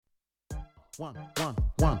1,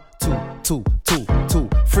 2, 2, 2, 2,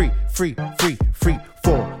 free,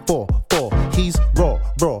 4, 4, 4. He's raw,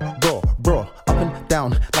 up and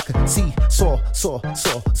down like a seesaw, saw. I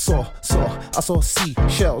saw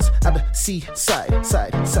seashells at the seaside,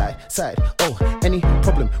 side. Oh, any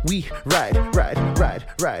problem? We ride.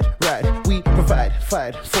 We provide,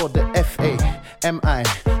 fight for the FAMILY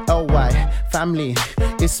family.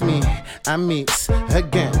 It's me and meets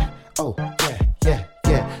again. Oh yeah.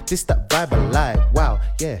 This that vibe I like. Wow,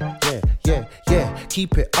 yeah.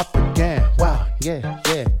 Keep it up again. Wow, yeah.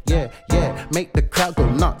 Make the crowd go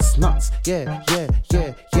nuts. Yeah.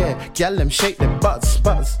 Gyal them shake their butts.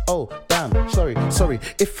 Oh, damn, sorry.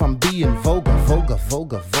 If I'm being vulgar.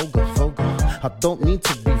 I don't mean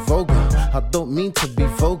to be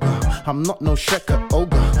vulgar. I'm not no Shrek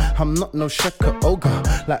ogre.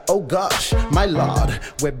 Like, oh gosh, my lord,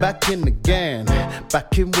 we're back in again.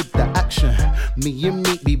 Back in with the action. Me and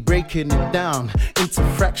me be breaking it down into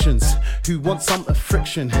fractions. Who wants some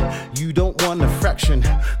friction? You don't want a fraction.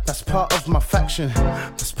 That's part of my faction.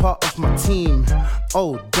 That's part of my team.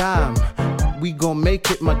 Oh damn, we gon'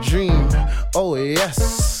 make it my dream. Oh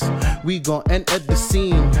yes, we gon' enter the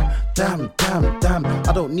scene. Damn,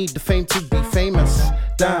 I don't need the fame to be famous.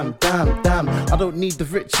 Damn, I don't need the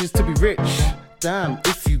riches to be rich. Damn,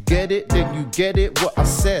 if you get it, then you get it, what I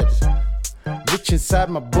said. Rich inside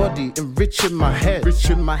my body and rich in my head.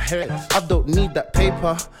 I don't need that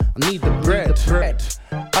paper, I need the bread.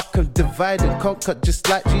 I can divide and conquer just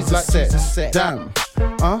like Jesus said. Damn,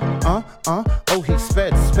 oh he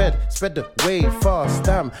sped the way fast.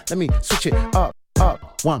 Damn, let me switch it up.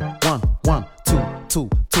 1, 2,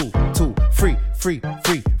 3,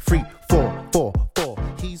 4, 4.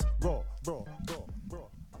 He's raw.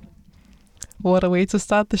 What a way to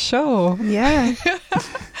start the show. Yeah.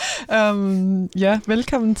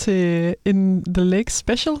 Velkommen til In The Lake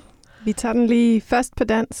Special. Vi tager den lige først på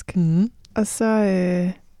dansk, og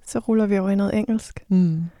så ruller vi over i noget engelsk.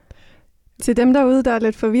 Til dem derude, der er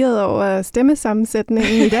lidt forvirret over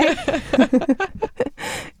stemmesammensætningen i dag.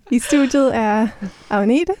 I studiet er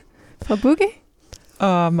Agnete fra Bugi.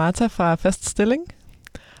 Og Martha fra Fast Stilling.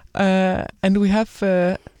 And we have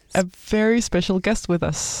a very special guest with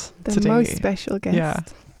us today. The most special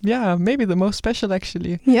guest. Yeah, maybe the most special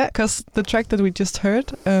actually. Yeah. Because the track that we just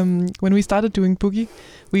heard, when we started doing Boogie,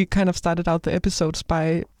 we kind of started out the episodes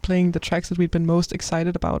by playing the tracks that we'd been most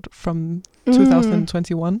excited about from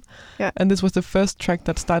 2021. Yeah. And this was the first track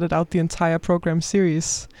that started out the entire program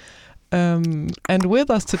series. And with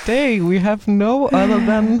us today, we have no other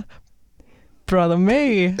than Brother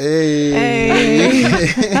May. Hey.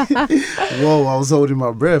 Whoa, I was holding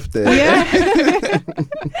my breath there. Yeah.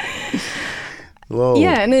 Whoa.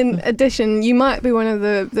 Yeah, and in addition, you might be one of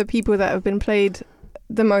the people that have been played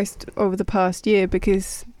the most over the past year,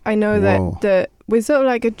 because I know that we're sort of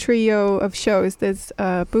like a trio of shows. There's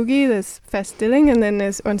Boogie, there's Fast Stilling, and then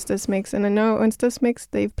there's Onsdags Mix. And I know Onsdags Mix,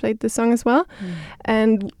 they've played the song as well.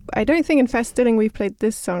 And I don't think in Fast Stilling we've played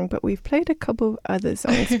this song, but we've played a couple of other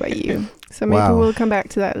songs by you. So maybe we'll come back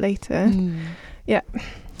to that later. Yeah.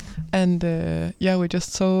 And we're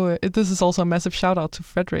just so... this is also a massive shout out to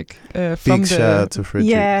Frederick. Big shout out to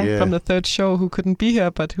Frederick. Yeah. From the third show, who couldn't be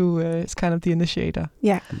here, but who is kind of the initiator.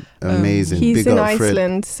 Yeah. Amazing. He's Big in up,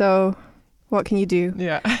 Iceland, so what can you do?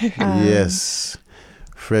 Yeah. Yes.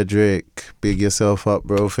 Frederick, big yourself up,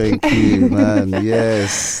 bro. Thank you, man.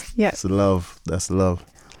 Yes. Yeah. That's love.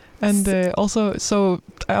 And also, so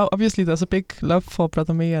obviously there's a big love for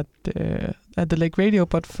Brother May at the Lake Radio,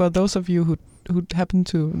 but for those of you who happen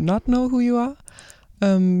to not know who you are,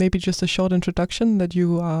 maybe just a short introduction that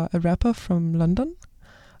you are a rapper from London,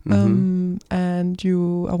 and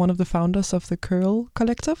you are one of the founders of the Curl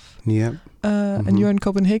Collective. Yeah. And you're in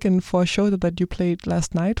Copenhagen for a show that you played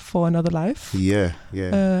last night for Another Life. Yeah.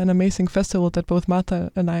 An amazing festival that both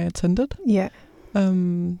Martha and I attended. Yeah.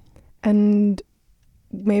 And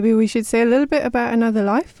maybe we should say a little bit about Another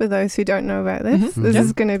Life for those who don't know about this. This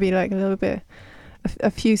is going to be like a little bit,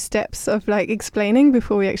 a few steps of like explaining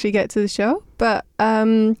before we actually get to the show. But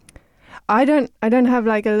I don't have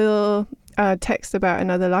like a little text about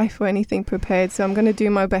Another Life or anything prepared, so I'm going to do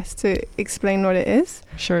my best to explain what it is.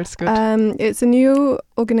 Sure, it's good. It's a new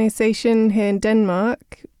organization here in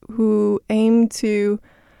Denmark who aim to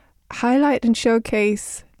highlight and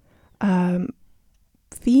showcase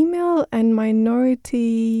female and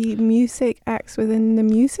minority music acts within the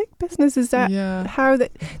music business. Is that how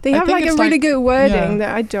that they have like a really good wording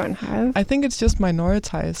that I don't have? I think it's just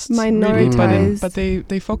minoritized. Really, but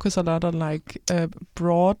they focus a lot on like a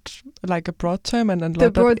broad term and a lot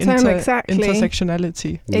of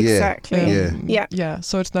intersectionality. Exactly.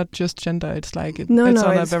 So it's not just gender. It's like it's on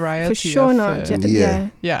a variety. For sure, not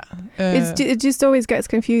gender. It just always gets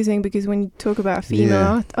confusing because when you talk about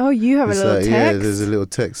female, you have a little text. Yeah, there's a little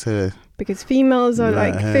text here. Because females are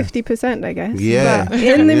like 50%, I guess. Yeah. But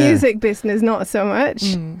in the music business, not so much.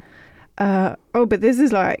 But this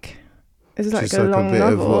is like a long a bit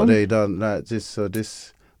novel. Of what they done. Like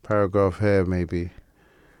this paragraph here, maybe.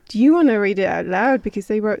 Do you want to read it out loud because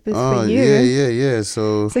they wrote this for you? Yeah.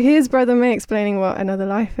 So here's Brother May explaining what Another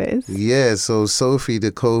Life is. Yeah. So Sophie,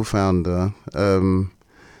 the co-founder,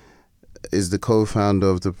 is the co-founder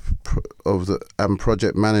of the and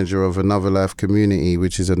project manager of Another Life Community,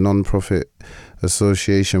 which is a non-profit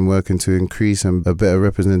association working to increase a better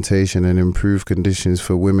representation and improve conditions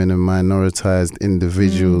for women and minoritized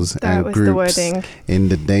individuals and groups in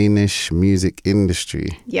the Danish music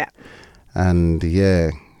industry. Yeah. And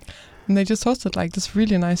and they just hosted like this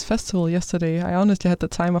really nice festival yesterday. I honestly had the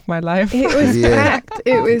time of my life. It was packed.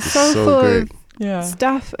 It was so full great. Of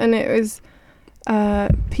stuff, and it was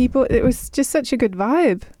people. It was just such a good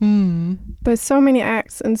vibe. But so many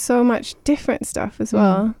acts and so much different stuff as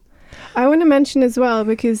well. I want to mention as well,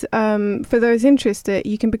 because for those interested,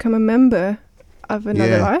 you can become a member of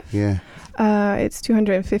Another Life. Yeah. It's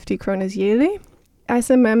 250 kronas yearly. As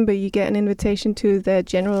a member, you get an invitation to their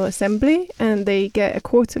General Assembly, and they get a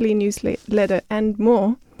quarterly newsletter and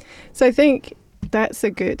more. So I think that's a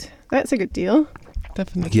good deal.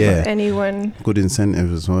 Definitely. Yeah. For anyone. Good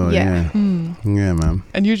incentive as well. Yeah. Yeah, man.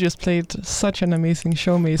 And you just played such an amazing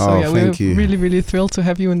show, me. So thank you. We're really, really thrilled to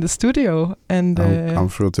have you in the studio. And I'm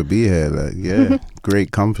thrilled to be here.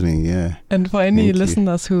 Great company. Yeah. And for any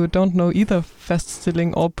listeners who don't know either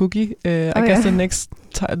Faststilling or Bugi, I guess the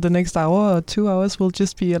next hour or 2 hours will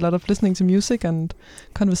just be a lot of listening to music and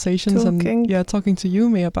conversations and talking to you,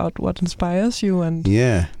 me, about what inspires you and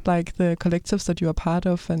like the collectives that you are part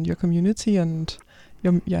of and your community and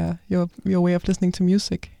your way of listening to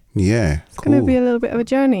music. Yeah, it's going to be a little bit of a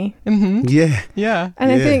journey. Yeah.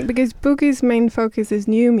 And I think because Bugi's main focus is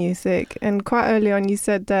new music, and quite early on you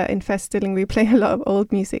said that in Faststilling we play a lot of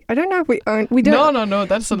old music. I don't know if we don't. No,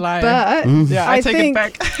 that's a lie. But I take it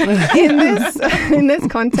back. in this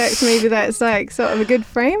context, maybe that's like sort of a good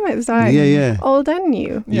frame. It's like old and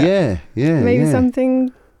new. Yeah. Maybe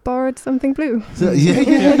something borrowed, something blue. So,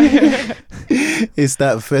 it's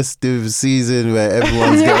that festive season where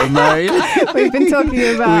everyone's getting married. We've been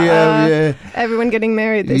talking about everyone getting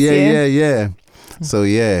married this year. Yeah. So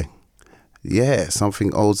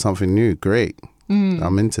something old, something new. Great.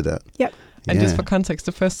 I'm into that. Yep. And just for context,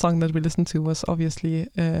 the first song that we listened to was obviously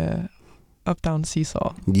Up Down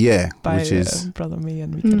Seesaw. Yeah, by which is Brother Me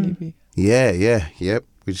and Mika Levy. Yep.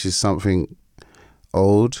 Which is something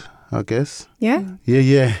old, I guess. Yeah.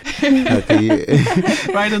 Yeah. Okay,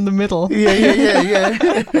 right in the middle. Yeah.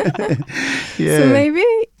 So maybe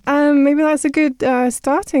that's a good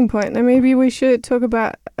starting point. And maybe we should talk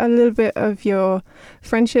about a little bit of your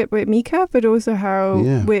friendship with Mika, but also how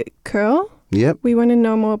with Curl. Yep. We want to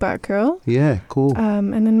know more about Curl. Yeah, cool.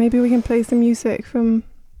 And then maybe we can play some music from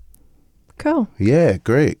Curl. Yeah,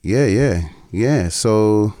 great. Yeah.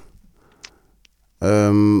 So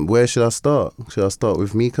where should I start? Should I start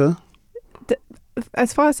with Mika?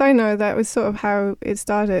 As far as I know, that was sort of how it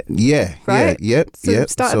started. Yeah, right? Yep.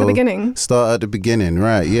 Start at the beginning. Start at the beginning,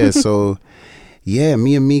 right? Yeah. So,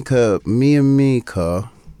 me and Mika.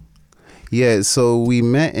 Yeah. So we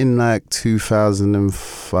met in like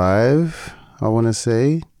 2005. I want to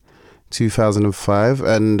say 2005,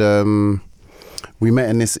 and we met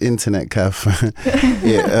in this internet cafe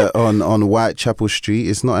on Whitechapel Street.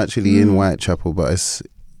 It's not actually in Whitechapel, but it's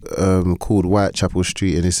called Whitechapel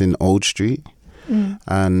Street, and it's in Old Street.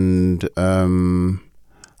 And I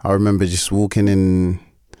remember just walking in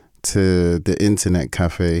to the internet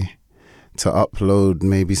cafe to upload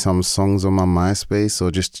maybe some songs on my MySpace,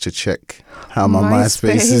 or just to check how my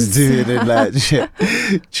MySpace is doing, and like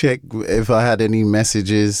check if I had any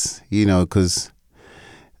messages, because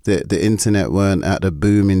the internet weren't at the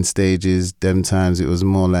booming stages. Them times it was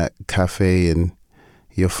more like cafe, and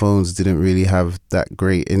your phones didn't really have that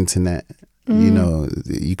great internet.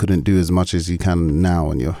 You couldn't do as much as you can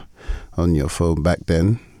now on your phone back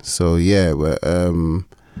then. So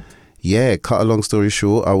cut a long story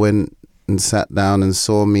short, I went and sat down and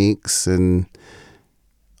saw Meeks, and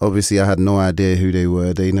obviously I had no idea who they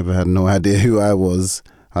were. They never had no idea who I was.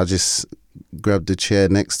 I just grabbed the chair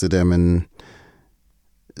next to them, and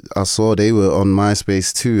I saw they were on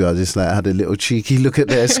MySpace too. I just like had a little cheeky look at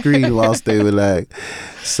their screen whilst they were like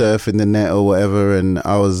surfing the net or whatever, and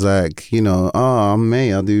I was like, you know, I'm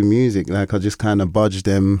May, I do music. Like I just kind of budged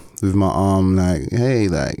them with my arm, like, hey,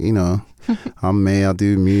 like, you know, I'm May, I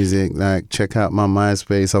do music, like check out my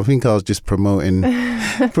MySpace. I think I was just promoting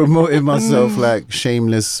myself, like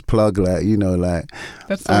shameless plug, like, you know, like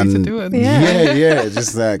that's the way to do it. Yeah,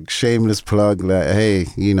 just like shameless plug, like, hey,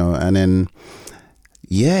 you know. And then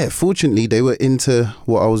yeah, fortunately they were into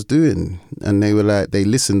what I was doing, and they were like, they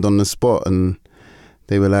listened on the spot, and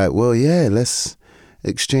they were like, well, yeah, let's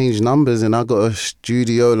exchange numbers. And I got a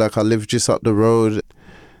studio, like I live just up the road,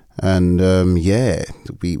 and yeah,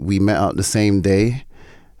 we met up the same day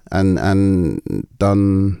and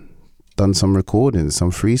done some recordings,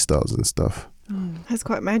 some freestyles and stuff. That's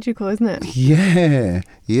quite magical, isn't it? Yeah.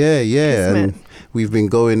 Kismet. And we've been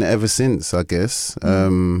going ever since, I guess.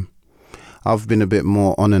 I've been a bit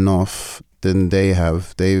more on and off than they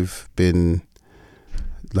have. They've been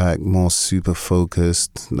like more super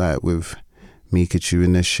focused, like with Mikachu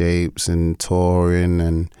and the Shapes and touring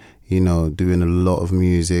and, you know, doing a lot of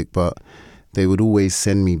music. But they would always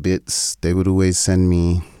send me bits. They would always send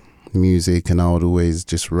me music, and I would always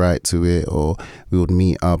just write to it, or we would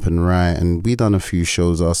meet up and write. And we done a few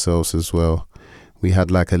shows ourselves as well. We had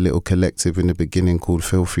like a little collective in the beginning called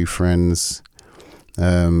Filthy Friends.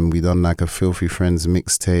 We done like a Filthy Friends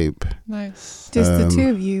mixtape. Nice. Just the two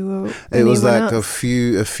of you? Or it was like else?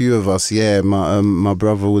 a few of us. Yeah, my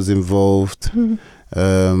brother was involved.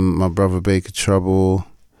 My brother Baker Trouble.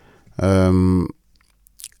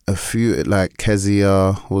 A few, like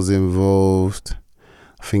Kezia was involved.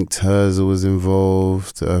 I think Terza was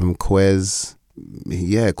involved. Quez.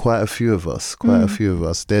 Yeah, quite a few of us.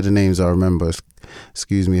 They're the names I remember.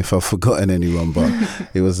 Excuse me if I've forgotten anyone, but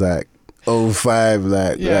it was like 05,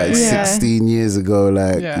 like 16 years ago,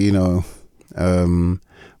 like, you know.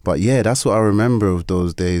 But yeah, that's what I remember of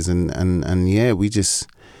those days. And yeah, we just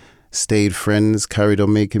stayed friends, carried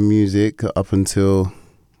on making music up until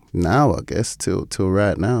now, I guess, till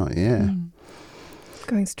right now. Yeah.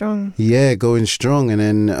 Going strong. Yeah, going strong. And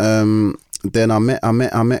then I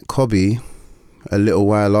met Cobby a little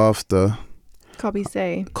while after. Cobby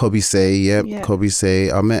Say, yep. Yeah. Cobby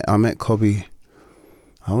Say. I met Cobby,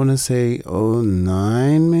 I want to say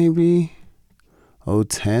 09 maybe,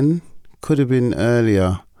 010. Could have been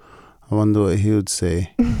earlier. I wonder what he would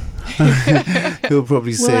say. He'll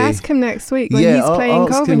probably say. We'll ask him next week when he's playing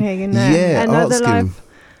Copenhagen there. Yeah, another ask live him.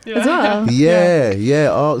 as well.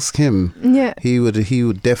 Yeah, ask him. Yeah. He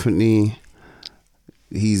would definitely.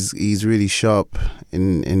 He's really sharp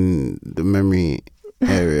in the memory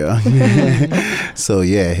area. So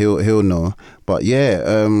yeah, he'll know. But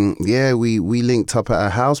yeah, we linked up at a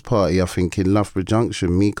house party, I think in Loughborough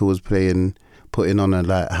Junction. Mika was putting on a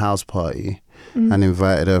like house party and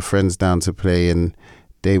invited her friends down to play, and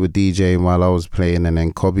they were DJing while I was playing, and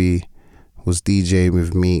then Cobby was DJing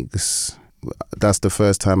with Meeks. That's the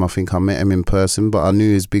first time I think I met him in person, but I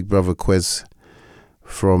knew his big brother Quez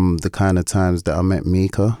from the kind of times that I met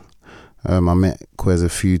Mika. I met Quez a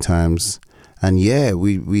few times, and yeah,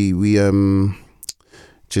 we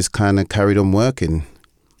just kind of carried on working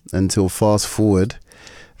until fast forward.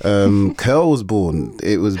 Curl was born.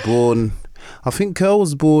 I think Curl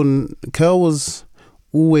was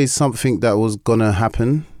always something that was gonna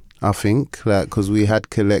happen, I think, like, because we had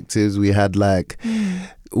collectives, we had like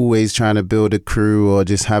always trying to build a crew, or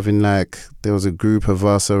just having like, there was a group of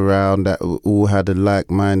us around that all had a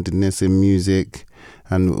like-mindedness in music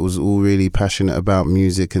and was all really passionate about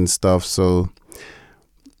music and stuff. So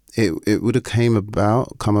it would have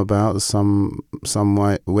come about some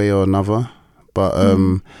way or another. But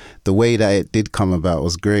the way that it did come about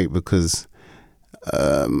was great, because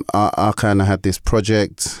I kind of had this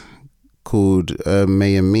project called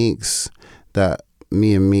May and Meeks that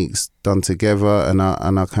me and Meeks done together, and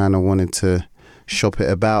I kind of wanted to shop it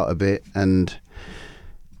about a bit. And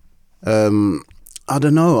I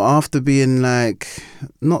don't know, after being like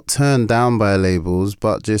not turned down by labels,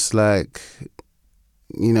 but just like,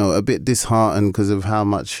 you know, a bit disheartened because of how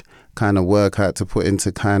much kind of work I had to put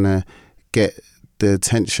into kind of get the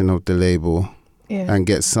attention of the label and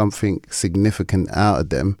get something significant out of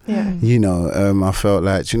them. You know, I felt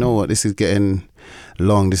like, you know what, this is getting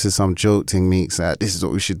long, this is some joke thing, Meeks, like, this is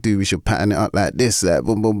what we should do, we should pattern it up like this, like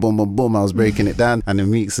boom boom boom boom boom. I was breaking it down, and then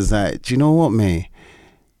Meeks was like, do you know what, May,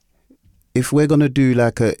 if we're gonna do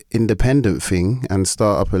like a independent thing and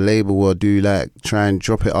start up a label or do like try and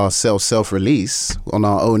drop it ourselves, self-release on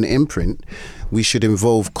our own imprint, we should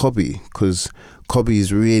involve Cobby, because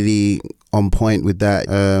Cobby's really on point with that.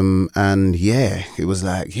 And yeah, it was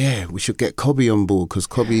like, yeah, we should get Cobby on board, because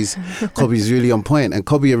Cobby's really on point. And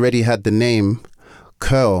Cobby already had the name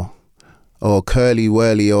Curl, or Curly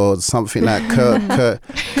Whirly, or something like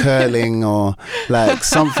curling, or like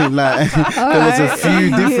something like there was a few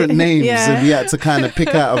different names, and we had to kind of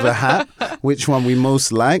pick out of a hat which one we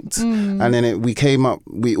most liked. And then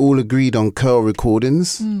we all agreed on Curl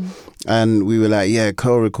Recordings. And we were like, yeah,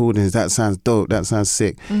 Curl Recordings, that sounds dope, that sounds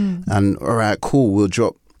sick. And all right, cool, we'll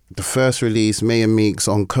drop the first release, May and Meeks,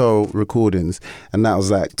 on Curl Recordings. And that was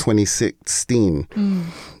like 2016.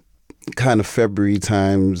 Kind of February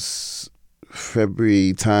times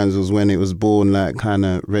was when it was born, like kind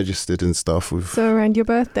of registered and stuff. So around your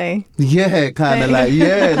birthday? Yeah, kind of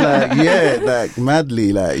like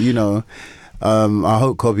madly, like, you know. I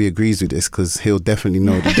hope Cobby agrees with this, because he'll definitely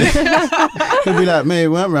know the day. He'll be like, "Mate, it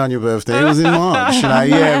weren't around your birthday. It was in March."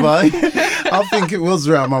 Like, yeah, but I think it was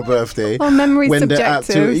around my birthday. Well, memory's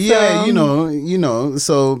subjective. Yeah, you know.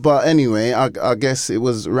 So, but anyway, I guess it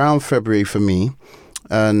was around February for me,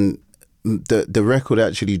 and the record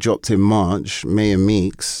actually dropped in March. May and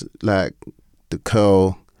Meeks, like the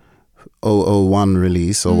Curl 001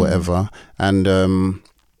 release or whatever, and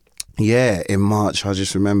yeah, in March I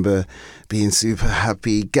just remember being super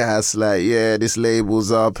happy, gas, like, yeah, this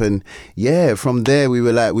label's up. And yeah, from there we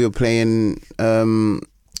were playing,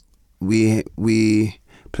 we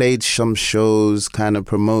played some shows, kind of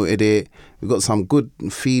promoted it. We got some good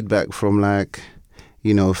feedback from, like,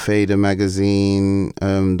 you know, Fader Magazine,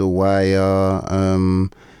 The Wire,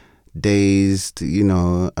 Dazed, you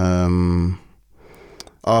know.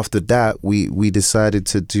 After that we decided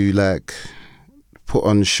to do, like, put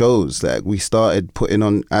on shows. Like, we started putting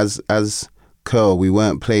on as Curl. We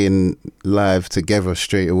weren't playing live together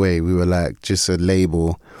straight away. We were like just a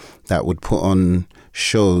label that would put on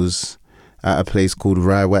shows at a place called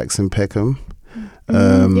Rye Wax in Peckham.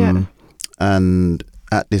 And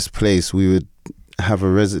at this place we would have a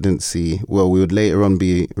residency. Well, we would later on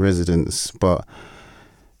be residents, but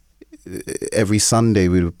every Sunday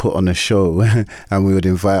we would put on a show and we would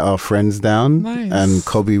invite our friends down. Nice. And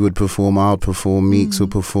Cobby would perform, I would perform, Meeks would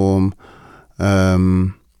perform.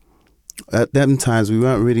 At them times we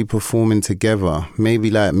weren't really performing together. Maybe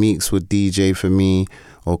like Meeks would DJ for me,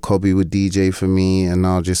 or Cobby would DJ for me, and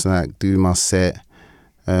I'll just like do my set,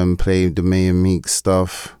 play the May and Meeks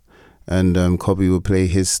stuff, and Cobby would play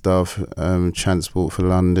his stuff, Transport for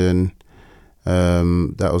London,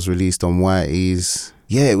 that was released on Whitey's.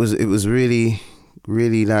 Yeah, it was really,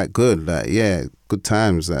 really like good, like, yeah, good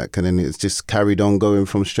times, like, and then it's just carried on going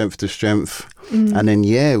from strength to strength. And then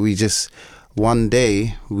yeah, we just, one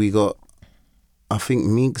day I think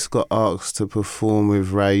Meeks got asked to perform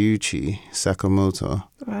with Ryuichi Sakamoto.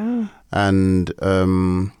 Wow. And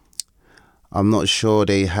I'm not sure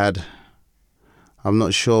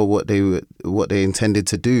what they intended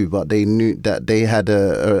to do, but they knew that they had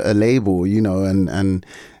a label, you know, and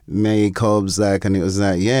May Cobbs, like, and it was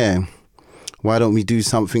like, yeah, why don't we do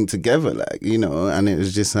something together, like, you know? And it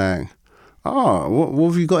was just like, oh, what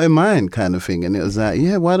have you got in mind, kind of thing. And it was like,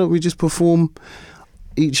 yeah, why don't we just perform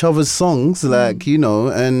each other's songs, like, you know,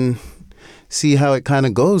 and see how it kind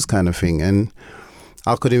of goes, kind of thing. And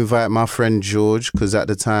I could invite my friend George, because at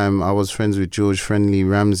the time I was friends with George Friendly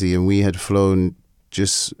Ramsey, and we had flown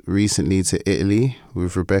just recently to Italy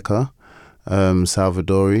with Rebecca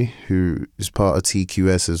Salvadori, who is part of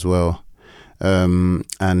TQS as well.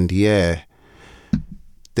 And yeah,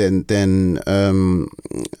 then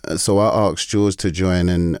so I asked George to join,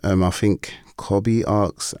 and I think Cobby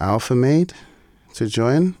asked Alpha Made to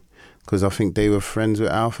join, because I think they were friends with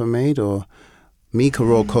Alpha Made, or Mika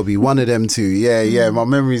or Cobby, one of them two. Yeah. My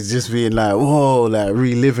memory's just being like, whoa, like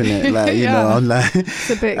reliving it, like, you know, I'm like, it's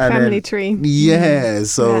a big family tree. Yeah,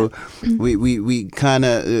 so we kind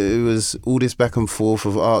of, it was all this back and forth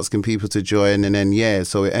of asking people to join, and then yeah,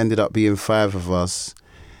 so it ended up being 5 of us: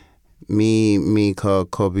 me, Mika,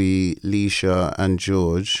 Cobby, Leisha, and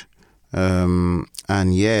George. And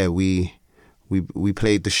yeah, we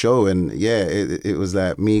played the show, and yeah, it was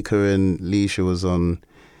like Mika and Leisha was on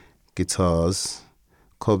guitars,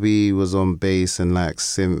 Cobby was on bass and like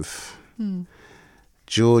synth.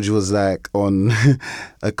 George was like on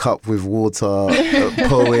A Cup with Water,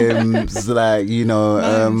 poems, like, you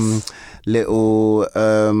know, nice. Little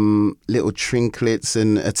trinklets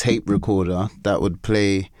and a tape recorder that would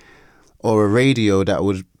play, or a radio that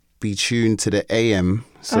would be tuned to the AM,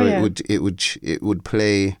 so it would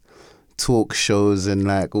play talk shows and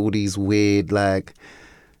like all these weird like,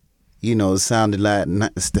 you know, sounded like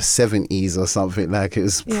it's the 70s or something. Like it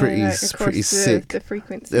was pretty sick. The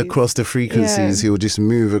frequencies. Across the frequencies, he would just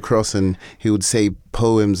move across and he would say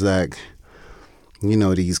poems like, you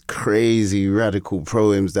know, these crazy radical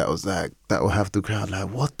poems that will have the crowd like,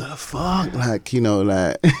 what the fuck? Like, you know,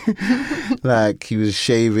 like like he was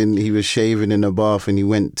shaving in a bath and he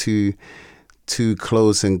went too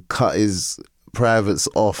close and cut his privates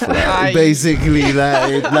off, like, basically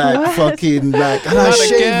like fucking like, and I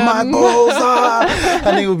shave my balls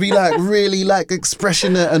and it would be like really like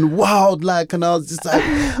expressionate and wild, like, and I was just like,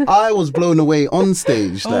 I was blown away on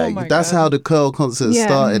stage, like that's how the Curl concert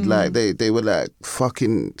started. Like they were like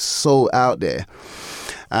fucking so out there.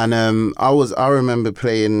 And I remember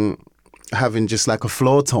having just like a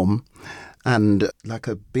floor tom and like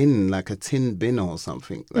a bin, like a tin bin or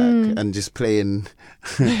something, like, and just playing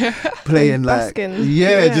like,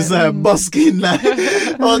 just like busking like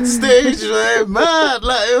on stage, like mad,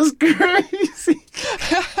 like it was crazy.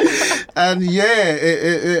 And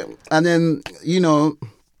and then, you know,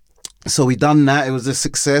 so we done that. It was a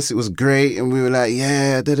success. It was great, and we were like,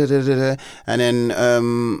 and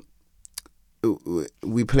then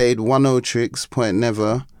we played 10 Tricks, Point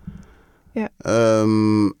Never. Yeah.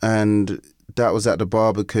 And that was at the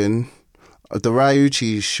Barbican. The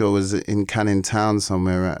Ryuchi show was in Canning Town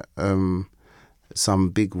somewhere at some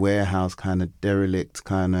big warehouse, kind of derelict,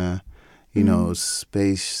 kind of, you know,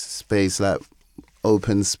 space like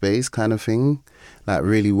open space kind of thing, like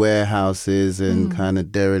really warehouses and kind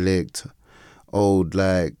of derelict old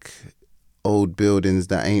buildings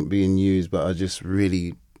that ain't being used but are just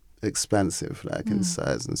really expensive, like in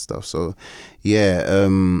size and stuff. So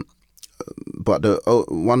but the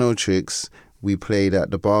 10 Tricks we played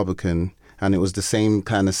at the Barbican, and it was the same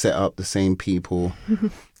kind of setup, the same people,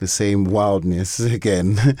 the same wildness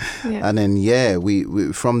again. And then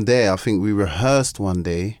we from there, I think we rehearsed one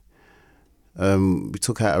day. We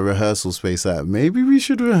took out a rehearsal space, like maybe we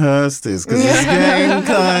should rehearse this because it's getting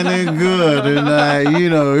kind of good, and like, you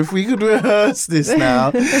know, if we could rehearse this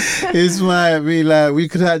now, it might be like we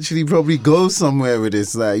could actually probably go somewhere with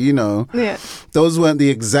this, like, you know. Those weren't the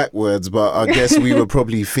exact words, but I guess we were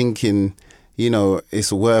probably thinking, you know,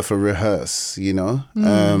 it's worth a rehearse, you know.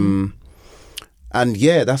 And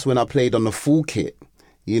that's when I played on the full kit.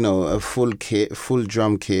 You know, a full kit, full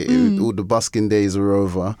drum kit. All the busking days were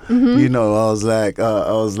over. You know, I was like,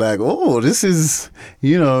 oh, this is,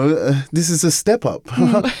 you know, this is a step up.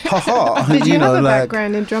 Did you have a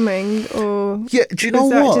background in drumming, or do you know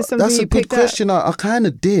what? That's a good question. I kind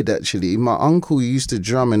of did, actually. My uncle used to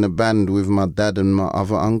drum in a band with my dad and my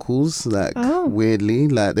other uncles, like weirdly,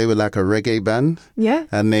 like they were like a reggae band. Yeah,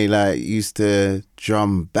 and they like used to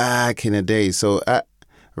drum back in the day. So at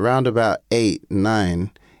around about 8, 9,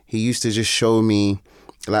 he used to just show me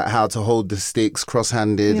like how to hold the sticks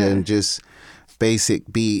cross-handed and just basic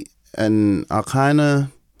beat. And I kind of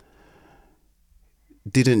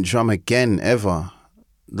didn't drum again ever,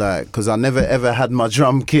 like, because I never ever had my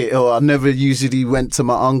drum kit, or I never usually went to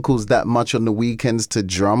my uncle's that much on the weekends to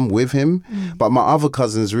drum with him. But my other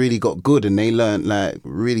cousins really got good, and they learned like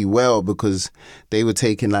really well because they were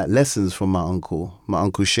taking like lessons from my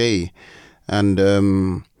uncle Shay. And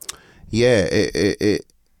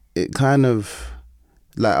it kind of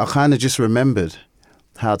like, I kind of just remembered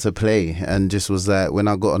how to play, and just was like, when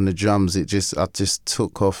I got on the drums, I just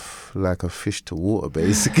took off like a fish to water,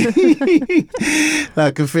 basically.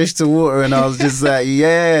 Like a fish to water, and I was just like,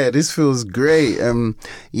 this feels great.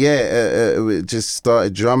 We just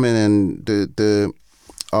started drumming, and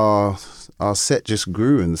our set just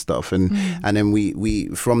grew and stuff, and then we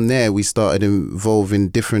from there we started involving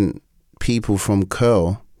different people from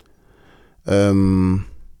Curl,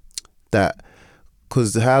 that,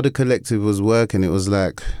 because how the collective was working, it was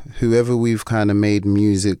like whoever we've kind of made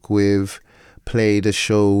music with, played a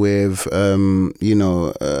show with,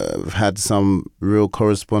 had some real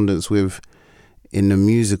correspondence with in the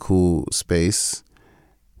musical space,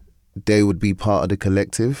 they would be part of the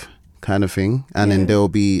collective kind of thing, and then they'll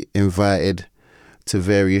be invited to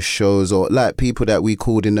various shows, or like people that we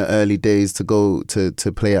called in the early days to go to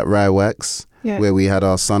play at Rywax, where we had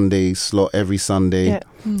our Sunday slot every Sunday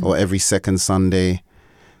or every second Sunday,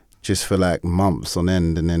 just for like months on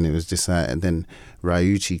end. And then it was just like, and then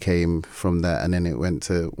Ryuchi came from that, and then it went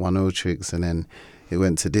to 10 Tricks, and then it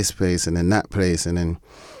went to this place and then that place, and then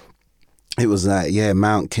it was like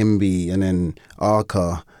Mount Kimby, and then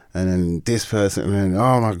Arca, and then this person, and then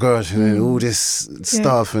oh my gosh, and then all this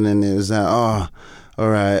stuff, and then it was like, oh, all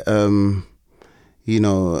right, you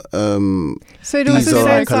know, so it these also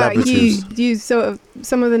are sounds like collaboratives. you sort of,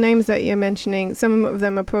 some of the names that you're mentioning, some of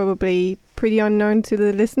them are probably pretty unknown to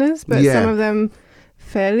the listeners, but Yeah. some of them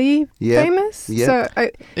fairly famous. Yep. So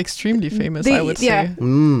Extremely famous, I would say.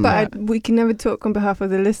 But we can never talk on behalf of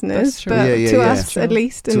the listeners. That's true. But Yeah, to yeah. us, at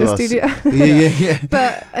least in To the us. studio. yeah.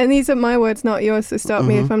 But and these are my words, not yours. So stop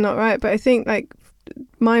me Mhm. if I'm not right. But I think like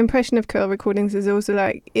my impression of Curl recordings is also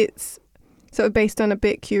like it's sort of based on a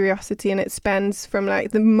bit curiosity, and it spans from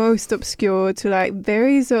like the most obscure to like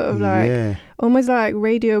very sort of like yeah. almost like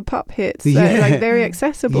radio pop hits, that Yeah. are, like very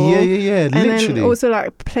accessible. Yeah, And literally. then also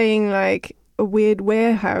like playing like a weird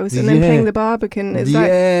warehouse, and then Yeah. playing the Barbican. It's like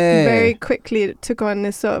Yeah. very quickly it took on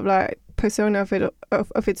this sort of like persona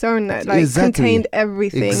of its own that like Exactly. contained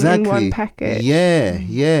everything in one package. Yeah.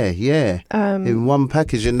 In one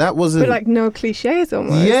package, and that wasn't. But like no cliches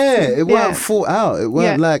almost. Yeah, it weren't thought out. It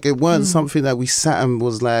weren't Yeah. like, it weren't something that we sat and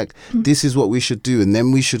was like, this is what we should do, and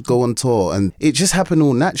then we should go on tour. And it just happened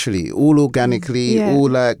all naturally, all organically, Yeah. all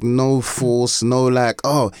like no force, no like,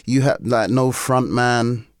 oh, you have like no front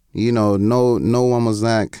man, you know, no one was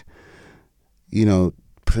like, you know,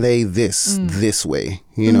 play this way.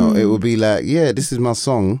 You know, it would be like, yeah, this is my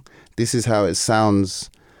song. This is how it sounds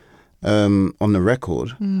on the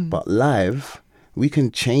record. But live, we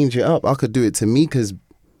can change it up. I could do it to Mika's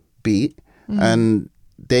beat, and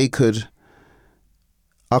I could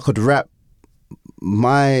rap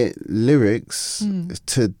my lyrics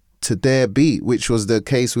to their beat, which was the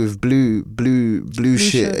case with blue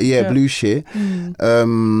shit. Yeah, blue shit. And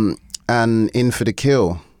In for the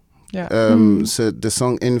Kill. Yeah. So the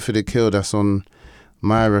song In for the Kill that's on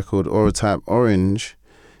my record, Orotype Orange,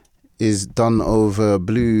 is done over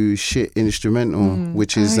blue shit instrumental,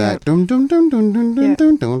 which is like dum dum dum dum dum dum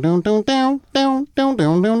dum dum dum dum dum dum dum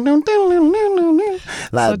dum dum dum dum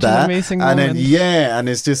like Such that. an amazing and moment. then and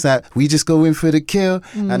it's just like we just go in for the kill,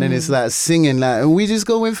 and then it's like singing like we just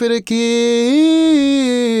go in for the kill.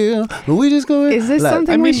 We just go in. Is this like,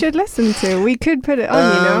 something we should listen to? We could put it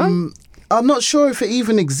on, you know? I'm not sure if it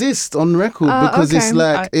even exists on record because it's okay.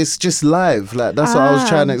 like it's just live. Like that's what I was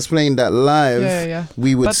trying to explain. That live,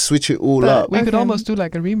 we would switch it all up. We could almost do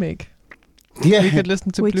like a remake. Yeah, We could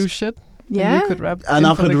listen to blue shit. Yeah. And you could rap. and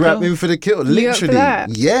I In for could the rap Kill. In for the Kill. You up for Literally,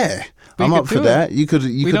 that? yeah. We I'm could up for do that. it. You could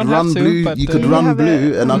don't run have to, blue. but, You could you run have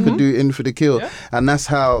blue, it. and I could do In for the Kill. Yeah. And that's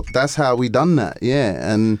how we done that.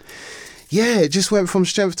 Yeah, and yeah, it just went from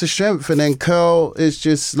strength to strength. And then Curl is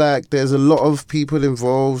just like there's a lot of people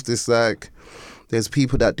involved. It's like there's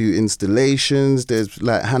people that do installations. There's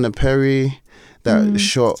like Hannah Perry that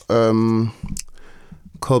shot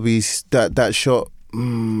Cobby's that shot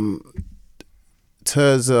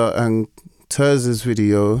Terza's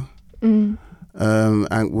video. And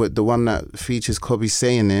with the one that features Cobby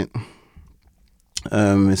saying it,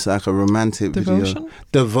 it's like a romantic video.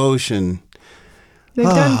 Devotion. They've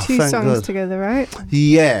done two thank songs God. together, right?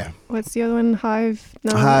 Yeah. What's the other one? Hive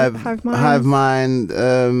Mind? Hive Mind,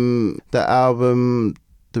 the album,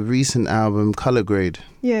 the recent album, Color Grade.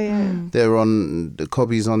 Yeah. They're on, the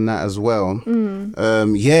Cobby's on that as well. So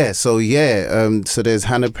there's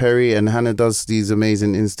Hannah Perry, and Hannah does these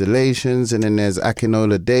amazing installations, and then there's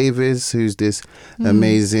Akinola Davis, who's this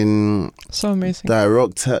amazing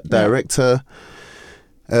director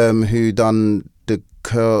who done the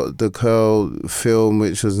Curl film,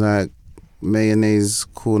 which was like Mayonnaise,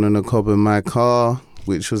 Corn and a Cob in My Car,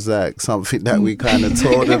 which was like something that we kind of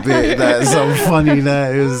toured a bit, like some funny,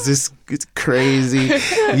 that it was just crazy.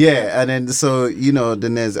 Yeah, and then so, you know,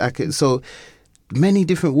 then there's so many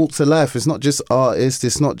different walks of life. It's not just artists,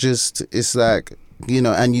 it's like, you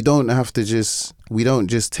know, and you don't have to we don't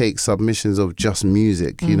just take submissions of just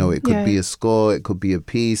music, you know, it could be a score, it could be a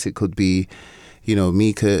piece, it could be, you know,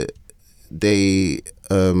 Mika, they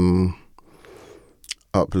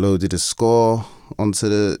uploaded a score onto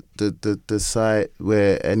the site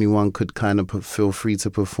where anyone could kind of feel free to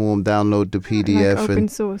perform, download the PDF, like open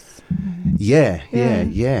source. Yeah.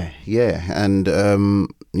 And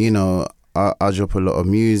you know, I drop a lot of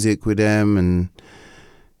music with them, and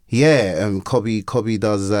Cobby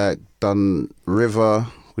does done River,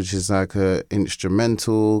 which is like a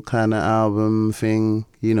instrumental kind of album thing,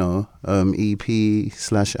 you know,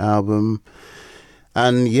 EP/album.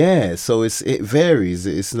 And so it varies.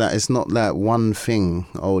 It's not like one thing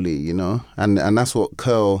only, you know. And that's what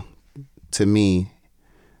Curl, to me,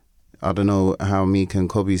 I don't know how Meek and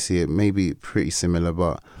Cobby see it, maybe pretty similar,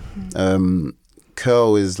 but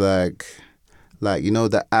Curl is like you know,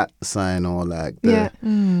 the @ sign, or like the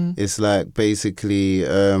it's like basically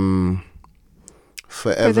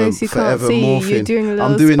For those who can't forever see, morphing. you're doing a little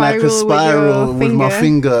I'm doing like a spiral spiral with my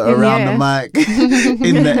finger around the mic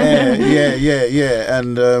in the air. Yeah.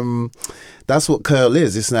 And that's what curl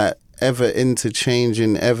is. It's like ever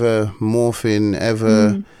interchanging, ever morphing,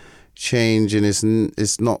 ever changing.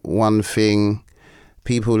 It's not one thing.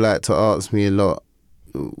 People like to ask me a lot,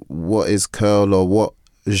 what is curl or what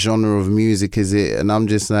genre of music is it? And I'm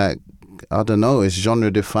just like, I don't know. It's genre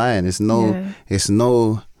defying. There's no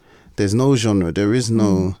genre. There is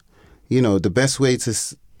no, the best way to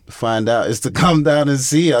find out is to come down and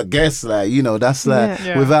see, I guess. Like, that's like,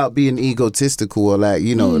 without being egotistical or like,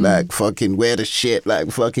 like fucking wear the shit, like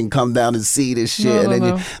fucking come down and see this shit.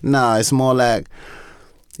 It's more like,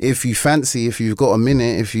 if you fancy, if you've got a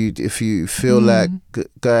minute, if you feel like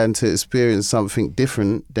going to experience something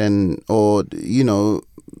different, then, or,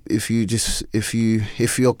 if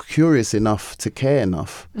you're curious enough to care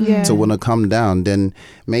enough to want to come down, then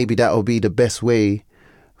maybe that'll be the best way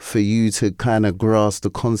for you to kind of grasp the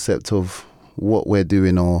concept of what we're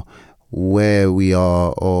doing or where we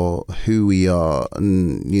are or who we are,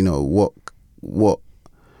 and what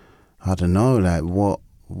I don't know, like what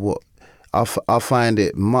I find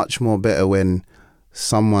it much more better when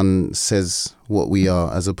someone says what we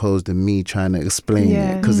are as opposed to me trying to explain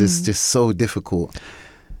it, because it's just so difficult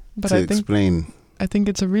to explain. I think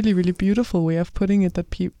it's a really, really beautiful way of putting it, that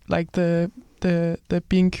like the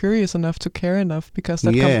being curious enough to care enough, because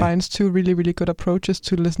that combines two really, really good approaches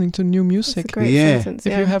to listening to new music. That's a great sentence,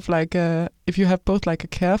 if you have both like a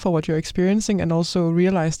care for what you're experiencing and also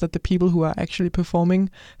realize that the people who are actually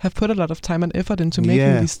performing have put a lot of time and effort into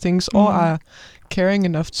making these things, or are caring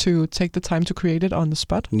enough to take the time to create it on the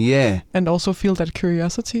spot. Yeah. And also feel that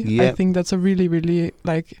curiosity. I think that's a really, really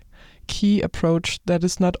like key approach that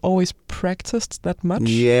is not always practiced that much,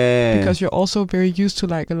 because you're also very used to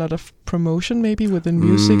like a lot of promotion maybe within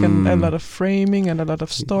music and a lot of framing and a lot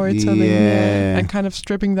of storytelling, and kind of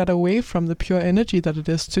stripping that away from the pure energy that it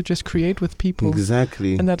is to just create with people.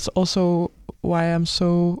 Exactly. And that's also why I'm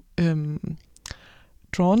so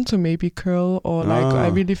drawn to maybe curl, or like I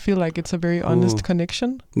really feel like it's a very honest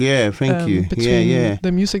connection. Thank you. Between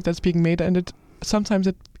the music that's being made, and sometimes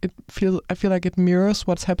I feel like it mirrors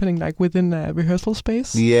what's happening like within a rehearsal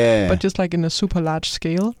space. But just like in a super large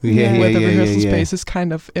scale, where the rehearsal space is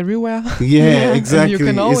kind of everywhere. Exactly. And you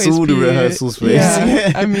can always it's all the rehearsal space.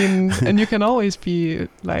 I mean, and you can always be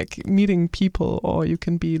like meeting people, or you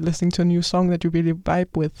can be listening to a new song that you really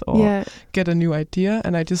vibe with, or get a new idea.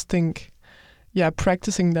 And I just think,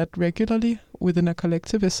 practicing that regularly within a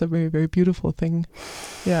collective is a very, very beautiful thing.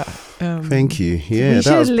 Thank you. We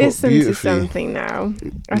should listen to something now.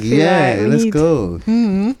 I feel like let's go.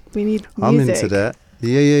 We need music. I'm into that.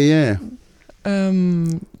 Yeah.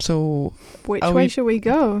 So which way should we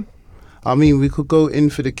go? I mean, we could go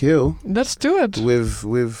In for the Kill. Let's do it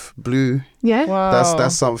with Blue. Yeah. Wow.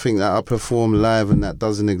 That's something that I perform live and that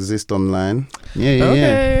doesn't exist online.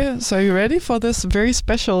 Okay. So you ready for this very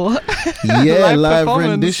special live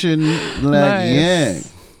rendition?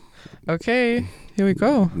 Nice. Okay, here we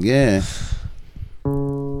go. Yeah.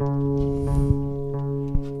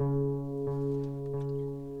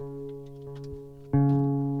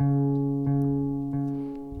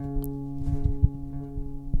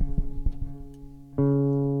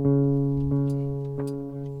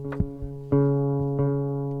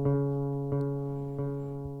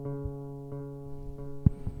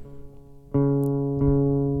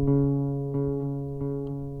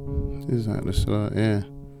 Is that the start? Yeah.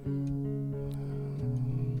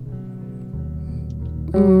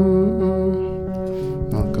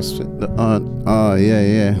 I can split the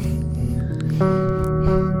yeah.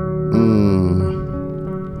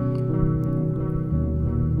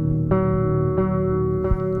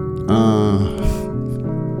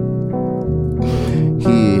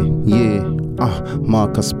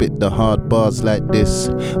 Mark, I spit the hard bars like this.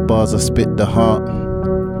 Bars I spit the heart.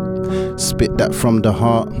 Spit that from the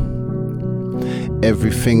heart.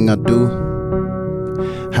 Everything I do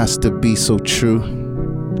has to be so true.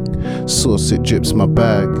 Sauce, it drips my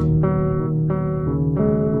bag.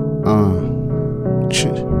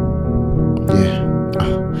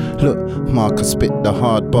 Look, Mark, I spit the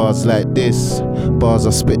hard bars like this. Bars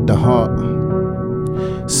I spit the heart.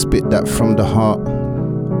 Spit that from the heart.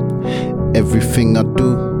 Everything I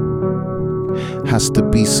do has to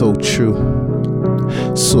be so true.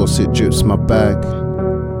 Sauce, it drips my bag.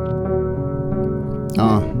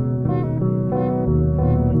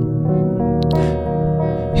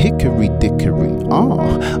 Hickory dickory,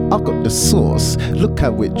 I got the sauce. Look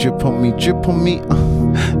how it drip on me, drip on me.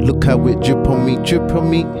 Look how it drip on me, drip on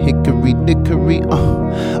me. Hickory dickory,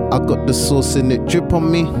 I got the sauce and it drip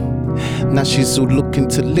on me. Now she's all looking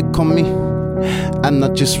to lick on me, and I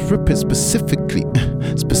just rip it specifically.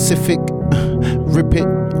 Specific, rip it,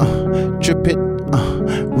 drip it,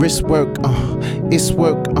 wrist work, it's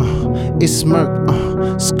work, it's smirk,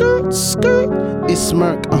 skirt, skirt, it's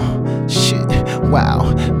smirk, shit,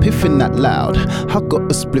 wow, piffing that loud. I got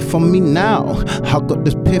a spliff on me now, I got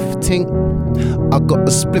this piff ting, I got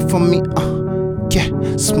a spliff on me, yeah,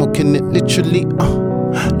 smoking it literally,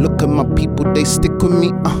 look at my people, they stick with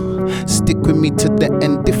me to the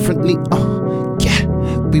end differently, yeah,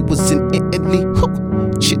 we was in Italy,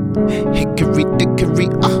 shit, hickory dickory,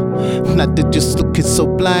 now they just looking so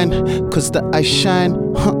blind, cause the eyes shine,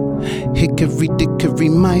 hickory dickory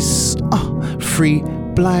mice, free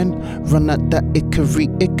blind, run at that hickory,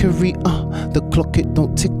 the clock it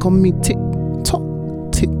don't tick on me, tick tock,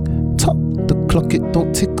 the clock it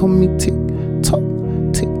don't tick on me, tick tock,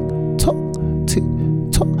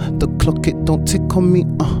 the clock it don't tick on me,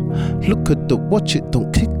 look at the watch it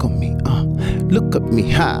don't click on me, look at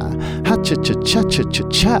me, ha cha cha cha cha cha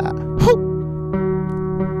cha, ho,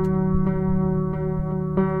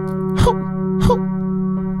 ho, ho.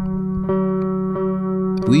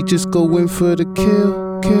 We just go in for the kill.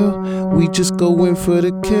 We just go in for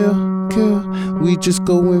the kill. We just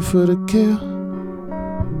go in for the kill.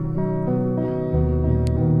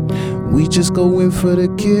 We just go in for the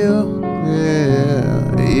kill.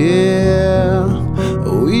 Yeah.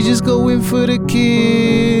 We just go in for the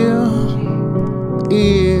kill.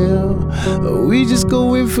 Yeah. We just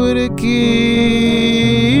go in for the kill.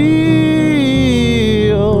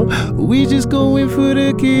 We just go in for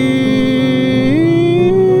the kill.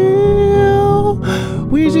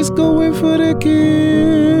 We just go in for the kill.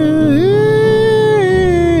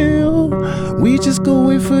 We just go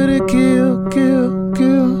in for the kill.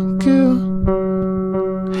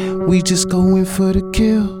 We just go in for the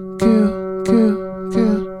kill.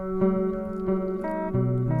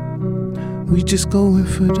 We just go in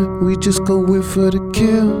for the, we just go in for the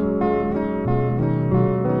kill.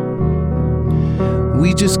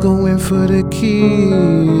 We just go in for the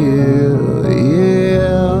kill,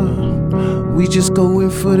 yeah. We just go in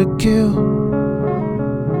for the kill.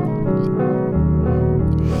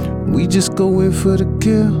 We just go in for the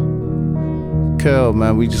kill. Kill,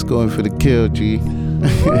 man, we just go in for the kill, G.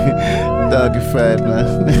 Doggy Fad,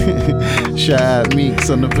 man. Shout out Meeks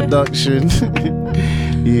on the production.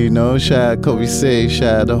 You know, shout out Kobe Say,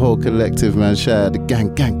 shout out the whole collective, man. Shout out the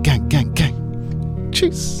gang.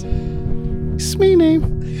 Cheers. It's me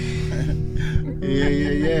name.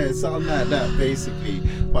 Yeah, something like that basically.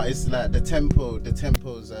 But it's like the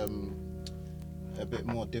tempo's a bit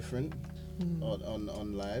more different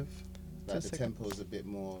on live. Like the tempo's a bit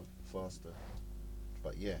more faster.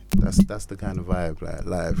 But yeah, that's the kind of vibe, like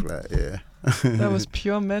live, like yeah. That was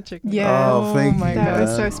pure magic. Yeah. Oh, thank you. That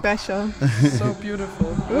was so special. So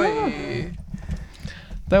beautiful. Way.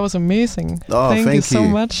 That was amazing. Oh, thank you so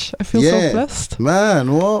much. I feel so blessed.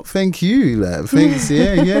 Man, what? Thank you. Like, thanks.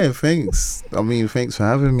 Yeah, thanks. I mean, thanks for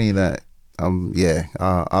having me. Like, I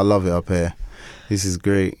love it up here. This is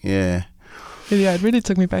great. Yeah. Yeah, it really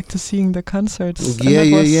took me back to seeing the concerts.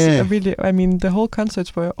 Yeah. Really, I mean, the whole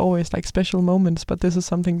concerts were always like special moments, but this is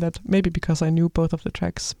something that maybe because I knew both of the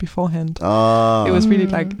tracks beforehand, it was really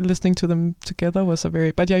like listening to them together was a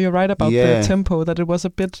very. But yeah, you're right about the tempo, that it was a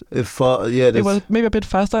bit. It was maybe a bit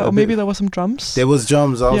faster, or maybe there was some drums. There was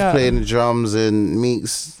drums. I was playing the drums, and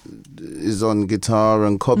Meeks is on guitar,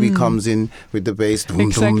 and Kobe comes in with the bass.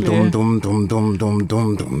 Exactly.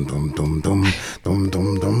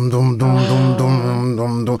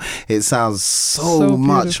 It sounds so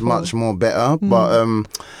much more better. But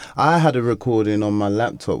I had a recording on my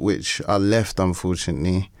laptop which I left,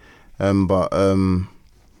 unfortunately. We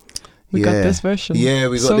got this version. Yeah,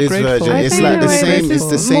 we got so this grateful. version. It's like the same. It's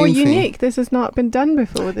the same more thing. unique. This has not been done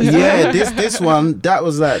before. This one, that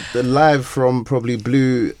was like the live from probably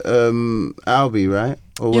Blue Albie, right?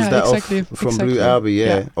 Or was that off from Blue Albie?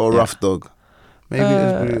 Yeah, or Rough Dog. Maybe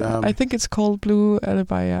it's Blue Albie. I think it's called Blue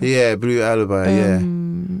Alibi. Yeah, Blue Alibi.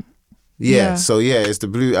 So it's the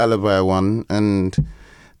Blue Alibi one, and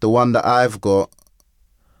the one that I've got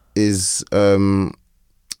is a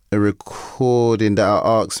recording that I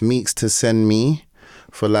asked Meeks to send me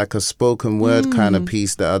for like a spoken word kind of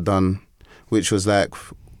piece that I done, which was like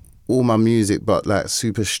all my music but like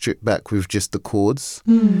super stripped back with just the chords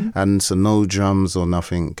and so no drums or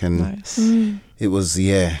nothing. And it was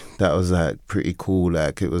that was like pretty cool.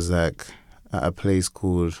 Like it was like at a place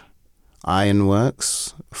called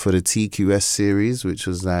Ironworks for the TQS series, which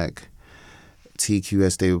was like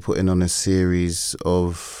TQS, they were putting on a series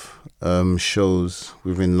of shows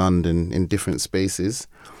within London in different spaces,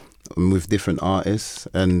 with different artists,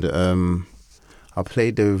 and I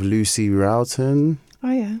played there with Lucy Roughton.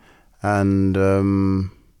 Oh yeah. And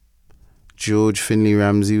George Finley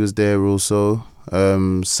Ramsey was there also.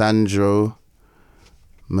 Sandro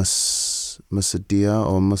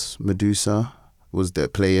Medusa was there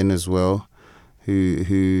playing as well,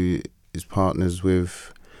 who is partners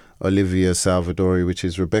with Olivia Salvadori, which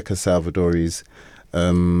is Rebecca Salvadori's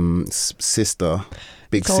sister,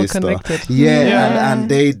 big it's all sister. Connected. Yeah. And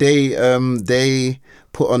they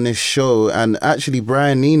put on this show, and actually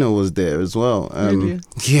Brian Eno was there as well. Really?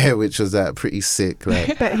 Yeah, which was pretty sick.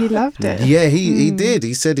 Like, But he loved it. yeah, he did.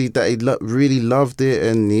 He said that he really loved it,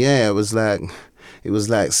 and yeah, it was like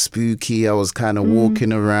spooky. I was kind of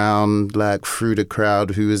walking around like through the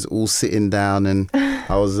crowd who was all sitting down, and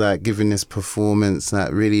I was like giving this performance,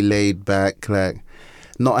 like really laid back, like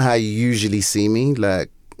not how you usually see me, like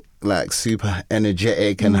super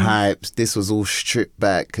energetic and hyped. This was all stripped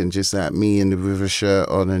back and just like me with a shirt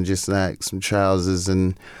on and just like some trousers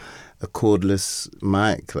and a cordless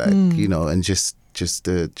mic, like you know, and just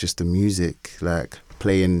the music, like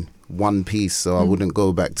playing one piece, so I wouldn't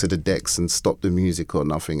go back to the decks and stop the music or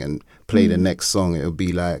nothing and play the next song. It would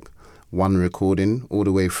be like one recording all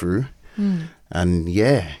the way through. And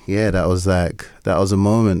yeah, that was a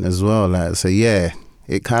moment as well. Like, so yeah,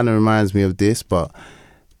 it kind of reminds me of this, but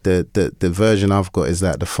the version I've got is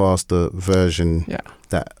like the faster version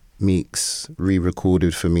that Meeks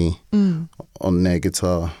re-recorded for me on their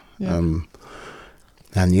guitar.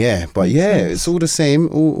 And yeah, but it's all the same,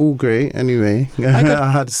 all great. Anyway,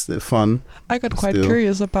 I had fun. I got quite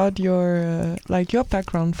curious about your your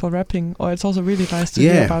background for rapping, or it's also really nice to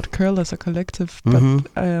hear about Curl as a collective, but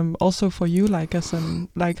also for you, like as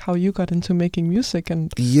how you got into making music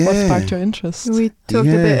and what sparked your interest. We talked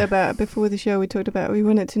a bit about before the show. We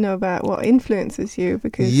wanted to know about what influences you,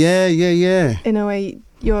 because in a way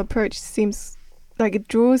your approach seems like it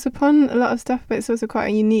draws upon a lot of stuff, but it's also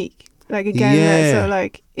quite unique. Like again, so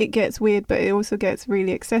like it gets weird, but it also gets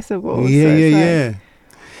really accessible. Yeah,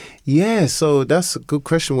 so that's a good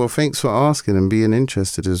question. Well, thanks for asking and being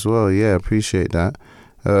interested as well. Yeah, appreciate that.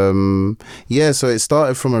 So it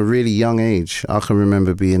started from a really young age. I can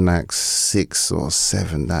remember being like 6 or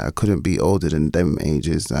 7. Like, I couldn't be older than them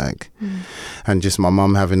ages. Like, and just my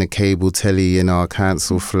mum having a cable telly in our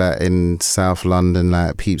council flat in South London,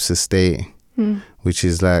 like Peeps Estate, which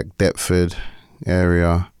is like Deptford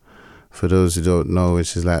area. For those who don't know,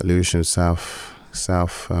 which is like Lewisham, South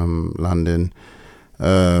London.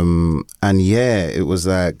 And yeah, it was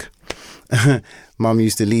like Mum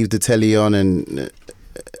used to leave the telly on, and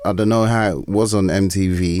I don't know how it was on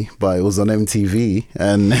MTV, but it was on MTV.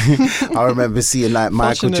 And I remember seeing like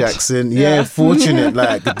Michael Jackson. Yeah, fortunate.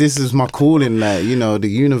 Like, this is my calling. Like, you know, the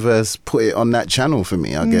universe put it on that channel for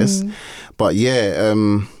me, I guess. But yeah,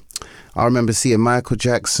 I remember seeing Michael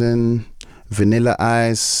Jackson, Vanilla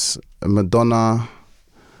Ice, Madonna.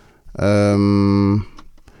 Who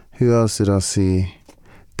else did I see?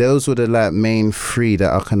 Those were the like main 3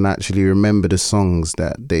 that I can actually remember the songs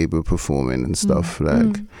that they were performing and stuff.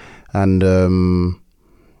 And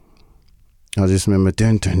I just remember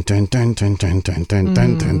dun dun dun dun dun dun dun dun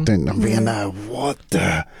dun dun dun. I'm being like, what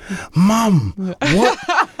the Mum? What?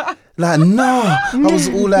 Like, no, I was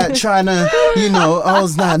all like trying to, you know, I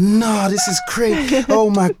was like, no, this is crazy. Oh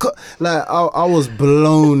my God. Like, I was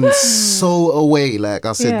blown so away. Like,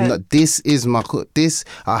 I said, no, this is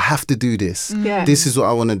I have to do this. This is what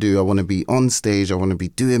I want to do. I want to be on stage. I want to be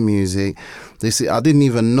doing music. I didn't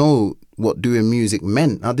even know what doing music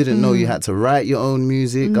meant. I didn't know you had to write your own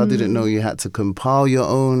music. I didn't know you had to compile your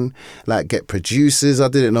own, like get producers. I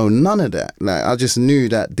didn't know none of that. Like, I just knew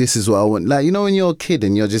that this is what I want. Like, you know, when you're a kid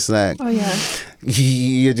and you're just like,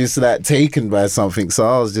 you're just like taken by something. So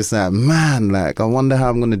I was just like, man, like, I wonder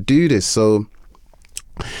how I'm going to do this. So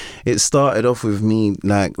it started off with me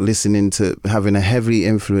like listening to, having a heavy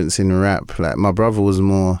influence in rap. Like, my brother was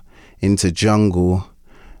more into jungle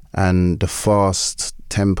and the fast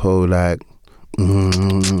tempo, like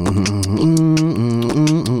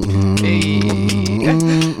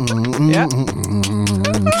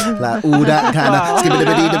like all that kind of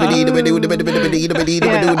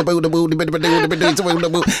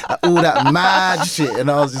all that mad shit,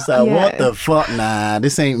 and I was just like, what the fuck? Nah,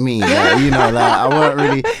 this ain't me. Like, you know, like, I weren't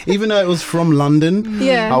really, even though it was from London,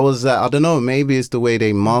 I was I don't know, maybe it's the way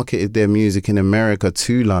they marketed their music in America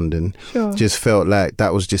to London. Just felt like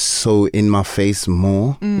that was just so in my face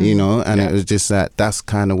more, you know, and it was just that that's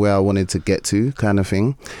kind of where I wanted to get to, kind of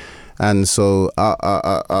thing. And so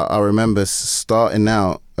I remember starting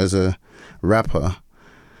out as a rapper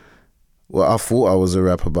Well, I thought I was a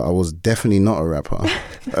rapper, but I was definitely not a rapper.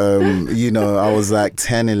 You know, I was like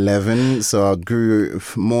 10, 11, so I grew,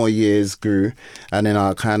 more years grew, and then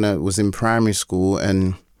I kind of was in primary school,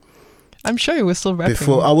 and I'm sure you were still rapping.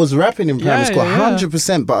 before I was rapping in primary school,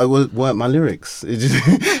 100%, but it weren't my lyrics. It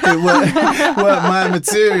weren't my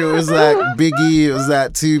material. It was like Biggie, it was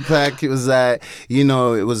like Tupac, it was like, you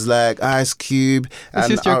know, it was like Ice Cube.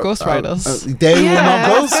 This is your ghostwriters. They were my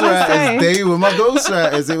ghostwriters. They were my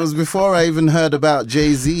ghostwriters. It was before I even heard about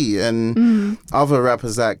Jay-Z and other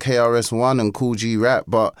rappers like KRS-One and Cool G Rap,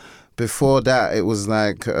 but before that, it was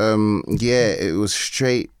like, it was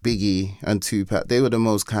straight Biggie and Tupac. They were the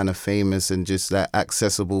most kind of famous and just like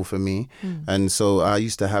accessible for me. And so I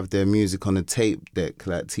used to have their music on a tape deck,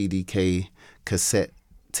 like TDK cassette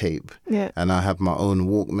tape. Yeah. And I had my own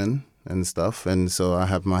Walkman and stuff. And so I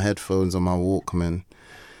had my headphones on my Walkman.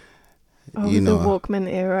 Oh, you know, the Walkman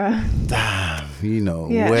era. Damn, you know,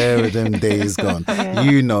 where are them days gone?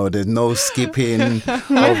 You know, there's no skipping of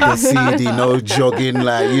the CD, no jogging.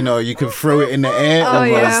 Like, you know, you can throw it in the air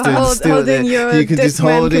almost and holding your you can just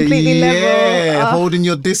hold it. Level. Holding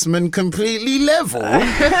your Discman completely level.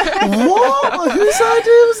 What? Whose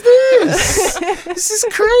idea was this? This is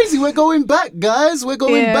crazy. We're going back, guys. We're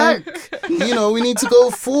going back. You know, we need to go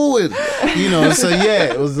forward. You know, so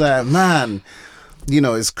it was like, man. You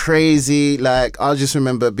know, it's crazy. Like, I just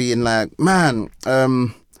remember being like, man,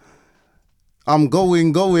 I'm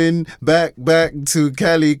going back to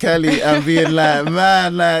Cali, and being like,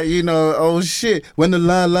 man, like, you know, oh shit. When the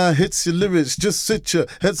line hits your lyrics, just sit your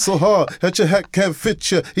head so hard that your hat can't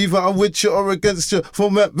fit you. Either I'm with you or against you.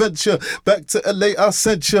 From adventure, back to LA, I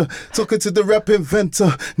sent you. Talking to the rap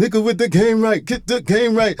inventor. Nigga with the game right, get the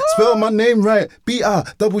game right. Spell my name right.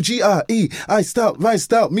 B-I-double-G-I-E. I stop, right,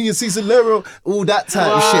 stop. Me and Cesar Lero. All that type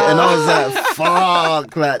of shit. And I was like,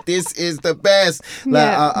 fuck, like, this is the best.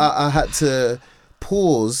 Like, I had to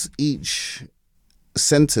pause each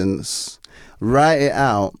sentence, write it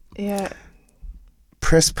out,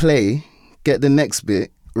 press play, get the next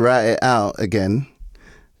bit, write it out again,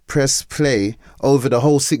 press play over the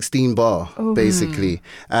whole 16 bar, basically.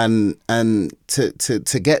 And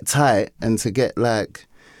to get tight and to get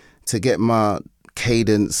my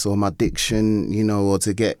cadence or my diction, you know, or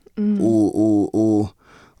to get all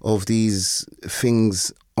of these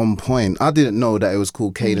things on point. I didn't know that it was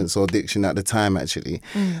called cadence or diction at the time, actually.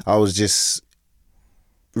 I was just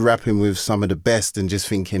rapping with some of the best and just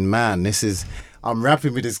thinking, man, I'm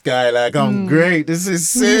rapping with this guy, like, I'm great, this is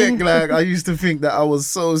sick. Like, I used to think that I was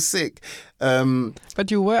so sick. But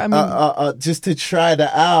you were, I mean... just to try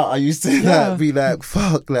that out, I used to be like,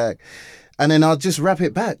 fuck, like... And then I'll just rap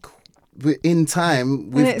it back in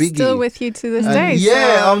time with Biggie. And it's still with you to this day.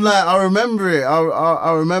 I'm like, I remember it.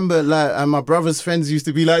 I remember, like, and my brother's friends used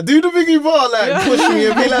to be like, do the Biggie bar, like, push me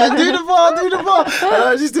and be like, do the bar. And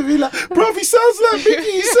I used to be like, bro, he sounds like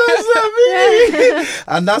Biggie,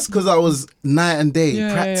 And that's because I was night and day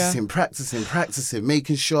practicing,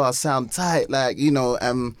 making sure I sound tight, like, you know,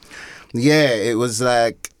 it was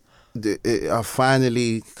like, I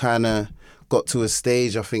finally kind of got to a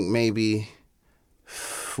stage, I think maybe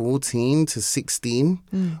 14 to 16,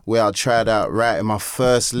 where I tried out writing my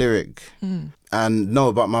first lyric.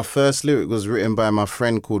 But my first lyric was written by my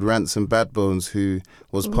friend called Ransom Badbones, who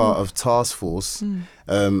was part of Task Force.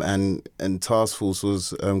 And Task Force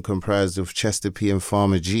was comprised of Chester P and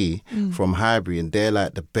Farmer G from Highbury, and they're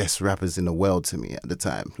like the best rappers in the world to me at the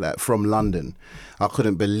time, like from London. I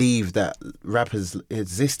couldn't believe that rappers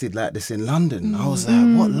existed like this in London. I was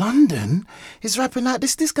like, what, London is rapping like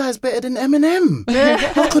this? This guy's better than Eminem.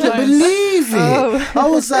 I couldn't believe it. I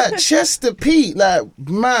was like, Chester P, like,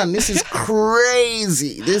 man, this is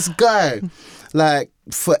crazy. This guy, like,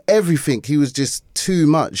 for everything, he was just too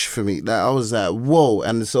much for me. Like, I was like, whoa.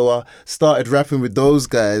 And so I started rapping with those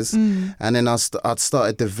guys, and then I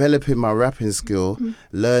started developing my rapping skill,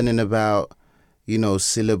 learning about, you know,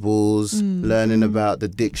 syllables, learning about the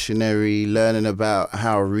dictionary, learning about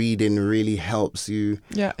how reading really helps you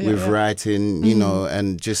with writing, you know,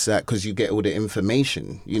 and just that, because you get all the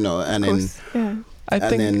information, you know, and then... I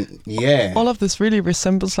think all of this really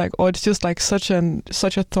resembles it's just like such a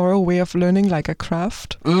thorough way of learning, like a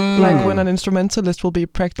craft. Like when an instrumentalist will be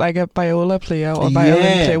like a viola player or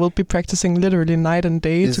violin player will be practicing literally night and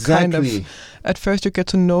day to kind of, at first you get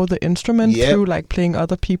to know the instrument through like playing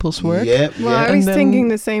other people's work. I was thinking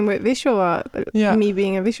the same with visual art. Me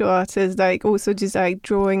being a visual artist, like also just like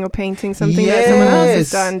drawing or painting something that someone else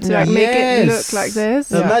has done to like make it look like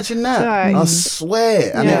this. Imagine that. I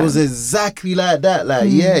swear. And it was exactly like that.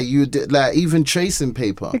 Like, you did, like, even tracing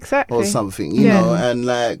paper or something, you know, and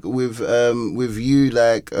like with you,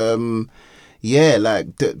 like, yeah, like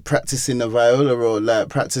practicing the viola or like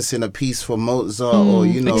practicing a piece for Mozart or,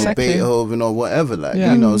 you know, exactly. Beethoven or whatever, like,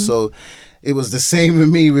 you know, so it was the same with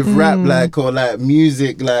me with rap, like, or like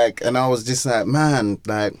music, like, and I was just like, man,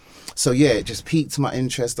 like, so yeah, it just piqued my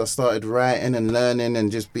interest. I started writing and learning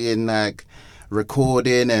and just being like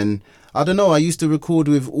recording, and I don't know, I used to record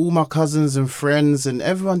with all my cousins and friends, and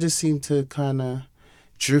everyone just seemed to kind of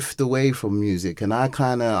drift away from music, and I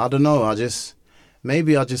kind of, I don't know,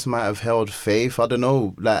 maybe I just might have held faith. I don't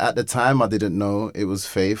know. Like at the time, I didn't know it was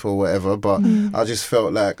faith or whatever, but I just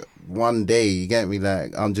felt like one day, you get me,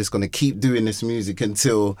 like I'm just going to keep doing this music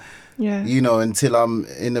until, you know, until I'm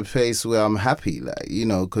in a place where I'm happy, like, you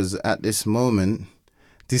know, because at this moment,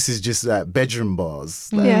 this is just like bedroom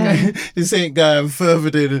bars. Like, this ain't going further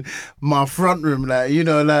than my front room. Like, you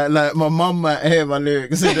know, like my mum might hear my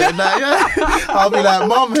lyrics. And then, like, I'll be like,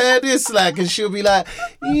 Mum, hear this? Like, and she'll be like,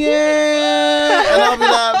 yeah. And I'll be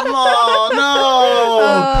like, Mom, no.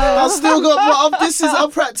 I still got,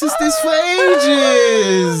 I've practiced this for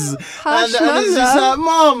ages. And it's just like,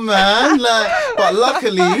 Mom, man. Like, but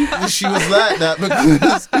luckily, she was like that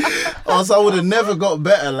because else I would have never got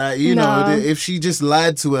better. Like, you know, if she just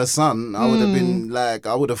lied to her son, I would have been like,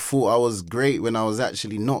 I would have thought I was great when I was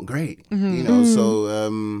actually not great. You know,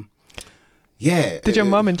 so yeah. Did your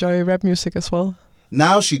mom enjoy rap music as well?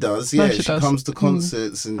 Now she does. Yeah, she comes to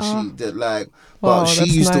concerts and she did like. But she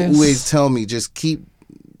used to always tell me, just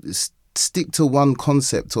stick to one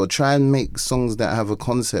concept, or try and make songs that have a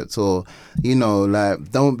concept, or, you know,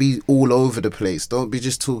 like, don't be all over the place. Don't be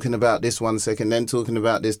just talking about this 1 second, then talking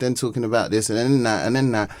about this, then talking about this, and then that, and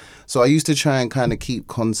then that. So I used to try and kind of keep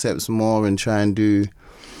concepts more and try and do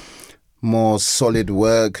more solid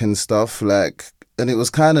work and stuff, like, and it was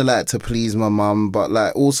kind of like to please my mum, but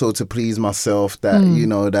like also to please myself, that, you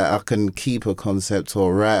know, that I can keep a concept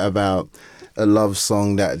or write about a love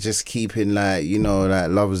song that just keeping, like, you know, like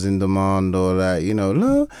Love Is in Demand, or like, you know,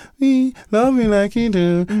 love me like you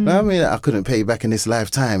do, love me. I couldn't pay you back in this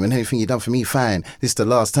lifetime, and anything you done for me, fine. This the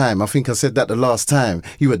last time. I think I said that the last time.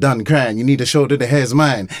 You were done crying. You need a shoulder, the hair's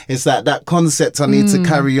mine. It's like that concept I need to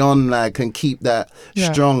carry on, like, and keep that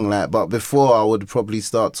strong, like. But before, I would probably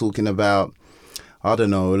start talking about, I don't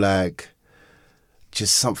know, like,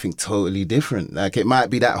 just something totally different. Like, it might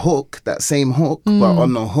be that hook, that same hook, but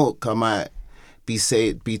on the hook, I might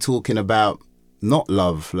be talking about not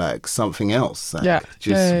love, like something else, like,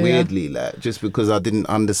 weirdly, like, just because I didn't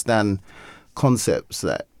understand concepts,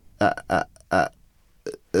 like, at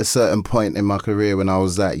a certain point in my career when I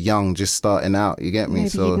was like young, just starting out, you get me? Maybe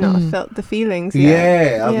so you've not felt the feelings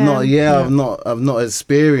yet. I've not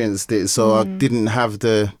experienced it, so I didn't have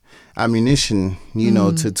the ammunition, you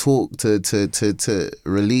know, to talk to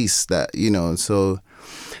release that, you know. So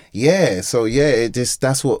it just,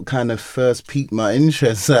 that's what kind of first piqued my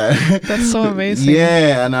interest. That's so amazing.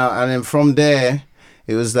 And then from there,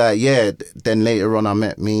 it was like, then later on I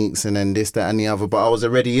met Meeks, and then this, that, and the other. But I was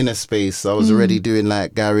already in a space. I was already doing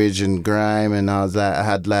like garage and grime, and I was like, I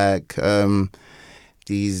had like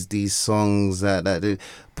these songs that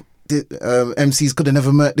MCs could have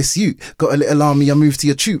never murked this you. Got a little army, I moved to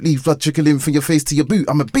your troop. Leave blood trickling from your face to your boot.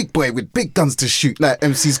 I'm a big boy with big guns to shoot. Like,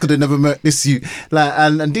 MCs could have never murked this you. Like,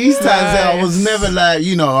 and these times I was never like,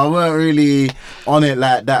 you know, I weren't really on it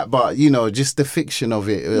like that. But, you know, just the fiction of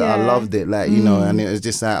it, I loved it. Like, you know, and it was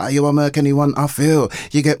just like, are you a murk anyone? I feel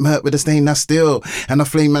you get murked with a stain that's still, and I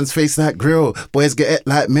flame man's face like grill. Boys get it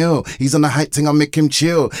like Mill. He's on the hype thing, I make him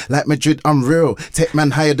chill. Like Madrid, I'm real. Tech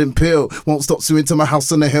man higher than pill. Won't stop suing to my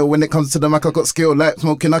house on the hill. When it comes to the mic, I got skill, like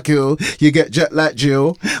smoking, I kill. You get jet like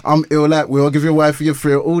Jill. I'm ill like Will. Give your wife your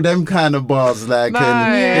thrill. All them kind of bars, like,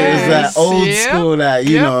 and it was like old school, like,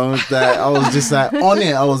 you know, that I was just like on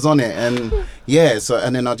it. I was on it, and so,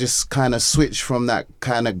 and then I just kind of switched from that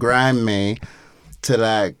kind of grime me to,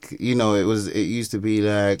 like, you know, it used to be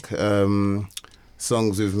like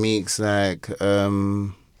songs with Meeks, like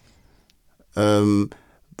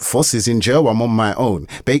Foss is in jail, I'm on my own.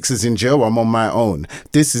 Bakes is in jail, I'm on my own.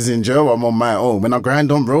 This is in jail, I'm on my own. When I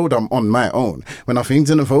grind on road, I'm on my own. When I things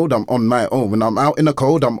in the road, I'm on my own. When I'm out in the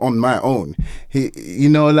cold, I'm on my own. You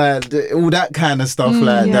know, like, all that kind of stuff,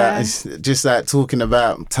 like that. It's just like talking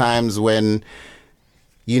about times when,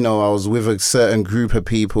 you know, I was with a certain group of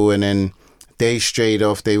people, and then they strayed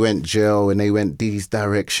off, they went jail, and they went these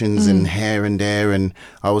directions and here and there, and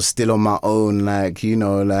I was still on my own, like, you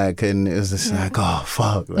know, like, and it was just like, oh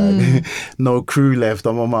fuck, like, no crew left,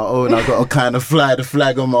 I'm on my own, I gotta kind of fly the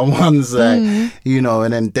flag on my ones, like, you know.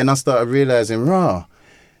 And then I started realizing,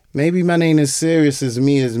 maybe man ain't as serious as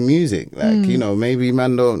me as music, like, you know, maybe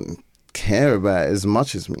man don't care about it as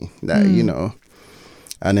much as me, like, you know.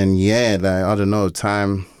 And then like, I don't know,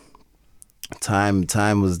 time time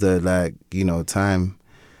was the, like, you know, time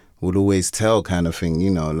would always tell kind of thing, you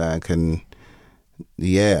know, like, and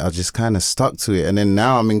yeah, I just kind of stuck to it. And then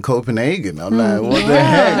now I'm in Copenhagen. I'm like, what the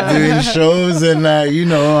heck, doing shows, and like, you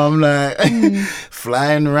know, I'm like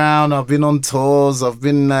flying around. I've been on tours. I've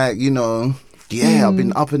been like, you know, I've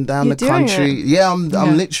been up and down the country. Yeah, I'm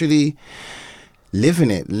literally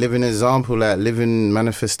living it, living example, like living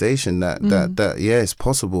manifestation that yeah, it's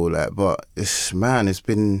possible. Like, but it's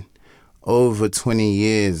been over 20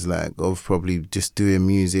 years, like, of probably just doing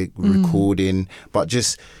music, recording, but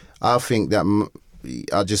just, I think that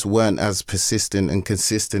I just weren't as persistent and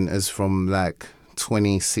consistent as from like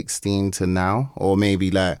 2016 to now, or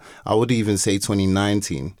maybe like I would even say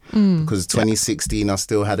 2019, because 2016 I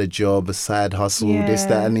still had a job, a side hustle, this,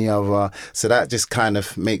 that and the other. So that just kind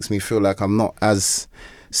of makes me feel like I'm not as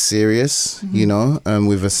serious, you know,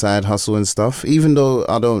 with a side hustle and stuff, even though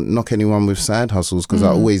I don't knock anyone with side hustles, because I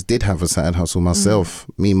always did have a side hustle myself,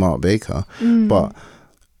 me, Mark Baker. But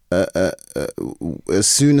as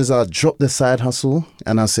soon as I dropped the side hustle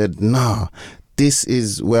and I said, nah, this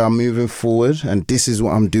is where I'm moving forward and this is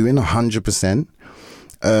what I'm doing 100%,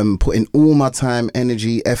 putting all my time,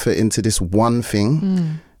 energy, effort into this one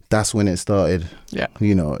thing, that's when it started. Yeah.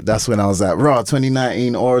 You know, that's when I was like,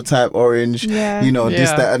 2019, Aura Type Orange, you know, this,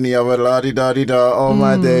 that and the other, la-di-da-di-da, all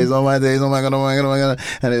my days, oh my God.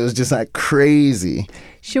 And it was just like crazy.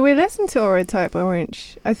 Should we listen to Aura Type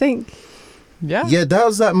Orange? I think... Yeah, that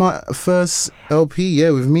was like my first LP,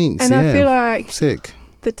 with Meeks. And I feel like sick.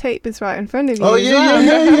 The tape is right in front of you. Oh, yeah.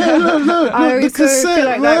 Look, I also feel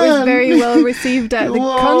like that was very well received at the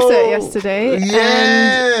concert yesterday.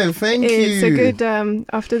 Yeah, thank you. It's a good,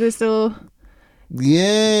 after this little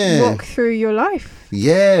walk through your life.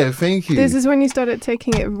 Yeah, thank you. This is when you started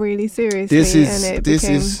taking it really seriously.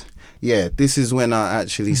 This is when I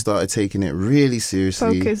actually started taking it really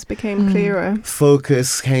seriously. Focus became clearer.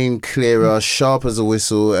 Focus came clearer, sharp as a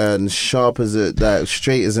whistle, and sharp as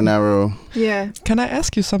straight as an arrow. Yeah. Can I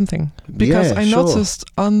ask you something? Because I noticed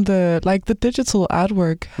on the digital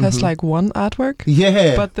artwork has like one artwork.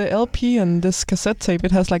 Yeah. But the LP and this cassette tape,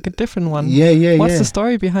 it has like a different one. Yeah. What's the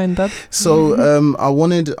story behind that? So I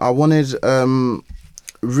wanted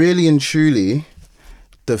really and truly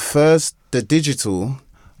the digital.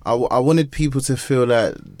 I wanted people to feel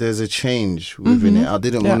like there's a change within it. I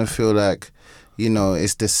didn't want to feel like, you know,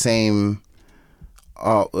 it's the same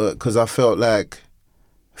art, because I felt like,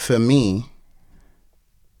 for me,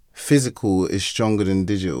 physical is stronger than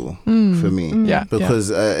digital for me. Because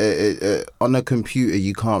on a computer,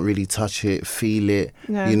 you can't really touch it, feel it.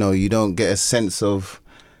 No. You know, you don't get a sense of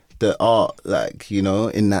the art, like, you know,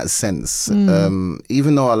 in that sense.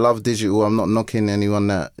 Even though I love digital, I'm not knocking anyone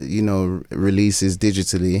that, you know, releases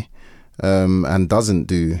digitally and doesn't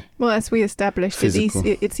do. Well, as we established,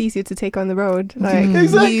 it's easier to take on the road. Like,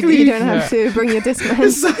 exactly. You don't have to bring your Discman.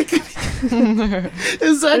 Exactly.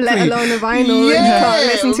 Let alone a vinyl you can't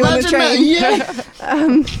listen to on the train.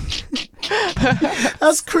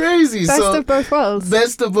 That's crazy. Best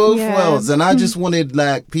of both worlds. And I just wanted,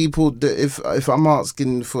 like, people that if I'm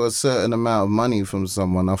asking for a certain amount of money from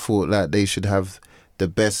someone, I thought like they should have the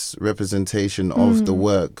best representation of the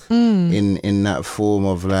work in that form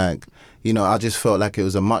of, like, you know, I just felt like it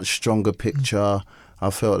was a much stronger picture.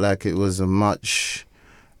 I felt like it was a much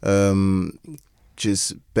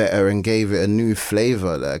just better and gave it a new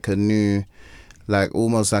flavor, like a new, like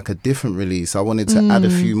almost like a different release. I wanted to add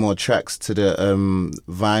a few more tracks to the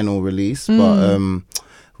vinyl release, but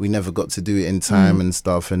we never got to do it in time and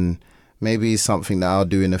stuff. And maybe it's something that I'll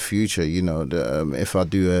do in the future, you know, if I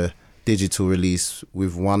do a digital release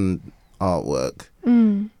with one artwork,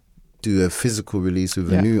 do a physical release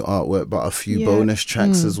with a new artwork, but a few bonus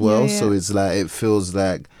tracks as well. So it's like, it feels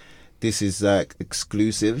like this is like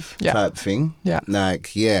exclusive type thing.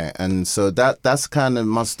 Like, and so that's kind of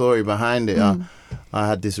my story behind it. I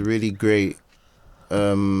had this really great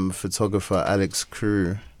photographer, Alex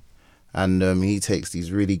Crew, and he takes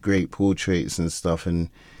these really great portraits and stuff, and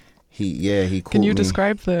he called. Can you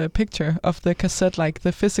describe the picture of the cassette, like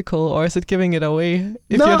the physical, or is it giving it away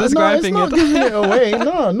if you're describing it? No, it's not giving it away.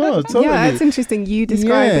 No, totally. Yeah, it's interesting, you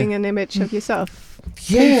describing an image of yourself.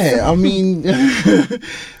 Yeah, I mean,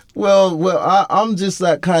 well, I'm just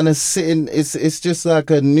like kind of sitting, it's just like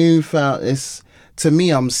a newfound, to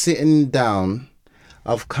me, I'm sitting down,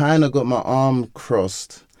 I've kind of got my arm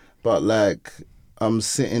crossed, but like I'm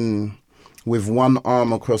sitting with one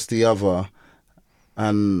arm across the other,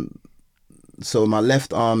 and so my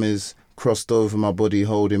left arm is crossed over my body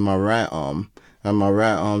holding my right arm. And my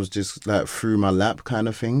right arm's just like through my lap kind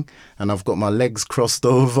of thing. And I've got my legs crossed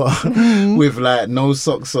over with like no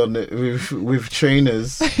socks on it, with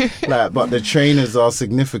trainers. Like, but the trainers are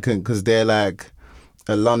significant because they're like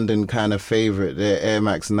a London kind of favourite. They're Air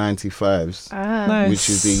Max 95s, Nice. which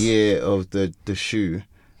is the year of the shoe.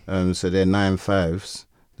 So they're 95s.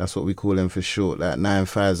 That's what we call them for short, like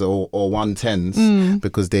 95s or 110s,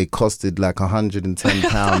 because they costed like £110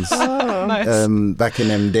 Nice. back in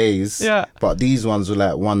them days. Yeah. But these ones were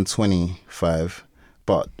like 125,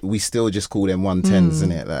 but we still just call them 110s,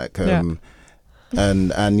 innit? Like,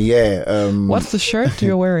 and yeah. What's the shirt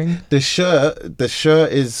you're wearing? The shirt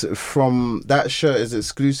is from, that shirt is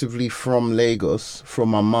exclusively from Lagos, from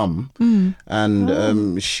my mum,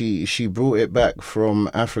 and she brought it back from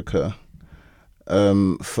Africa.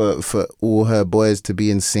 For all her boys to be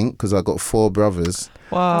in sync, because I got 4 brothers.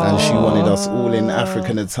 Wow. And she wanted us all in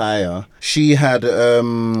African attire. She had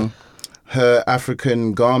her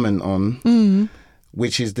African garment on,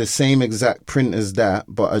 which is the same exact print as that,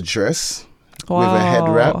 but a dress with a head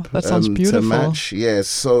wrap. That sounds beautiful. To match. Yeah,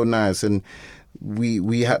 so nice. And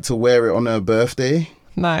we had to wear it on her birthday.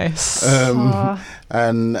 Nice. Yeah,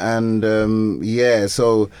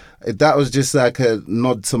 so that was just like a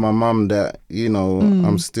nod to my mum that, you know,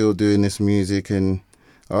 I'm still doing this music, and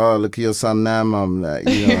oh, look at your son now, mum. Like,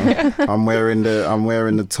 you know, I'm wearing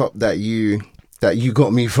the top that you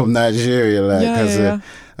got me from Nigeria, like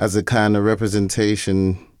as a kind of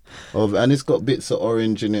representation of, and it's got bits of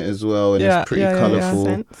orange in it as well, and it's pretty colourful.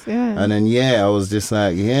 And then I was just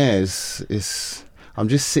like, it's I'm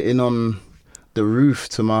just sitting on the roof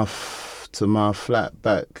to my flat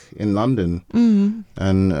back in London,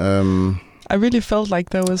 and I really felt like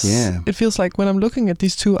there was. It feels like when I'm looking at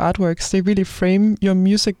these 2 artworks, they really frame your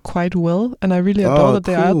music quite well, and I really adore that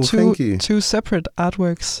they are two separate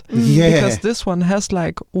artworks. Because this one has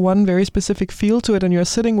like one very specific feel to it, and you're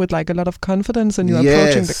sitting with like a lot of confidence, and you're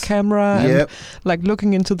approaching the camera and like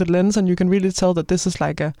looking into the lens, and you can really tell that this is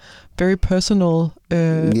like a very personal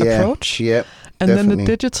approach. And then the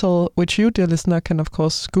digital, which you, dear listener, can of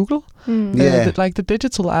course Google. Like the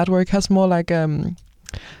digital artwork has more like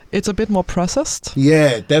it's a bit more processed.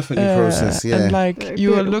 Yeah, definitely processed. Yeah, and like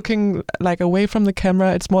you are looking like away from the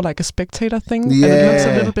camera. It's more like a spectator thing. Yeah, and it looks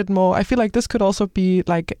a little bit more. I feel like this could also be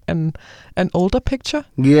like an older picture.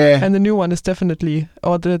 Yeah, and the new one is definitely,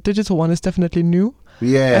 or the digital one is definitely new.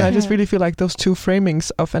 Yeah, and I just really feel like those 2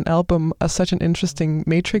 framings of an album are such an interesting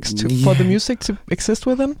matrix for the music to exist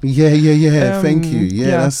within. Thank you.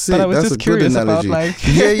 That's it. But I was that's just a curious good analogy. about like.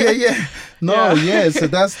 No, so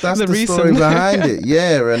that's the story behind it.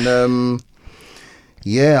 And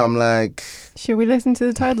I'm like, should we listen to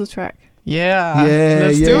the title track?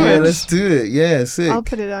 Let's do it. Let's do it. Yeah, sick. I'll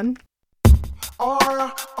put it on. Or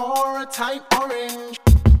a tight orange.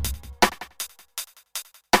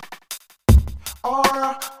 Or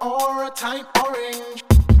a tight orange.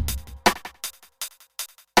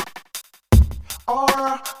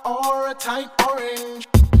 Or a tight orange.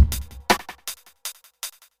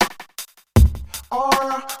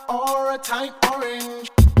 Or a tight orange.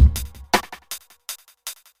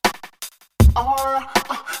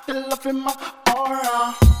 The love in my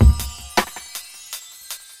aura.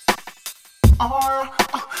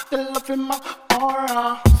 The love in my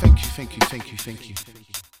aura. Thank you.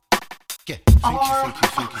 Yeah,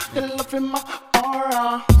 thank you. The love in my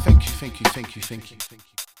aura. Thank you. Yeah, thank you.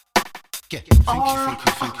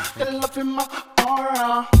 The love in my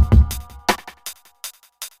aura.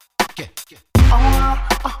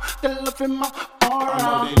 The love in my aura. I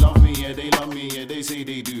know they love me, they say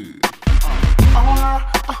they do.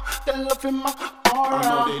 The love in my aura. I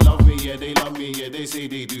know they love me, they say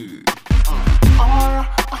they do.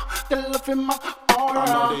 The love in my aura. I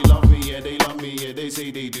know they love me, they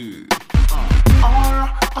say they do.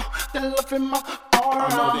 The love in my aura. I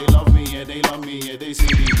know they love me, they say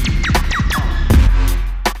they do.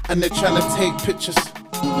 And they're trying to take pictures,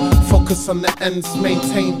 focus on the ends,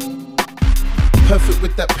 maintain. Perfect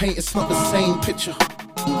with that paint, it's not the same picture.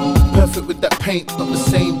 Perfect with that paint, not the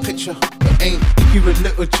same picture. It ain't, you a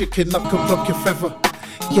little chicken, I can block your feather.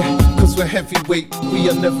 Yeah, cause we're heavyweight, we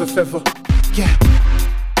are never feather. Yeah,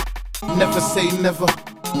 never say never.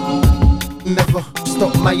 Never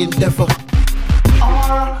stop my endeavor.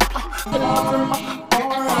 The love in my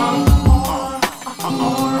aura.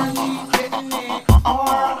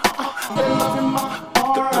 The love in my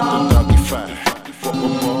aura. The doggy fire.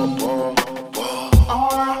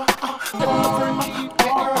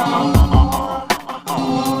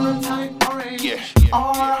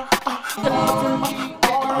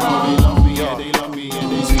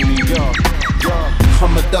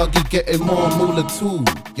 I'm a doggy getting more moolah too.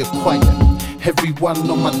 You're quiet. Everyone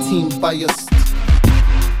on my team biased.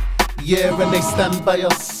 Yeah, and they stand by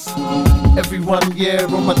us. Everyone, yeah,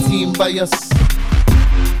 on my team biased.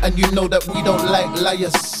 And you know that we don't like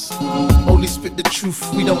liars. Only spit the truth,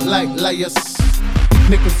 we don't like liars.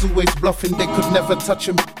 Niggas always bluffing, they could never touch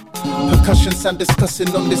him. Percussion sound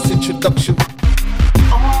discussing on this introduction.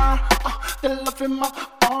 They loving my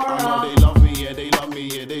aura. I know they love me, yeah, they love me,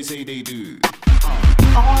 yeah, they say they do.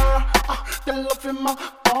 They loving my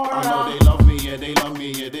aura. I know they love me, yeah, they love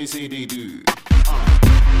me, yeah, they say they do.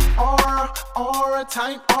 Aura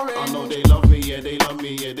type orange. I know they love me, yeah, they love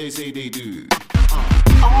me, yeah, they say they do.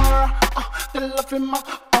 They loving my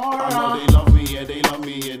aura. I know they love me, yeah, they love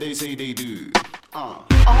me, yeah, they say they do. They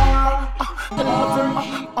loving my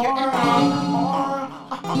aura.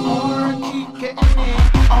 Keep getting it.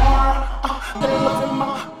 They loving my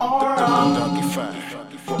aura. Doggy fire.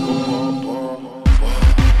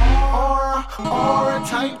 Aura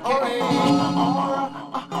type orange.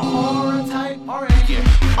 Aura type orange. Yeah.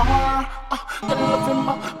 They loving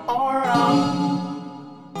my aura.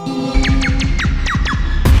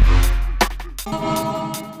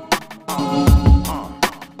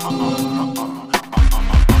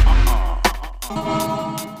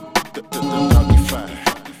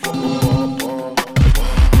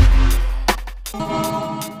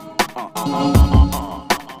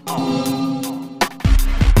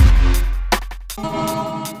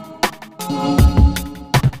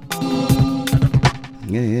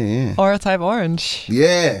 Aura Type Orange.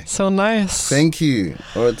 Yeah. So nice. Thank you.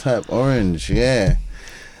 Aura Type Orange. Yeah.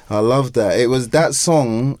 I love that. It was that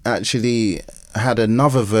song actually had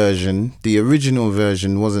another version. The original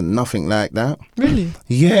version wasn't nothing like that. Really?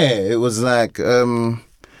 Yeah. It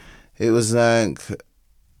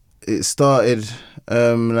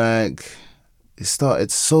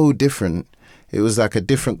started so different. It was like a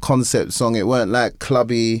different concept song. It weren't like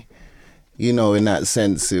clubby, you know, in that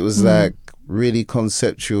sense. It was like really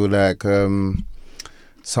conceptual, like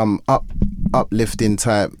some uplifting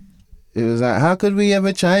type. It was like, how could we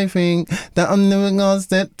ever try think that I'm never gonna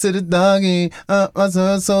step to the doggy? I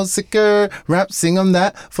was so sicker. Rap sing on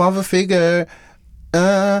that father figure.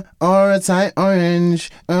 Or a type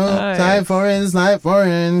orange. Nice. Type orange, life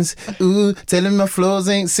orange. Ooh, telling my flows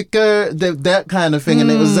ain't sicker. That kind of thing.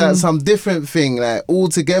 And it was some different thing, like all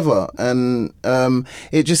together. And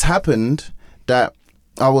it just happened that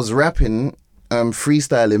I was rapping,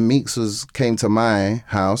 freestyling. Meeks came to my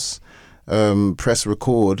house, press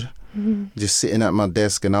record, just sitting at my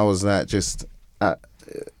desk, and I was like just at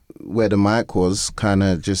where the mic was, kind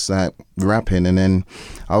of just like rapping, and then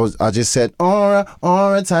I just said aura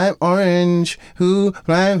type orange, who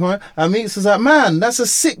flying for, and Meeks was like, man, that's a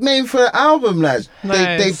sick name for the album. Like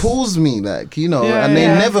nice. they pause me, like, you know, and they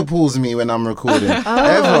never pause me when I'm recording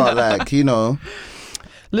ever, like, you know.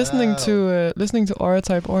 Listening to Aura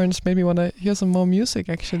Type Orange made me want to hear some more music.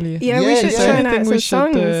 Actually, we should try out some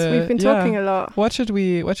songs. We've been talking a lot. What should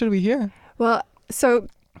we hear? Well, so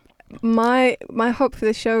my hope for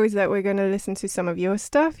the show is that we're going to listen to some of your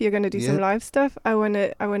stuff. You're going to do some live stuff. I want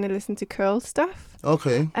to listen to Curl stuff.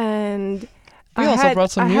 Okay. And we also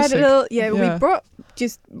brought some music. I had a little, we brought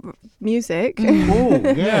just music.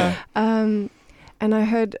 Oh, yeah. And I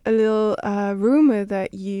heard a little rumor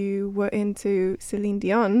that you were into Celine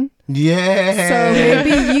Dion. Yeah. So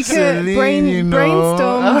maybe you could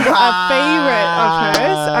brainstorm a favorite of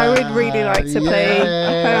hers. I would really like to play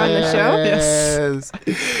her on the show. Yes.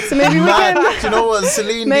 So maybe we can. Do you know what?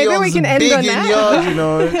 Celine maybe Dion's we can end big on in that. yours, you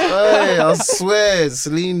know. Hey, I swear,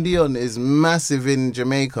 Celine Dion is massive in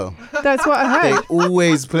Jamaica. That's what I They heard.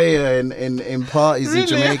 always play her in parties in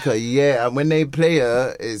Jamaica. Yeah, and when they play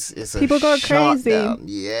her, it's a People go crazy. shutdown.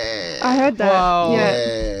 Yeah. I heard that. Wow.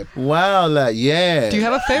 Yeah. Wow, like, yeah. Do you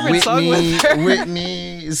have a favorite song with her?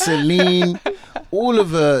 Whitney, Celine, all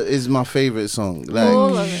of her is my favorite song. Like,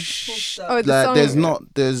 All of it. Oh, the song.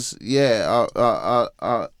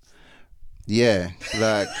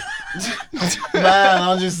 Like, man,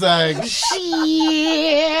 I'm just like, shit,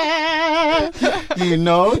 you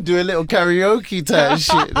know, do a little karaoke type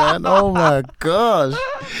shit, man. Oh my gosh,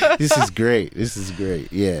 this is great.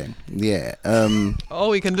 Yeah.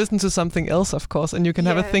 We can listen to something else, of course, and you can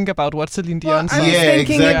have a think about what Celine Dion I says. was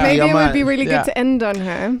thinking exactly. maybe it would be really good to end on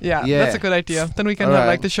her. Yeah, that's a good idea. Then we can have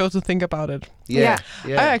like the show to think about it. Yeah.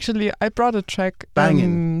 I brought a track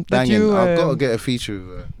Banging. that you. I've got to get a feature of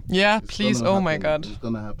her. Yeah, It's please. gonna Oh happen. my God. It's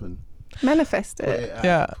gonna happen. Manifest it.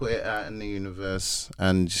 Put it out in the universe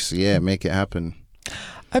and just make it happen.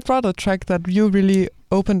 I brought a track that you really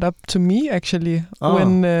opened up to me actually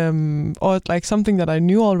when or like something that I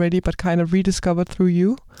knew already but kind of rediscovered through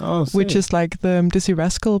you, which is like the Dizzy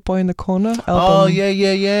Rascal Boy in the Corner album. Oh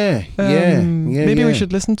yeah. Maybe we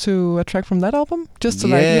should listen to a track from that album just to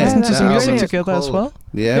like listen to some music together as well.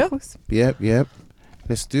 Yeah. Yep.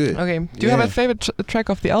 Let's do it. Okay. Do you have a favorite track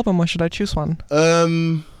of the album, or should I choose one?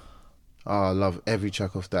 I love every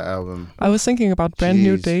track of that album. I was thinking about Brand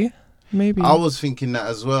New Day. Maybe. I was thinking that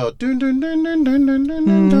as well.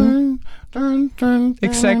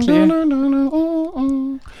 Exactly.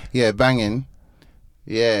 Yeah, banging.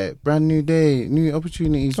 Yeah, brand new day, new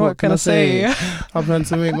opportunities. What can I say? I plan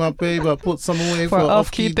to make my pay, but put some away for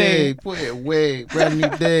off-key day. Put it away, brand new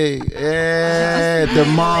day. Yeah,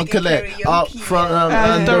 demand, collect, up front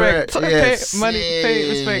and direct. Yes. Money, pay,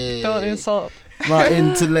 respect. Don't insult my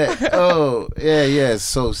intellect. Oh, yeah,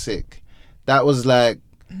 so sick. That was like,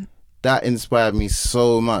 that inspired me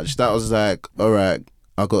so much. That was like, all right,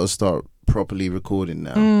 I got to start properly recording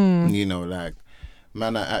now. You know, like,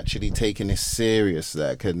 man are actually taking this serious,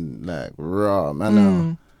 like, and like raw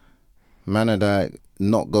man are like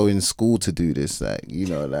not going to school to do this, like, you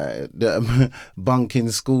know, like bunking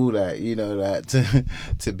school, like, you know, like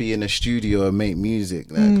to be in a studio and make music.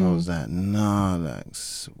 Like I was like, nah, like,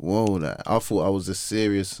 whoa, like I thought I was a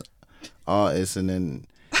serious artist, and then,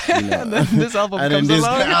 you know, and then this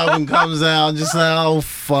album comes out. I'm just like, oh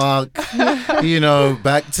fuck, you know,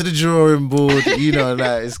 back to the drawing board. You know,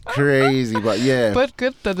 like, it's crazy, but yeah. But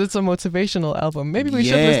good that it's a motivational album. Maybe we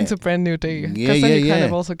should listen to Brand New Day, because then you kind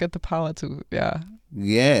of also get the power to,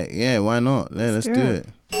 Yeah, why not? Yeah, let's do it.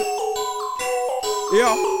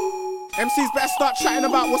 Yeah, MCs better start chatting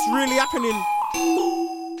about what's really happening.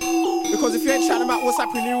 Because if you ain't chatting about what's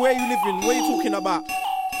happening, where you living, what you talking about?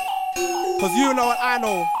 Because you know what I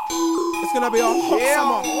know. It's going to be a hot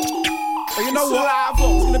summer. But you know what?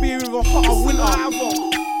 It's going to be even a hotter winter.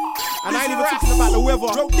 And I ain't even talking about the weather.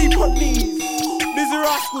 Drop deep on knees. Dizzy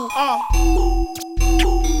Rascal.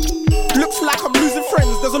 Looks like I'm losing friends.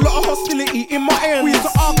 There's a lot of hostility in my ends. We used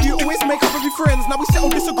to argue, always make up and be friends. Now we settle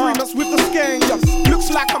disagreements with the gang. Looks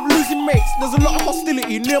like I'm losing mates. There's a lot of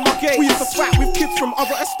hostility near my gate. We used to fight with kids from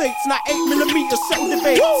other estates. Now 8mm settle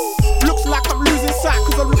debates. Looks like I'm losing sight,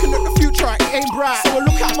 cause I'm looking at the future, it ain't bright. So I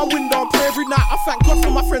look out my window and pray every night. I thank God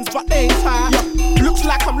for my friends, but they ain't tired. Looks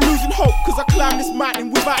like I'm losing hope, cause I climb this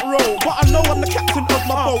mountain without rope. But I know I'm the captain of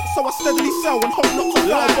my boat, so I steadily sail and hope not to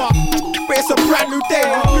fall. But it's a brand new day,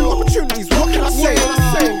 new opportunities, what can I say?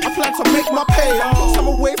 I plan to make my pay, I put some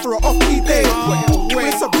away for an off-key day. But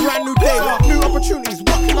it's a brand new day, new opportunities,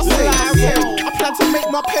 what can I say? I plan to make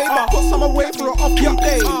my pay, but put some away for an off-key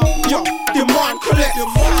day. Demand, collect,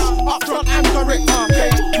 up front and direct. Pay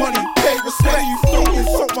money, pay respect. You don't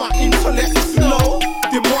insult my intellect. No,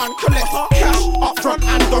 demand, collect, cash, up front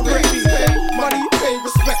and direct. Pay money, pay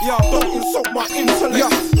respect. Don't insult my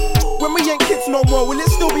intellect. When we ain't kids no more, will it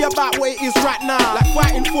still be about what it is right now? Like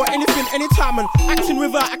fighting for anything, anytime, and acting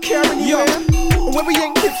without a care anywhere? And when we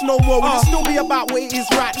ain't kids no more, will it still be about what it is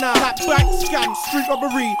right now? Like bank scams, street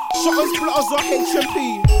robbery, shotters, blotters, or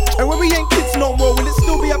HMP? And when we ain't kids no more, will it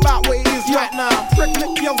still be about what it is right now?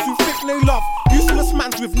 Pregnant girls who think they love, useless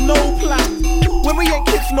mans with no plan. When we ain't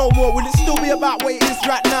kids no more, will it still be about what it is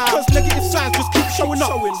right now? Cause negative signs just keep showing up.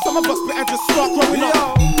 Some of us better just start growing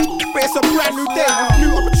up. But it's a brand new day,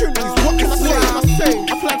 new opportunities, what can I say?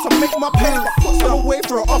 I plan to make my pay, put some away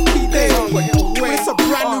for an off-key day. But it's a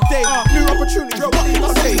brand new day, new opportunities, what can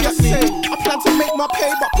I say? I plan to make my pay,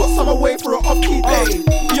 but put some away for an off-key day.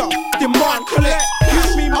 Demand, collect,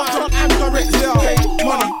 use me, my front and direct. Pay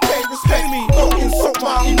money, pay respect me, don't insult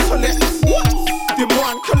my intellect.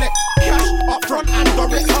 Demand, collect, cash, up front and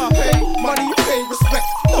direct. Pay money, pay respect,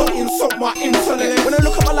 don't insult my intellect. When I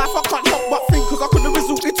look at my life, I can't help but think, cause I could have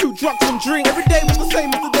resorted to drugs and drink. Every day was the same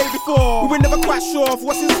as the day before. We were never quite sure of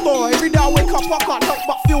what's in store. Every day I wake up, I can't help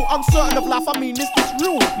but feel uncertain of life. I mean, is this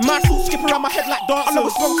real? My thoughts skip around my head like dancers. I know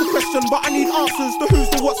it's wrong to question, but I need answers. The who's,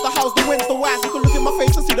 the what's, the how's, the when's, the why's. You can look in my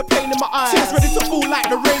face and see the pain in my eyes. Tears ready to fall like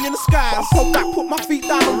the rain in the skies. I hold back, put my feet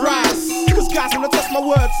down and rise. Cause guys wanna test my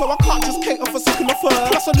words, so I can't just cater for second or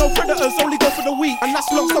third. Plus I know predators only go for the weak, and that's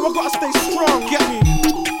long, so I gotta stay strong. Get me?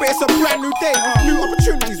 But it's a brand new day, new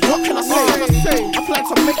opportunities, what can I say? I plan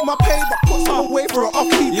to make my pay, but put some away for an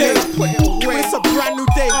off-key day. But it's a brand new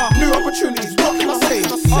day, new opportunities, what can I say?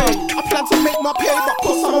 I plan to make my pay, but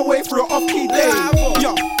put some away for an off-key day.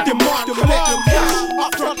 Demand, collect, cash,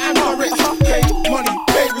 up front and direct. Pay money,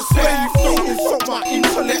 pay respect. Don't insult my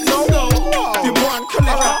intellect. Demand,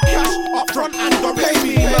 collect, cash, up front and direct. Pay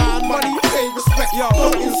me, man, money, pay respect.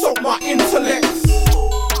 Don't insult my intellect.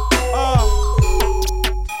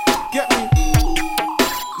 Get me?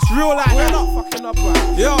 It's real like that. We're not fucking up, right?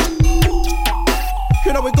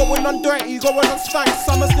 Going on dirty, going on stank.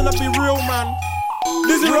 Summer's gonna be real, man.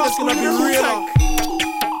 Lizzie Ross gonna be real.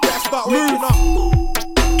 Better start waking up.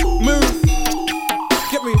 Move.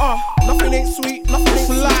 Get me. Nothing ain't sweet, nothing ain't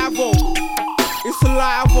saliva. It's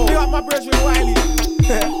saliva. Big up my brethren Wiley.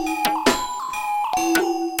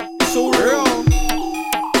 It's all real.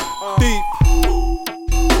 Deep.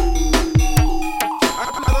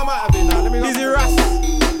 I might have been now. Let me Lizzie Ross.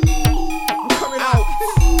 I'm coming out.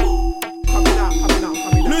 Coming out.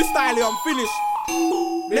 New style, I'm finished.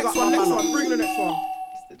 Next one. Bring the next one.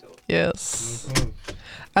 Yes.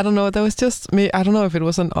 I don't know. That was just me. I don't know if it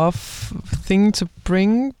was an off thing to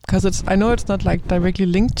bring, because I know it's not like directly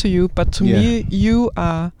linked to you, but to me, you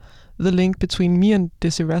are the link between me and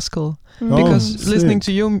Dizzy Rascal, because listening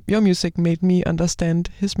to your music made me understand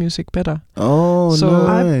his music better. Oh, so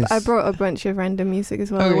nice. I brought a bunch of random music as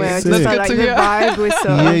well, okay, where I sick. just felt like the vibe was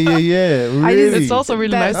so. Yeah. Really. It's also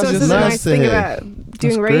really nice. That's to also just the nice nice to thing hear. about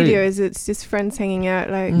doing That's radio great. is it's just friends hanging out,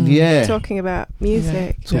 like talking about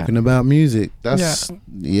music. Talking about music. That's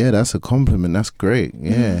that's a compliment. That's great.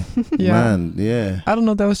 Yeah. Man, yeah. I don't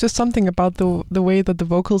know, there was just something about the way that the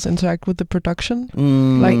vocals interact with the production.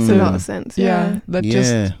 Makes a lot of sense.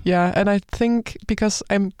 And I think because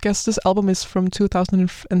I guess this album is from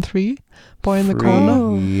 2003, Boy in the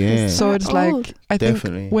Corner. Yeah. So it's like, I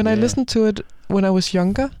think when I listened to it when I was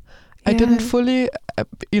younger, I didn't fully,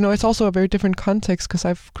 it's also a very different context because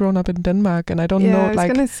I've grown up in Denmark and I don't know, I was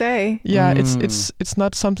gonna say. Yeah, it's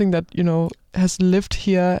not something that, has lived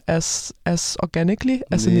here as organically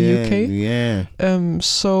as in the UK. Yeah.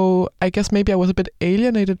 So I guess maybe I was a bit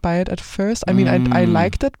alienated by it at first. I mean, I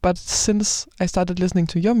liked it, but since I started listening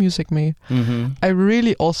to your music, May, I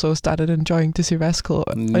really also started enjoying Dizzy Rascal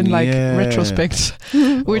in retrospect,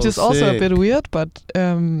 which is also a bit weird. But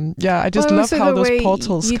I just love how those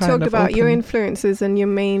portals you kind of talked about open. your influences, and you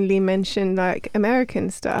mainly mentioned like American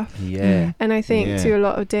stuff. Yeah. And I think to a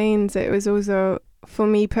lot of Danes, it was also. For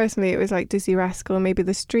me personally, it was like Dizzy Rascal, maybe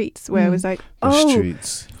The Streets, where it was like,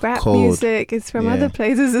 Streets, rap cold. music is from other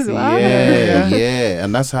places as well. Yeah.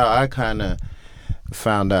 And that's how I kind of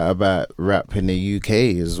found out about rap in the UK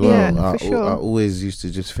as well. Yeah, for sure. I always used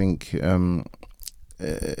to just think,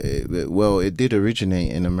 it did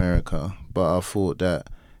originate in America, but I thought that,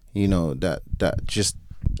 that just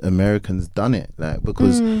Americans done it, like,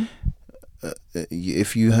 because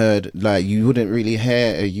if you heard, like, you wouldn't really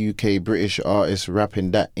hear a UK British artist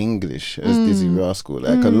rapping that English as Dizzy Rascal.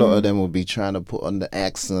 Like, a lot of them would be trying to put on the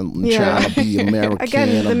accent and trying to be American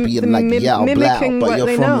and being like, black, but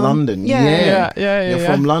you're from London. You're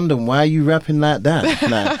from London. Why are you rapping like that?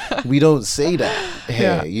 Like, we don't say that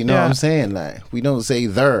here. You know what I'm saying? Like, we don't say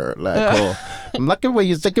there. Like, or I'm liking where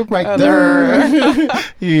you stick it right there.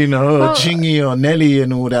 Chingy or Nelly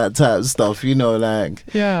and all that type of stuff. We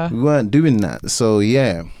weren't doing that. So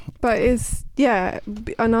but it's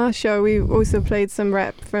on our show we also played some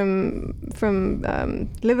rap from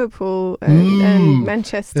Liverpool and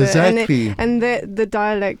Manchester, exactly. and the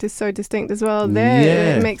dialect is so distinct as well.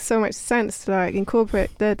 It makes so much sense to like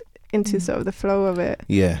incorporate that into sort of the flow of it.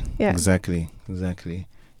 Exactly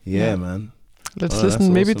man. Let's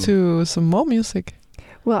listen maybe to some more music.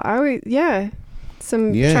 Well,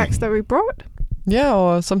 some tracks that we brought. Yeah,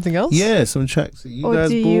 or something else. Yeah, some tracks that you or guys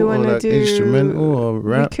do brought, you or like do instrumental or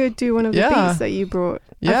rap. We could do one of the beats that you brought.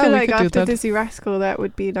 Yeah, I feel we like could do after that. Dizzy Rascal, that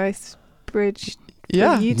would be a nice bridge for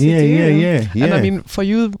you to do. Yeah. And I mean, for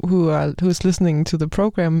you who's listening to the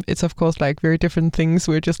program, it's of course like very different things.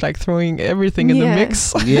 We're just like throwing everything in the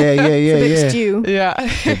mix. Yeah. Big stew. Yeah.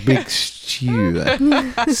 A big stew.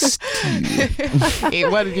 Hey,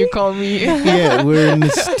 what did you call me? Yeah, we're in the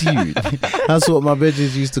stew. That's what my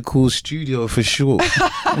bedrooms used to call studio for short.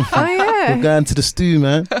 We're going to the stew,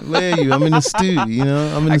 man. Where are you? I'm in the stew, I'm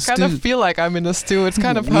in the stew. I kind of feel like I'm in a stew. It's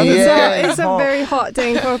kind of hot. It's a very hot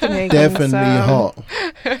day in Copenhagen. Definitely hot.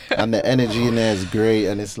 And the energy in there is great,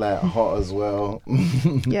 and it's like hot as well.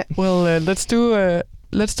 Well, let's do an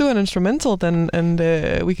instrumental then, and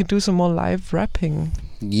we can do some more live rapping.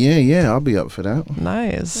 Yeah, I'll be up for that.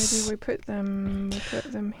 Nice. Where do we put them? We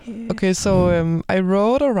put them here. Okay, so I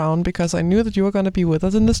rode around because I knew that you were going to be with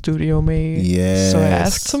us in the studio, May. Yes. So I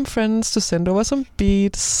asked some friends to send over some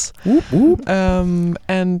beats. Whoop, whoop.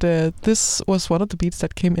 And this was one of the beats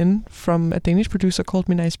that came in from a Danish producer called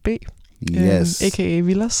Minais B. Yes. AKA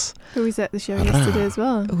Villas. Who was at the show yesterday as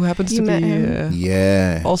well. Who happens to met be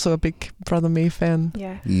him. also a big Brother May fan.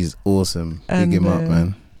 Yeah. He's awesome. Big him up,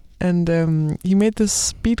 man. And he made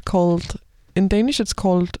this beat called, in Danish it's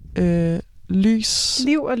called Lys.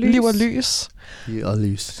 Liv og lys. Liv og lys. Liv og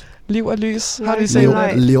lys. Liv og lys. How do you say Liv-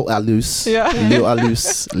 that? Liv er lys. Yeah. Liv er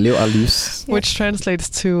lys. Liv er lys. Which translates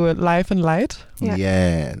to life and light.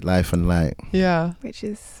 Yeah. Life and light. Yeah. Which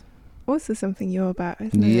is also something you're about,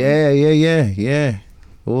 isn't it? Yeah.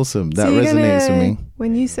 Awesome. That So you're resonates with me.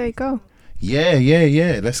 When you say go.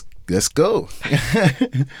 Yeah. Let's go.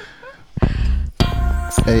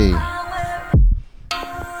 Hey.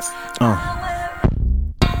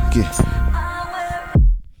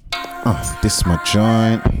 This my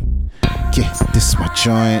joint. Yeah, this my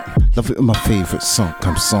joint. Love it when my favorite song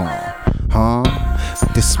comes on.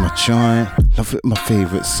 This my joint. Love it when my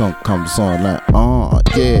favorite song comes on. Like,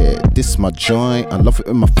 yeah, this my joint. I love it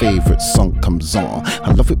when my favorite song comes on.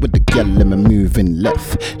 I love it with the girl in me moving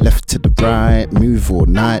left to the right, move all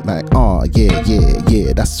night. Like,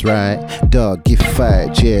 yeah, that's right. Dog, get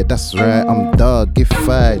fired, yeah, that's right. I'm dog, get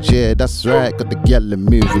fired, yeah, that's right. Got the girl in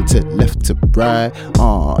moving to left to right.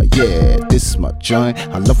 Yeah, this my joint.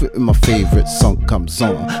 I love it when my favorite song comes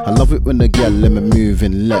on. I love it when the girl in me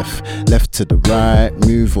moving left to the right,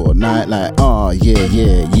 move all night. Like,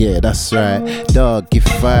 yeah, that's right. Dog, get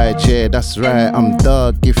fired, yeah, that's right. I'm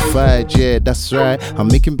dog, get fired, yeah, that's right. I'm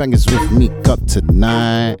making bangers with me up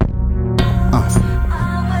tonight.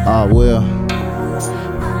 I will.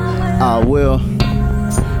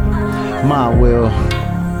 My will.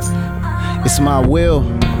 It's my will.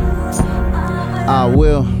 I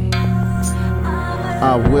will.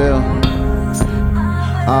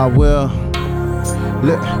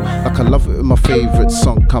 Look, like I love it when my favorite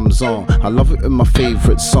song comes on. I love it when my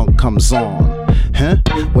favorite song comes on.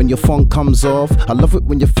 When your phone comes off, I love it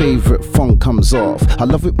when your favorite phone comes off. I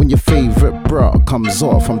love it when your favorite bra comes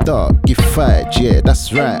off. I'm dog, get fired, yeah,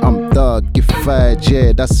 that's right. I'm dog, get fired,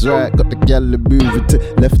 yeah, that's right. Got the gal moving to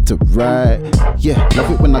left to right. Yeah,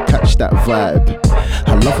 love it when I catch that vibe.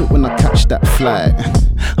 I love it when I catch that flight.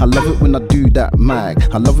 I love it when I do that mag.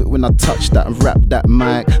 I love it when I touch that and rap that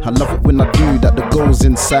mic. I love it when I do that, the goal's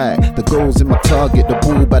inside. The goal's in my target, the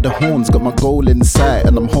ball by the horns. Got my goal inside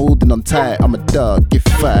and I'm holding on tight. I'm a dog, get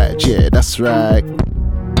fired, yeah, that's right.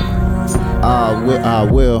 I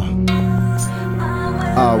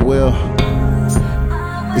will.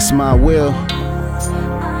 It's my will.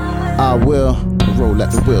 I will roll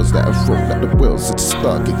like the wheels, that I roll like the wheels. At the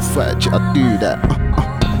start, get fired, yeah, I do that.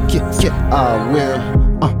 Yeah, I will.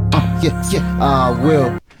 Yeah, I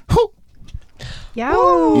will. Yeah.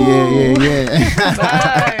 Nice.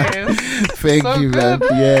 Thank So you, man.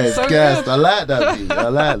 good. Yeah, it's So gassed. good. I like that beat. I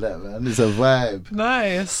like that, man. It's a vibe.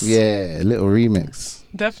 Nice. Yeah, a little remix.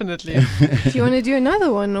 Definitely. Do you want to do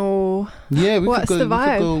another one or Yeah, we What's could go. the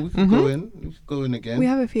vibe? We could go in. We could go in again. we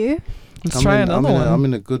have a few? Let's try another one. I'm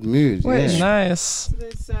in a good mood. Wait, Yeah. Nice.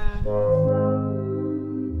 There's,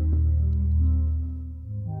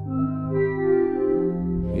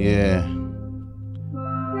 Yeah.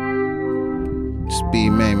 Just be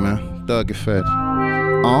me, man. Dog get fed.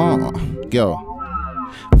 Yo.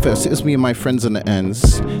 First, it was me and my friends on the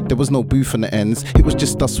ends. There was no booth on the ends. It was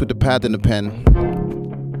just us with the pad and the pen.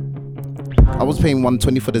 I was paying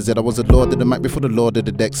 120 for the Z. I was a lord of the mic before the lord of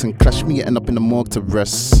the decks. And crash me, end up in the morgue to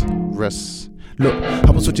rest. Look, I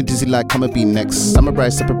was watching Dizzy like I'ma be next. Samurai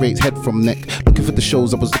separates head from neck. Looking for the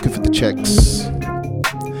shows, I was looking for the checks.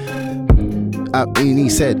 A&E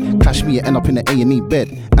said, clash me, end up in the A&E bed.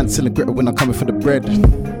 Ansel and Gretel when I'm coming for the bread.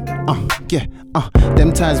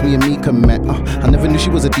 Them times me and Mika met. I never knew she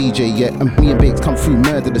was a DJ yet. And me and Bakes come through,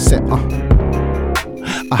 murder the set.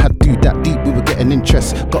 I had to do that deep, we were getting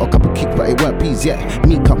interest. Got a couple kicks, but it weren't peas yet.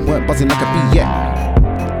 Mika weren't buzzing like a bee yet.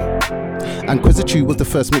 And Quizzitu was the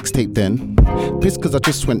first mixtape then. Pissed cause I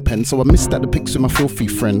just went pen, so I missed out the pics with my filthy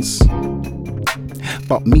friends.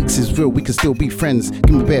 But Meeks is real, we can still be friends.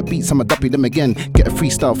 Give me bare beats, I'ma duppy them again. Get a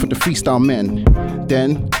freestyle for the freestyle men.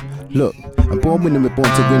 Then, look, I'm born winning, we're born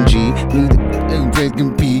to win G. Need ain't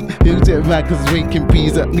breaking P. Niggas get mad cause it's raking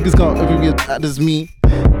P's. That niggas can't ever be as bad as me.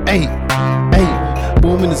 Hey,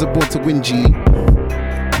 born winners are born to win G.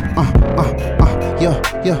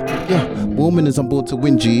 Yeah. Born winners, I'm born to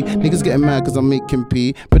win G. Niggas getting mad cause I'm making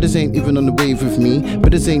P. Brothers ain't even on the wave with me.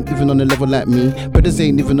 Brothers ain't even on the level like me. Brothers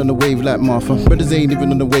ain't even on the wave like Martha. Brothers ain't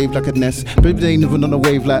even on the wave like a Ness. Brothers ain't even on the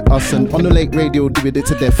wave like us. And on the late radio, doing it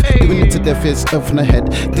to death. Doing it to death is up from the head.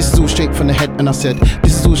 This is all straight from the head, and I said.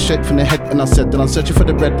 This is all straight from the head, and I said. Then I'm searching for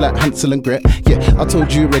the red like Hansel and Gretel. Yeah, I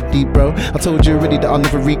told you already, bro. I told you already that I'll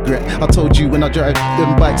never regret. I told you when I drive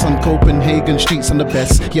them bikes on Copenhagen streets, I'm the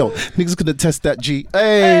best. Yo, niggas could attest that G.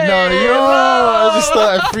 Hey, no, yo, I just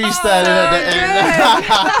started freestyling at the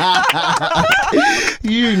end.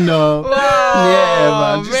 You know. Wow, Yeah,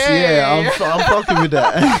 man. Just, yeah, I'm fucking with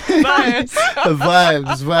that. Nice.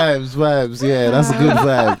 Vibes. Yeah, that's a good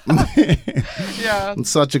vibe. Yeah.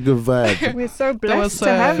 Such a good vibe. We're so blessed to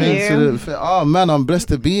was, have you. Oh man, I'm blessed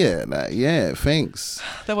to be here. Like, yeah, thanks.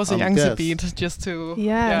 That was a I'm Yangtze guessed. beat, just to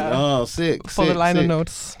Oh, sick. for the sick, liner sick.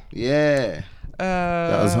 notes. Yeah.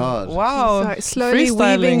 That was hard. Wow. Like slowly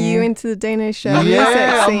weaving you into the Danish music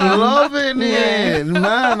Yeah, scene. I'm loving Yeah. it,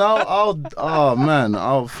 man.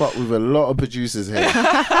 I'll fuck with a lot of producers here.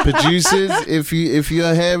 Producers, if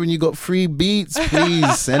you're here and you got free beats,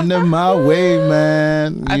 please send them my way,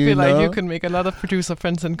 man. I feel know? like you can make a lot of producer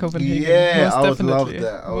friends in Copenhagen. Yeah, most I would definitely. love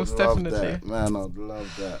that. I would Most love definitely. that, man. I'd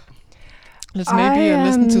love that. Let's maybe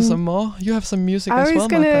listen to some more. You have some music I as well, was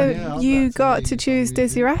gonna. Yeah, I'd you like to got maybe to choose some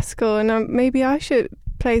Dizzy music. Rascal, and maybe I should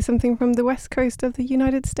play something from the west coast of the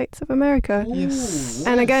United States of America. Yes.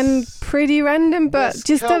 And again, pretty random, but West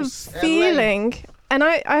just Coast, a feeling. And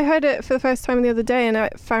I heard it for the first time the other day, and I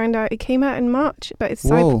found out it came out in March, but it's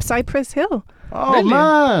Whoa. Cypress Hill, Oh Really?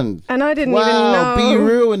 man. and I didn't Wow, even know. Be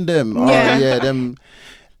Real and them. Yeah. Oh yeah, them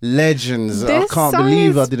legends. I This can't song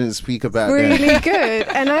believe I is didn't speak about really them. good,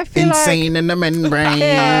 and I feel Insane in the membrane.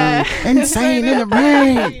 Yeah. Insane in the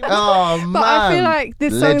brain. Oh man. But I feel like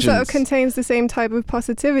this song sort of Legends. contains the same type of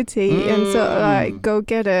positivity and sort of like go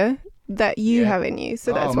getter that you have in you.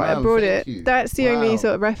 So that's Oh, why I man, brought thank it. you. That's the only Wow.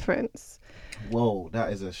 sort of reference. Whoa,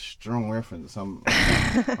 that is a strong reference. I'm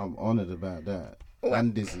honoured about that.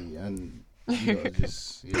 And dizzy and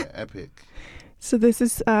just epic. So this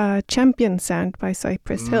is Champion Sound by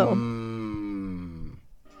Cypress Hill.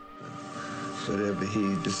 So whatever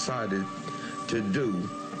he decided to do,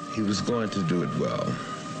 he was going to do it well.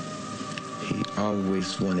 He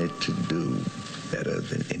always wanted to do better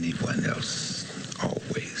than anyone else.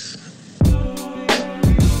 Always.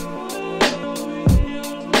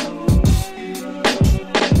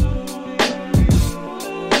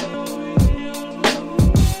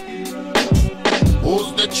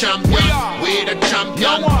 Who's the champion? We the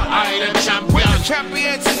champion. I the champion.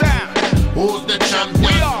 Champion sound. Who's the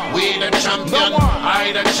champion? We the champion.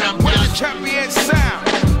 I the champion. Champion sound.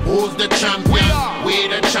 Who's the champion? We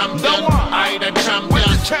the champion. I the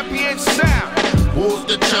champion. Champion sound. Who's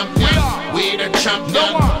the champion? We the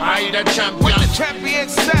champion. I the champion. Champion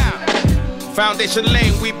sound. Foundation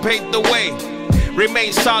lane, we paved the way.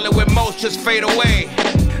 Remain solid when most just fade away.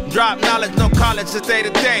 Drop knowledge, no college, it's day to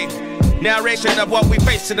day. Narration of what we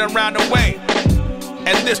facing around the way.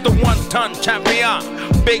 And this the one-ton champion.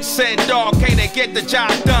 Big said dog, can't they get the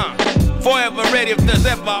job done? Forever ready if there's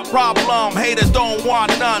ever a problem. Haters don't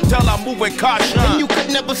want none till I'm moving caution. And you could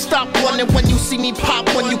never stop running when you see me pop.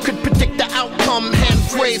 When you could predict the outcome.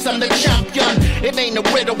 Hands raised, I'm the champion. It ain't a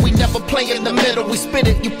riddle, we never play in the middle. We spit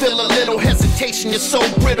it, you feel a little hesitation. You're so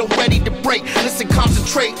brittle, ready to break. Listen,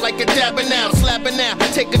 concentrate like a dabbing out, slapping out.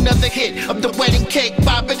 Take another hit of the wedding cake,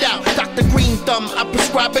 bob it out. Dr. Green Thumb, I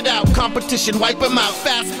prescribe it out. Competition, wipe 'em out.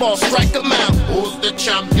 Fastball, strike 'em out. Who's the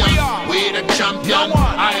champion? We the champion.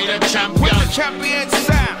 I the champion. With the champion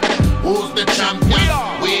sound. Who's the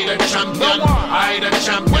champion? We the champion. I the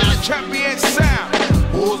champion. With the champion sound.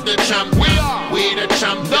 Who's the champion? We the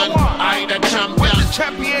champion. I the champion. With the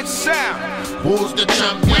champion sound. Who's the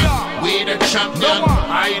champion? We the champion.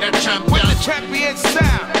 I the champion. With the champion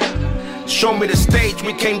sound. Show me the stage,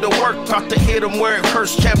 we came to work. Taught to hit 'em where it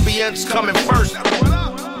hurts. Champions coming first.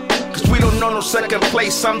 Cause we don't know no second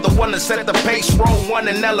place. I'm the one that set the pace. Roll one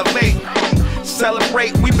and elevate.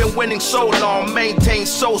 Celebrate, we've been winning so long. Maintain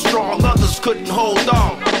so strong, others couldn't hold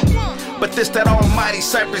on. But this that almighty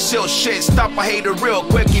Cypress Hill shit. Stop a hater real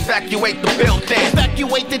quick, evacuate the building.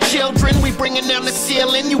 Evacuate the children, we bringing down the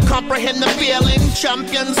ceiling. You comprehend the feeling.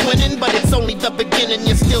 Champions winning, but it's only the beginning.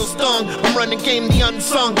 You're still stung. I'm running game, the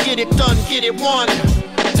unsung. Get it done, get it won.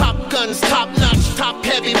 Top guns, top notch, top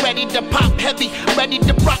heavy. Ready to pop heavy, ready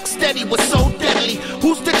to rock steady. We're so deadly.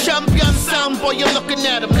 Who's the champion sound? Boy, you're looking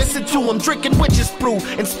at him. Listen to him, drinking witch's brew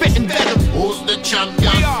and spitting venom. Who's the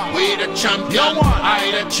champion? We the champion.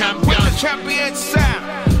 I the champion. The champion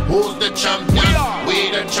sound. Who's the champion? We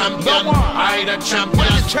the champion. I the champion.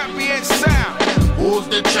 The champion sound. Who's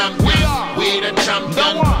the champion? We the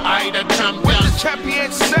champion. I the champion. The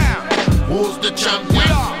champion sound. Who's the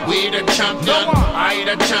champion? We the champion. I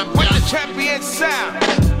the champion. The champion sound.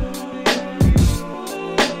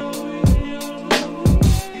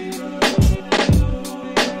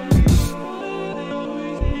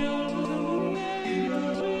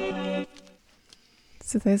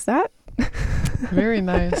 So there's that. Very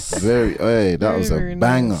nice. That Very, was a very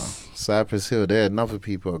banger. nice. Cypress Hill, they're another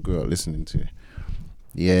people I grew up listening to.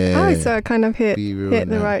 Yeah. Oh, so I kind of hit Be Real the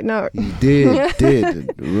now. right note. You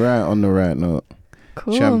did. Right on the right note.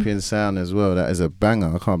 Cool. Champion Sound as well. That is a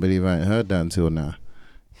banger. I can't believe I ain't heard that until now.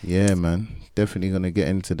 Yeah, man. Definitely gonna get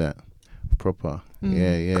into that proper.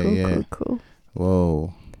 Yeah. Cool.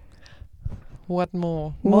 Whoa. What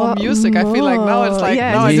more? What Music. I feel like now it's like,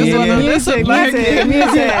 yeah, now I just want to listen.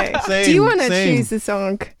 Music. Same, Do you want to same. choose the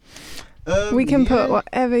song? We can put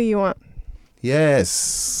whatever you want.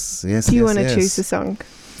 Yes. Do you want to choose the song?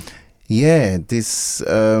 Yeah, this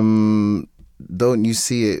Don't You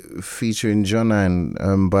See It featuring John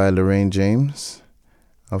Ann by Lorraine James.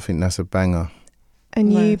 I think that's a banger.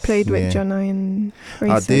 And you Nice. played with Yeah. John Iron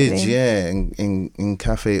recently. I did, yeah, in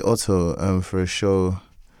Cafe Otto for a show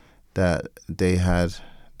that they had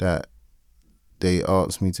that they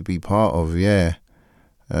asked me to be part of, yeah.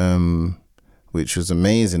 Which was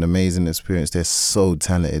amazing experience. They're so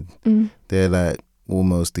talented. They're like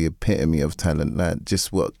almost the epitome of talent. Like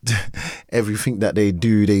just what everything that they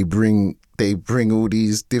do, they bring all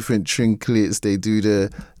these different trinkets. They do the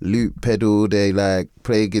loop pedal, they like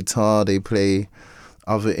play guitar, they play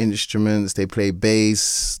other instruments, they play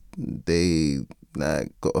bass, they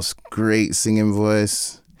like got a great singing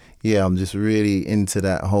voice. Yeah, I'm just really into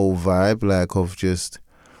that whole vibe, like of just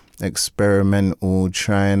experimental,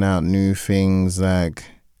 trying out new things. Like,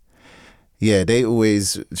 yeah, she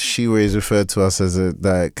always referred to us as a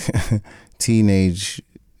like teenage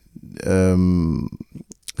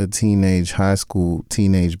high school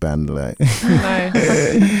teenage band, like Nice.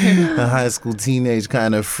 a high school teenage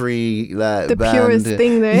kind of free like The band. purest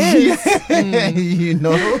thing there is. You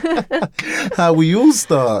know how we all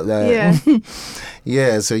start, like Yeah.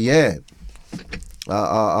 yeah. So yeah,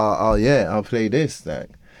 I'll play this, like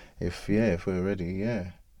if we're ready,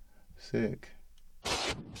 yeah, sick.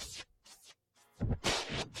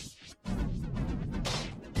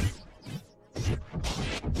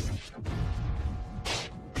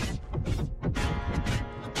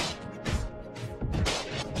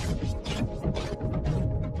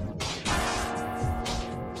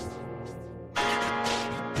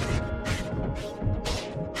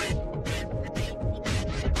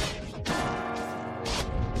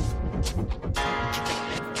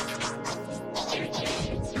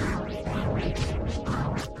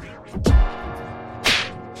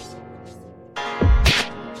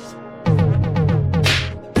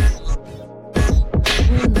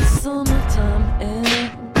 When the summertime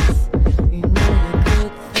ends, you know your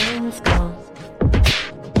good things come.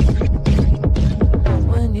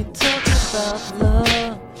 When you talk about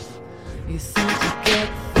love, you seem to get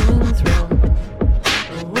things wrong.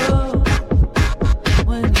 Whoa.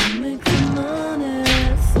 When you make the money,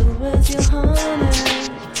 so where's your honey?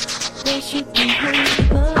 They should be honey.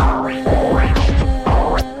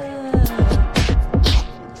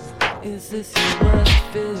 Is this your worst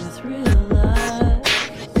fears real life?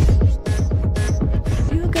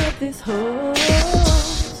 You got this hold,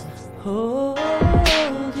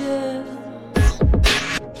 yeah.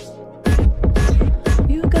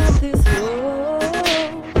 You got this hold,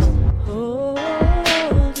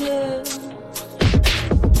 yeah.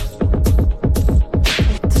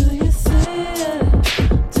 Do you see it?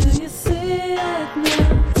 Do you see it now?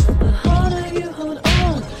 The harder you hold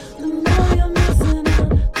on, the more you're missing out.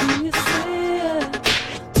 Do you see it?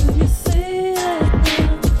 Do you see it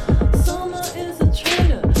now? Summer is a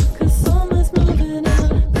traitor, 'cause summer's moving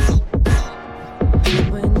out.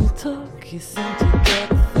 When you talk, you seem to get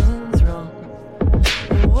things wrong.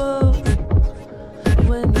 Whoa.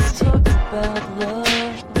 When you talk about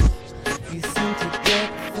love, you seem to get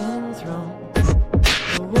things wrong.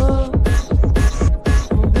 Whoa.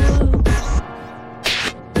 Whoa.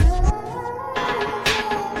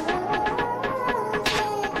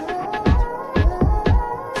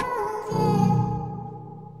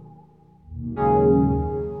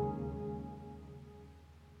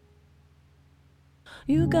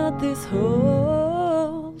 You got this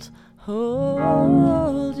hold,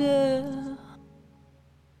 yeah.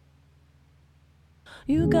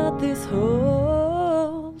 You got this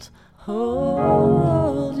hold,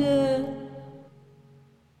 yeah.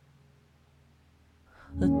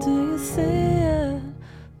 Do you see it?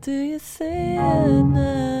 Do you see it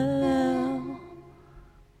now?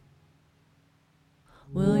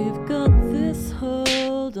 Well, you've got this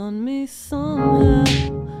hold on me somehow.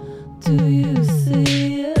 Do you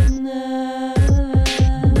see it now?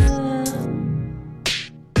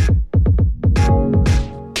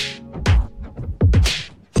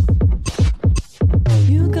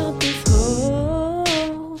 You got this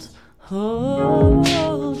hold,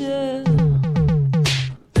 yeah.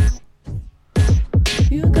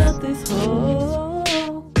 You got this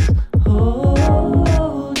hold,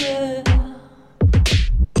 yeah.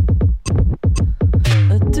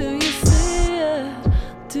 Do you see it?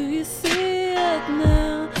 Do you see it now?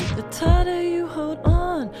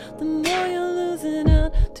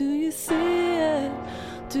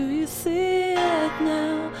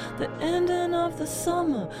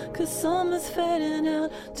 summer, 'cause summer's fading out.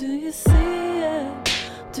 Do you see it?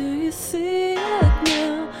 Do you see it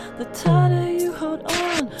now? The tighter you hold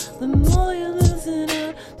on, the more you're losing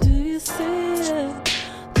out. Do you see it?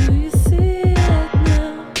 Do you see it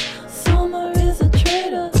now? Summer is a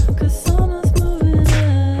traitor, 'cause summer's moving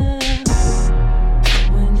out.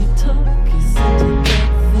 When you talk, you seem to get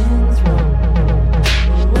things wrong.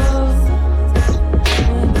 Whoa.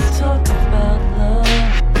 When you talk about love,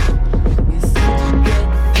 you seem to get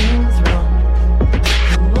things wrong.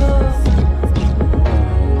 Whoa.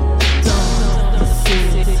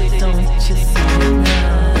 Don't you see it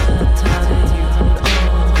now? The tighter you hold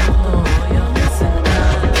on, the more you're missing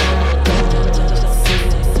out. Don't you see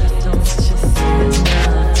it? Don't you see it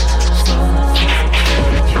now? Summer's a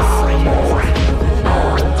traitor, summer's moving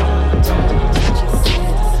out. Don't you see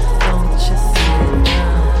it? Don't you see it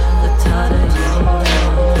now? The tighter you hold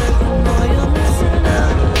on, the more you're missing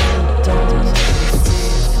out. Don't you see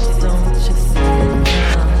it? Don't you see it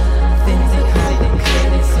now? Things are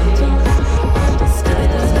complicated, so don't understand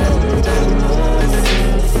it. Don't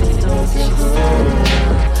you see it? Don't you see it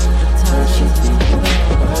now? The tighter you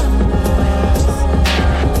hold on, the more you're missing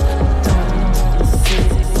out. Don't you see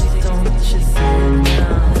it? Don't you see it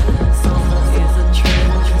now? Summer is a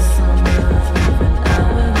traitor, summer's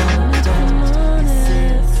moving out. Don't you see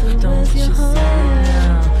it? Don't you see it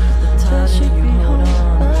now? The tighter you hold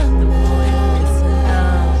on, the more you're missing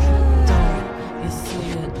out. Don't you see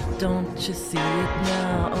it? Don't you see it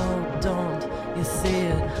now? Oh, don't you see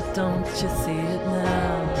it? Don't you see it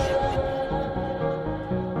now?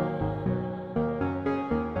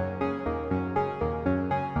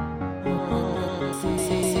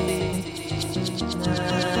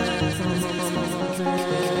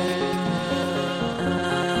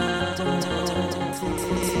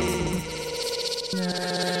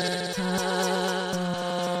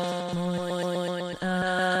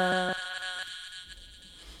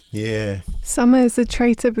 Yeah. Summer is a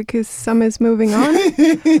traitor because summer's moving on.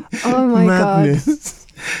 Oh my god. Madness.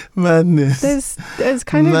 Madness. There's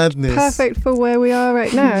kind of Madness. perfect for where we are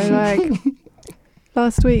right now. Like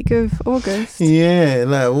last week of August. Yeah,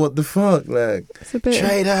 like what the fuck? Like It's a bit.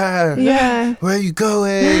 traitor. Yeah. Where are you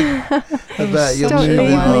going? About your Don't moving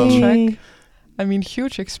leave on. me. I mean,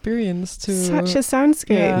 huge experience to. Such a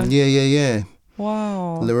soundscape. Yeah.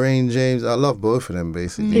 Wow. Lorraine James. I love both of them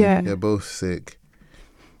basically. Yeah. They're both sick.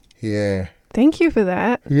 Yeah. Thank you for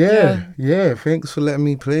that. Yeah. Thanks for letting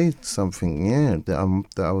me play something. Yeah, that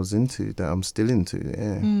I was into, that I'm still into.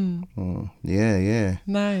 Yeah. Yeah.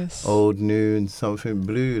 Nice. Old, new, and something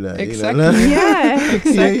blue. Like, Exactly. You know, like, Yeah.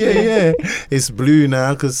 Exactly. yeah. It's blue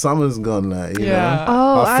now because summer's gone. Like, you Yeah. know.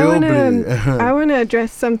 Oh, I I feel wanna, blue. I wanna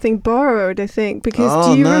address something borrowed. I think because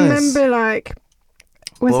Oh, do you nice. remember like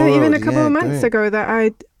was it even a Borrowed, couple yeah, of months great. ago that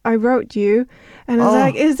I wrote you and I was Oh.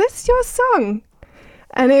 like, is this your song?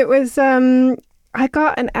 And it was I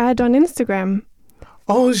got an ad on Instagram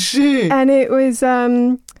Oh shit! and it was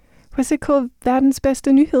what's it called? Verdens beste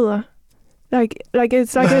nyheder. Like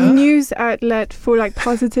it's like a news outlet for like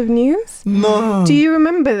positive news. No. Do you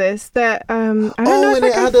remember this? That I don't know if and I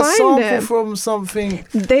it can had a find sample it. from something.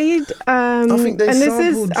 They'd I think they and this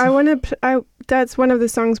is sampled. I want to that's one of the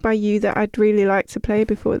songs by you that I'd really like to play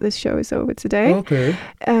before this show is over today. Okay.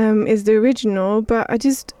 Is the original, but I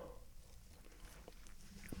just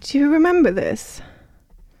do you remember this?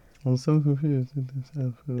 I'm so confused.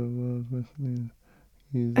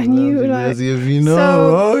 And you were like, if you know.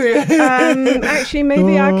 so, Oh yeah. Actually,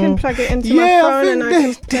 maybe I can plug it into my Yeah, I phone and I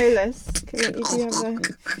can think play this. Can you have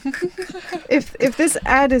the? If this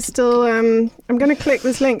ad is still, I'm gonna click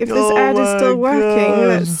this link. If this Oh ad is still my working, God.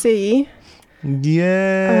 let's see.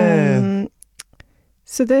 Yeah.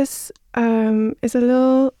 So this is a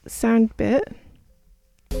little sound bit.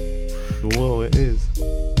 Whoa, it is.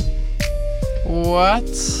 What?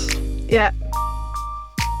 Yeah.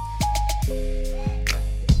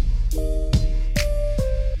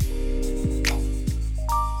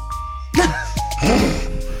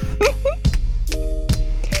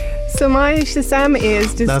 So my Shazam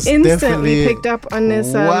ears just That's instantly definitely- picked up on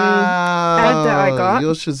this wow. ad that I got.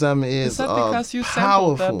 Your Shazam ears Is that are because you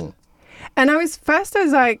sampled that? powerful. And I was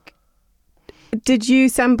like, did you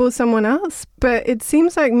sample someone else? But it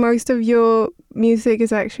seems like most of your music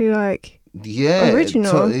is actually like Yeah,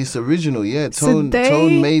 original. it's original. Yeah, So Tone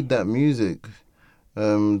they- made that music.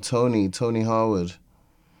 Tony Howard.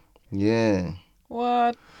 Yeah,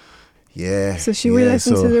 What? yeah. So should we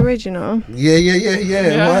listen to the original?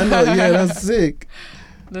 Yeah. Why not? Yeah, that's sick.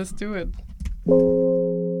 Let's do it.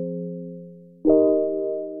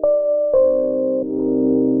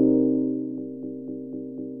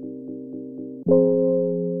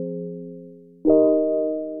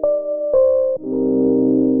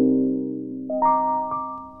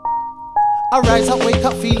 I rise, I wake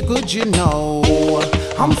up, feel good, you know.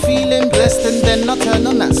 I'm feeling blessed and then I turn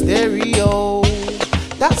on that stereo.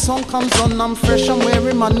 That song comes on, I'm fresh, I'm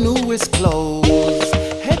wearing my newest clothes.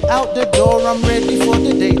 Head out the door, I'm ready for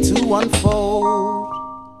the day to unfold.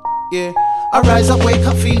 Yeah, I rise, I wake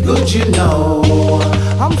up, feel good, you know.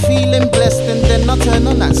 I'm feeling blessed and then I turn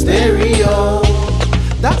on that stereo.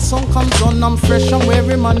 That song comes on, I'm fresh, I'm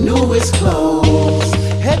wearing my newest clothes.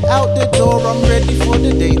 Head out the door, I'm ready for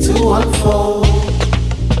the day to unfold.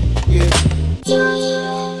 Yeah.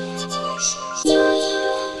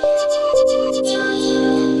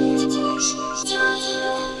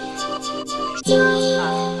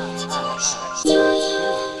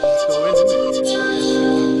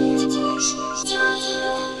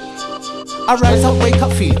 I rise up, wake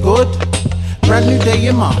up, feel good. Brand new day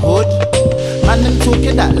in my hood. Man, them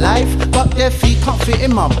talking that life, but their feet can't fit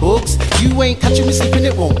in my books. You ain't catching me sleeping,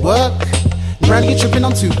 it won't work. Brand you tripping,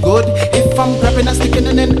 I'm too good. If I'm grabbing and sticking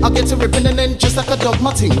and then I'll get to ripping and then just like a dog,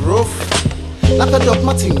 my ting roof. Like a dog,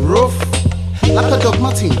 my ting roof. Like a dog,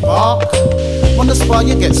 my ting bark. On the spot,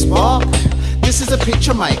 you get spark. This is a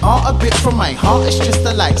picture of my art, a bit from my heart. It's just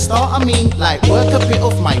a light start, I mean, like work, a bit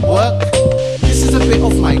of my work. This is a bit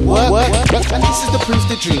of my work, and this is the proof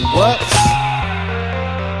the dream works.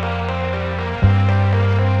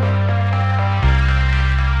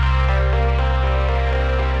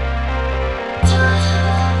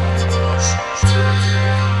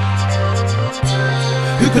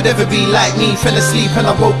 Who could ever be like me? Fell asleep and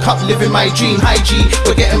I woke up living my dream. High G,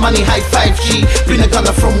 we're getting money, high 5G. Been a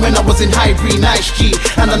gunner from when I was in Highbury, nice G.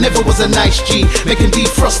 And I never was a nice G. Making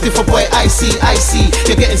defrost if a boy icy.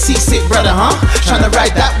 You're getting seasick, brother, huh? Trying to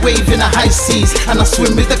ride that wave in the high seas. And I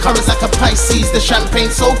swim with the currents like a Pisces. The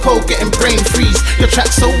champagne so cold, getting brain freeze. Your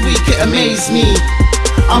track so weak, it amazed me.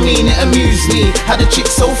 I mean it amused me. Had a chick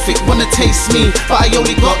so thick wanna taste me, but I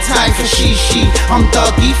only got time for she. I'm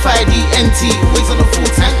doggy, 5D, NT, always on a full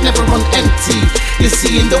tank, never on empty. You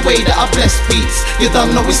see in the way that I bless beats, you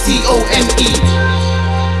don't know it's TONE.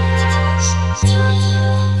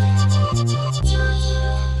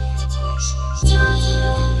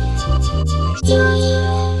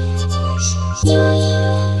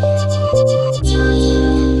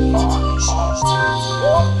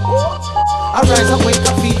 I rise, I wake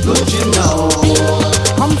up, feel good, you know.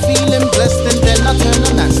 I'm feeling blessed and then I turn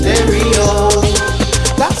on that stereo.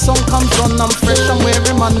 That song comes on, I'm fresh, I'm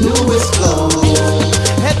wearing my newest clothes.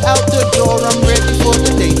 Head out the door, I'm ready for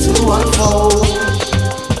the day to unfold.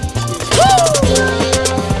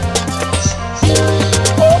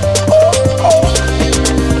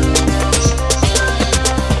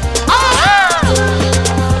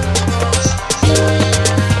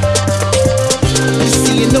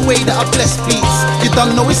 The way that I bless beats, you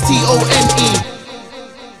don't know it's TONE.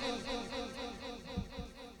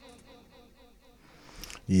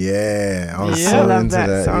 Yeah, I was Yeah. I so love into that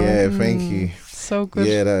that. song. Yeah, thank you. So good.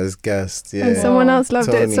 Yeah, that was gassed. Yeah, And someone else loved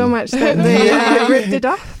it so Tony. much that they ripped it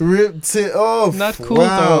off. Ripped it off. Not cool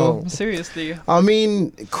wow. though. Seriously. I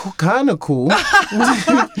mean, kind of cool.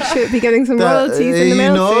 Should be getting some royalties in the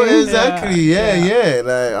mail you know, soon. exactly. Yeah.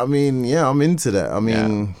 Like, I mean, yeah, I'm into that. I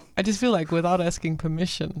mean, I just feel like without asking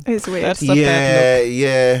permission, It's weird. that's a bad look.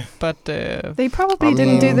 yeah. But They probably I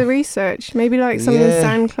didn't do mean, the research. Maybe like some yeah.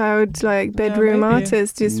 SoundCloud like bedroom maybe.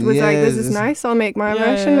 artist just was like, "This is Yes. nice. I'll make my Yeah,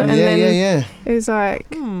 version." yeah. And then Yeah. it was like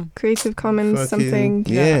Creative Commons Fucking- something.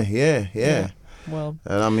 Yeah. well,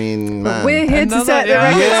 And I mean, But man. we're here to Another- set the yeah.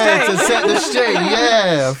 record Yeah, straight. to set the straight.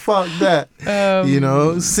 Yeah, fuck that. You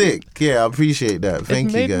know, Um, sick. Yeah, I appreciate that. Thank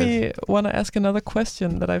it you, made guys. me want to ask another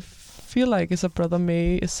question that I feel like is a Brother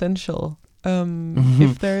May essential.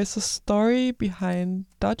 If there is a story behind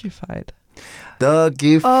Dogified.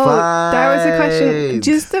 Doggified. Oh, that was a question.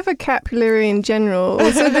 Just the vocabulary in general.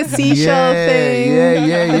 Also the seashell thing.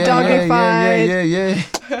 The doggified. Yeah.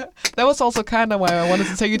 That was also kind of why I wanted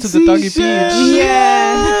to take you to the doggy beach.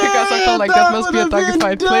 Yeah. Because I felt like that must be a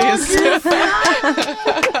doggified place.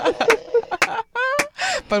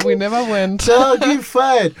 But we never went.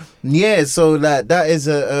 Doggified. Yeah, so like that is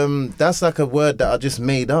a that's like a word that I just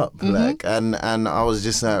made up. Like and I was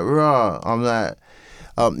just like, rah. I'm like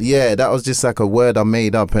yeah, that was just like a word I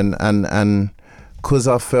made up and cause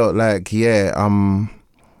I felt like, yeah, I'm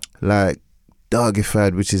like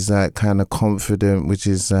doggified, which is like kind of confident, which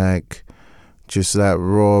is like just like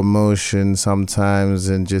raw emotion sometimes,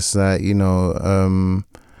 and just like, you know,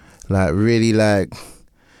 like really like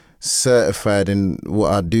certified in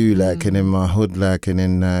what I do, like, and in my hood, like, and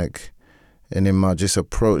in my just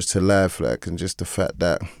approach to life, like, and just the fact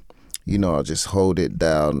that, you know, I just hold it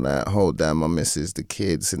down, like hold down my missus, the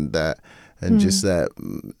kids, and that, and just like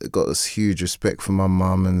got this huge respect for my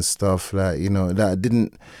mum and stuff, like, you know, that I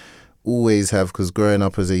didn't always have, because growing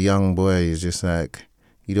up as a young boy is just like,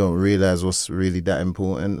 you don't realize what's really that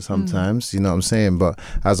important sometimes, you know what I'm saying? But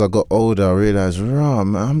as I got older, I realized, raw,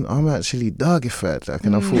 I'm actually doggified. Like,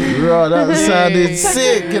 and I thought, raw, that sounded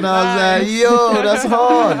sick. And I was like, yo, that's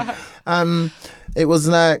hard. And it was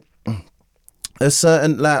like a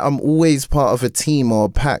certain, like, I'm always part of a team or a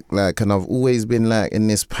pack, like, and I've always been like in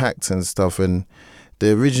this pact and stuff. And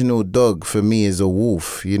the original dog for me is a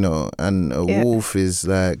wolf, you know, and a wolf is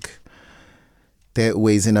like, they're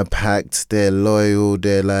always in a pact, they're loyal,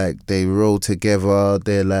 they're like, they roll together,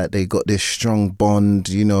 they're like, they got this strong bond,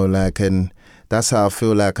 you know, like, and that's how I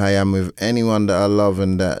feel like I am with anyone that I love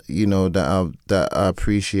and that, you know, that I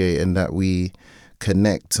appreciate, and that we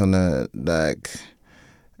connect on a, like,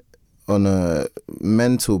 on a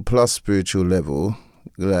mental plus spiritual level.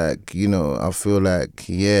 Like, you know, I feel like,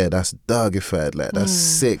 yeah, that's doggified, like, that's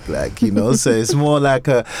sick, like, you know. So it's more like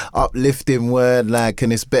a uplifting word, like,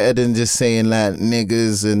 and it's better than just saying like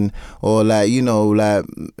niggas and, or like, you know, like,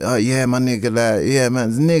 oh yeah, my nigga, like, yeah,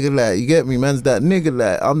 man's nigga, like, you get me, man's that nigga,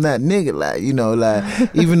 like, I'm that nigga, like, you know, like,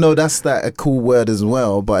 even though that's like a cool word as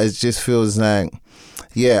well, but it just feels like,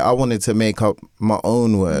 yeah, I wanted to make up my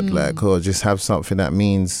own word, like, or just have something that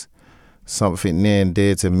means something near and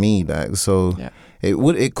dear to me, like, so. Yeah.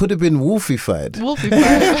 It could have been wolfified.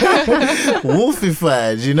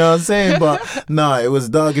 Wolfified, you know what I'm saying? But no, it was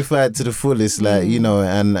doggified to the fullest, like, you know,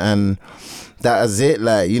 and that is it,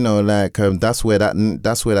 like, you know, like, that's where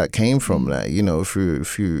that came from, like, you know,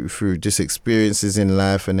 through just experiences in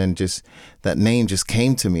life, and then just that name just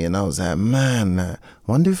came to me, and I was like, man, I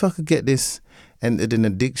wonder if I could get this entered in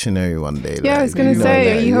a dictionary one day. Yeah, like, I was going to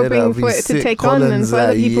say, like, are you hoping for it to take Collins, on and for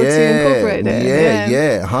other people to incorporate it?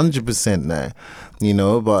 Yeah, 100% now. You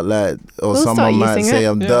know, but like, or someone might say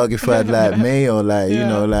I'm doggified like me, or like, you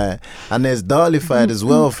know, like, and there's dollified as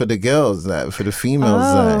well for the girls, like, for the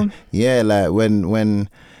females, like, yeah, like when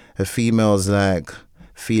a female's like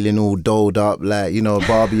feeling all dolled up, like, you know,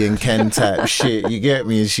 Barbie and Ken type shit, you get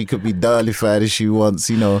me? And she could be dollified if she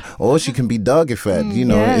wants, you know, or she can be doggified, you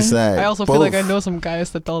know. It's like, I also feel like I know some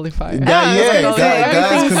guys that dollify.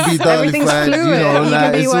 Guys can be dollified, you know, you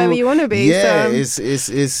like, can be whatever you want to be. Yeah, so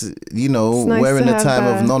it's you know, nice we're in a time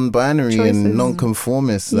of non-binary choices. and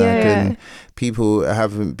non-conformists, like, and people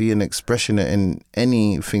haven't been expressionate in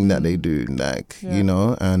anything that they do, like, you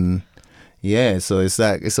know, and yeah, so it's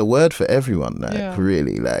like, it's a word for everyone, like,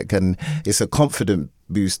 really, like, and it's a confident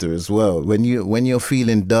booster as well. When you're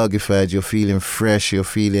feeling doggified, you're feeling fresh, you're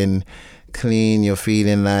feeling clean, you're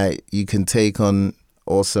feeling like you can take on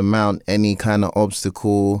or surmount any kind of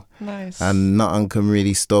obstacle, and nothing can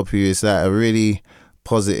really stop you. It's like a really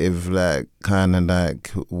positive, like, kind of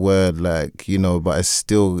like word, like, you know, but it's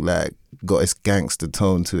still like got its gangster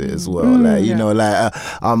tone to it as well, like, you know, like,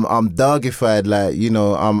 I'm doggified, like, you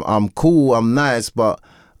know, I'm cool, I'm nice, but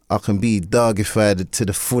I can be doggified to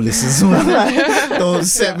the fullest as well. Like, don't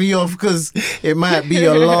set me off, because it might be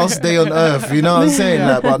your last day on earth, you know what I'm saying?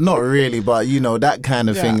 Like, but not really, but, you know, that kind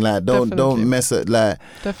of thing, like, don't mess it, like,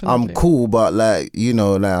 I'm cool, but, like, you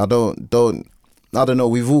know, like, I don't know,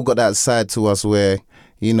 we've all got that side to us where,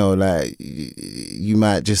 you know, like, you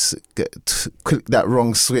might just click that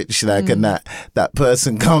wrong switch, like, and that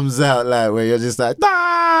person comes out, like, where you're just like,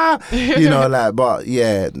 you know, like, but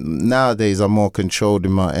yeah, nowadays I'm more controlled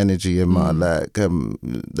in my energy and my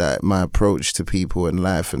like my approach to people and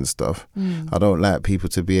life and stuff. I don't like people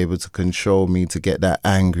to be able to control me, to get that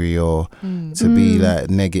angry or to be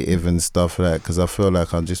like negative and stuff, like, because I feel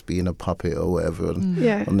like I'm just being a puppet or whatever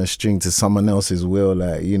on the string to someone else's will,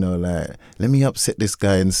 like, you know, like, let me upset this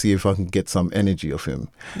guy and see if I can get some energy off him,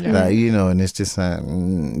 like, you know, and it's just like,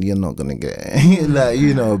 you're not gonna get it. Like,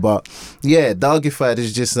 you know, but yeah, doggified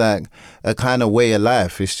is just like a kind of way of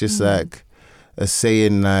life. It's just like a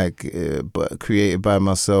saying, like, but created by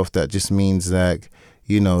myself, that just means, like,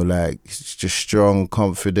 you know, like, it's just strong,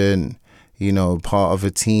 confident, you know, part of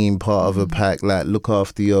a team, part of a pack, like, look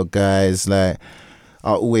after your guys. Like,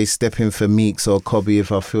 I always step in for Meeks or Cobby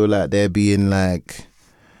if I feel like they're being like,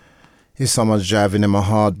 if someone's driving them a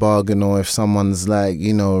hard bargain, or if someone's like,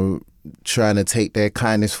 you know, trying to take their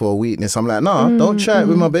kindness for a weakness, I'm like, no, don't try it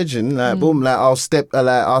with my bedroom. Like, boom, like,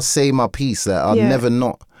 I'll say my piece. Like, I'll never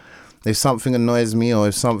not. If something annoys me, or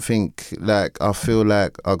if something, like, I feel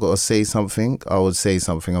like I gotta say something, I would say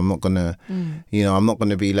something. I'm not gonna, you know, I'm not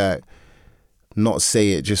gonna be like, not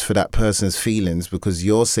say it just for that person's feelings, because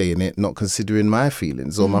you're saying it not considering my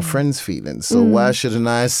feelings or my friend's feelings. So why shouldn't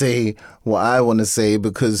I say what I want to say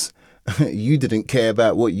because you didn't care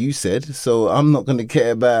about what you said, so I'm not going to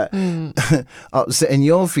care about upsetting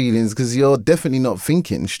your feelings because you're definitely not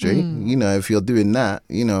thinking straight. You know, if you're doing that,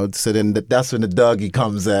 you know, so then that's when the doggy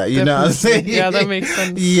comes out. You know what I'm saying? Yeah, that makes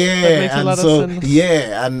sense. Yeah, that makes a and lot so, of sense.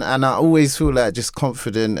 yeah, and I always feel like just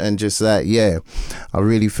confident and just like, yeah, I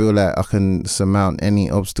really feel like I can surmount any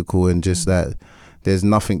obstacle and just that there's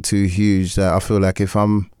nothing too huge. That I feel like if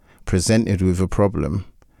I'm presented with a problem,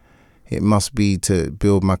 it must be to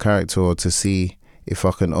build my character or to see if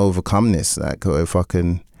I can overcome this, like, or if I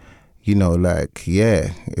can, you know, like,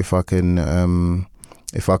 yeah, if I can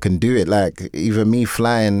do it. Like, even me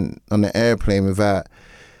flying on the airplane without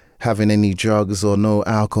having any drugs or no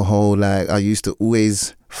alcohol, like, I used to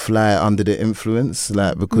always fly under the influence,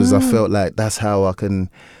 like, because I felt like that's how I can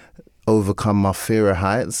overcome my fear of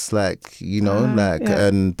heights, like, you know,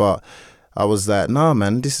 but I was like, nah,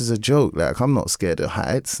 man, this is a joke. Like, I'm not scared of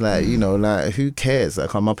heights. Like, you know, like, who cares?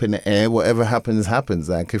 Like, I'm up in the air. Whatever happens, happens.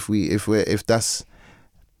 Like, if that's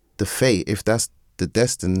the fate, if that's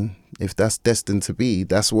destined to be,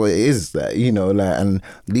 that's what it is. That, you know, like, and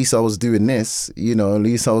at least I was doing this. You know, at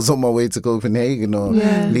least I was on my way to Copenhagen, or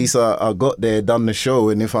at least I got there, done the show,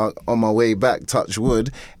 and if I on my way back, touch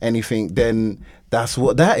wood, anything, then that's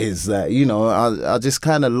what that is. Like, you know, I just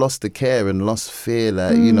kind of lost the care and lost fear.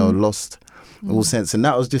 Like, you know, lost all sense, and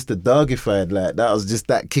that was just the dogified, like, that was just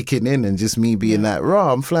that kicking in and just me being like,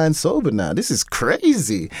 raw, I'm flying sober now, this is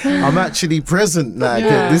crazy. I'm actually present, like,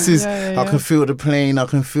 this is I can feel the plane, I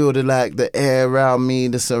can feel the air around me,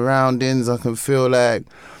 the surroundings, I can feel like,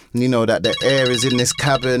 you know, that the air is in this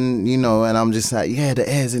cabin, you know, and I'm just like, yeah, the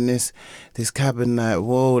air's in this cabin, like,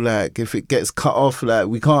 whoa, like, if it gets cut off, like,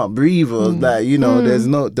 we can't breathe, or like, you know, there's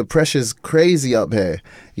no, the pressure's crazy up here,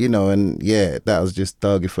 you know, and yeah, that was just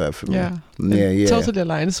dogified for me. It totally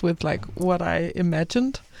aligns with like what I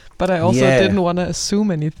imagined, but I also didn't want to assume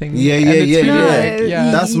anything.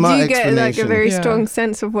 That's my you explanation. do get like a very strong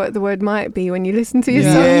sense of what the word might be when you listen to your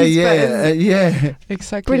songs.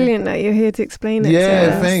 Exactly. Brilliant that you're here to explain it.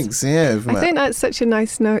 Thanks. I think that's such a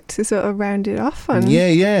nice note to sort of round it off on. Me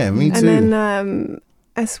too. And then,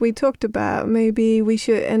 as we talked about, maybe we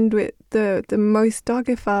should end with the most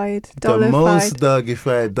dogified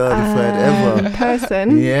ever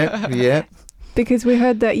person. Yeah. Because we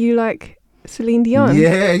heard that you like Celine Dion.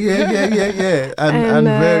 Yeah. And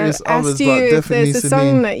various others, asked you but if definitely there's a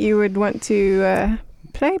Celine. song that you would want to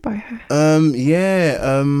play by her.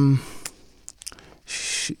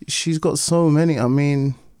 She's got so many. I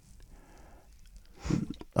mean,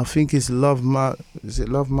 I think it's Love My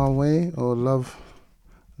Way, or Love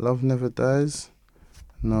Never Dies?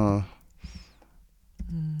 No.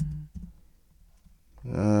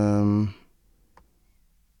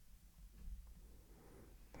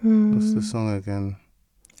 What's the song again?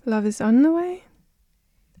 Love Is On The Way?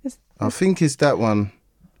 I think it's that one.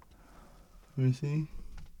 Let me see.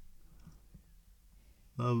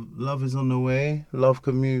 Love is on the way. Love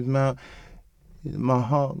can move now. My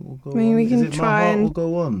heart will go on. I mean, we can Is it try my heart and will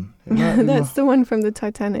go on? That's the one from the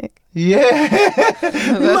Titanic. Yeah. That's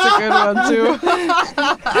a good one too.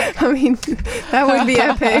 I mean, that would be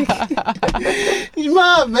epic.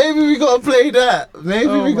 Man, maybe we gotta play that.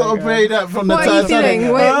 Maybe we gotta play that from the What are you Titanic.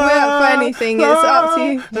 doing? We're up for anything. It's up to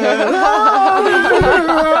you.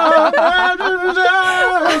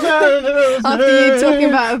 After you talking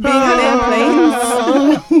about being on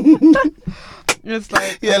airplanes. It's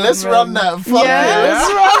like, let's run that. Fuck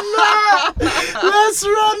let's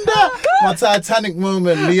run that. My Titanic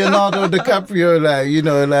moment, Leonardo DiCaprio, like, you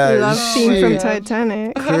know, like, Love scene from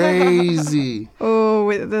Titanic. Crazy. Oh,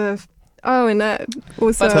 with the and that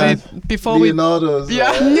also. But wait, before Leonardo's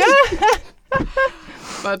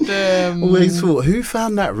But always thought, who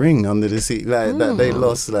found that ring under the seat, like that they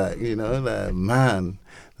lost, like, you know, like, man,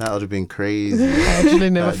 that would have been crazy. I actually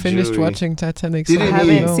never That finished jewelry. watching Titanic. Did so I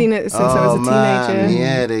you? haven't seen it since I was a teenager. Man,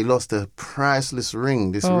 yeah, they lost a priceless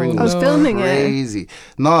ring. This ring I was was filming crazy.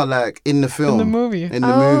 No, like in the film. In the movie. In the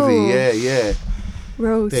movie, yeah.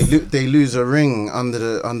 Rose. They lose a ring under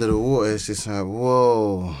the water. It's just like,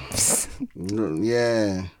 whoa.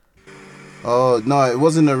 Yeah. Oh no, it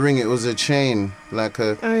wasn't a ring. It was a chain, like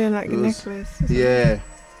a. Oh yeah, like a necklace. Yeah.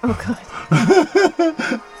 Oh god.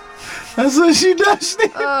 That's what she dashed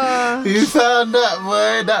it. You found that,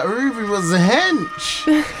 boy. That ruby was a hench.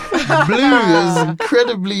 Blue is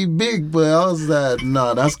incredibly big, but I was like,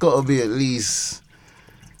 nah, that's got to be at least,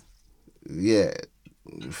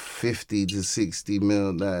 50 to 60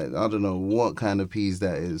 mil. That, I don't know what kind of peas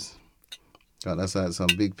that is. God, that's like some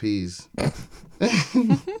big peas.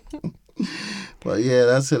 But yeah,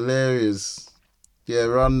 that's hilarious. Yeah,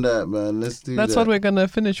 run that, man. Let's do that. That's what we're gonna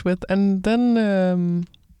finish with, and then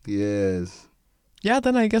Yes. Yeah,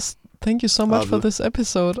 then I guess thank you so much for this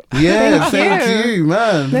episode. Yeah, Thank thank you. you,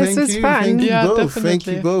 man. This was fun. Thank you Yeah, both. Thank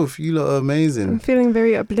you definitely. both. You lot are I'm amazing. feeling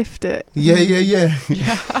very uplifted. Yeah. Yeah.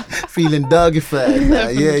 Feeling doggified.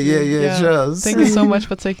 Yeah, Definitely. Charles. Thank you so much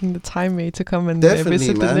for taking the time, mate, to come and Definitely,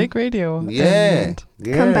 visit the man. Lake Radio. Yeah. And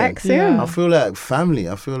Come back soon. Yeah. I feel like family.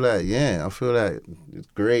 I feel like it's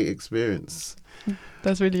great experience.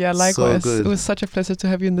 that's really, likewise. good. It was such a pleasure to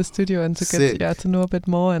have you in the studio and to Sick. get to know a bit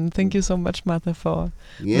more. And thank you so much, Martha, for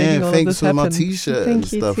Yeah, making all of thanks this for my happen. t-shirt Thank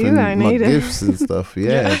and you stuff too, and I my need it. gifts and stuff.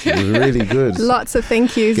 Yeah, it was really good. Lots of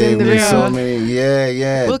thank yous Gave in the me room. so many.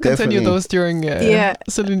 Yeah, We'll continue definitely. those during Yeah.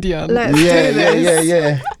 Celine Dion. Let's Yeah, do this.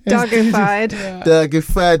 yeah. Doggified. Yeah.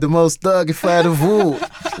 Doggified, the most doggified of all.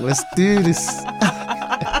 Let's do this.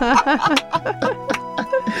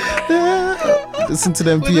 Listen to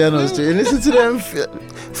them With the pianos, flute. Jay. Listen to them.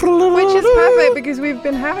 Which is perfect because we've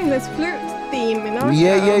been having this flute theme in our show.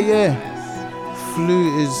 Yeah.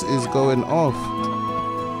 Flute is going off.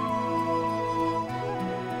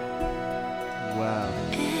 Wow.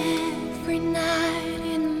 Every night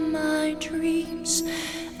in my dreams,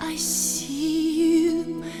 I see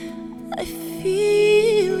you, I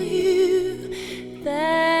feel you.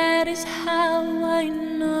 That is how I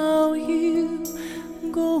know you.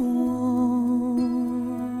 Go on.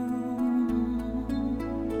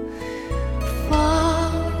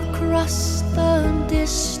 Far across the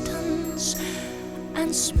distance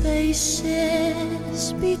and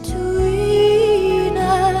spaces between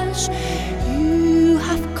us, you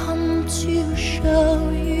have come to show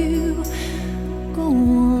you. Go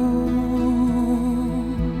on.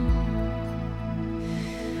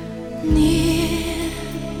 Near,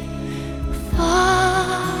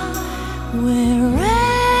 far, wherever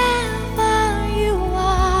you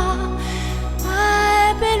are,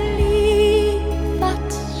 I believe that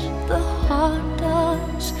the heart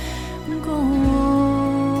does go on.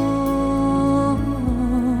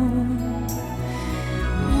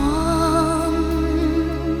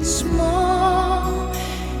 Once more,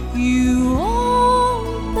 you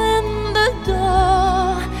open the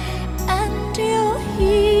door, and you're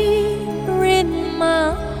here in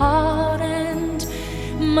my heart, and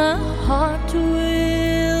my heart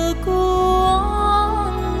will go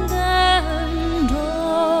on and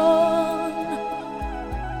on.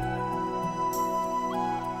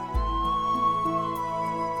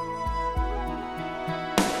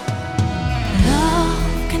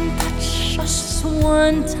 Love can touch us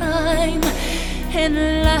one time and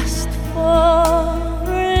last for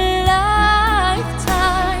a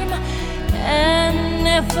lifetime, and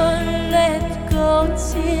never let go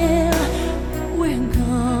till we're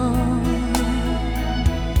gone.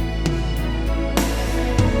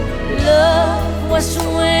 Love was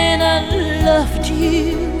when I loved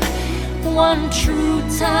you one true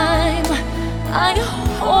time. I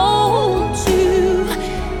hold you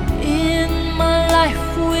in my life,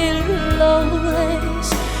 will always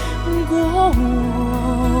go on.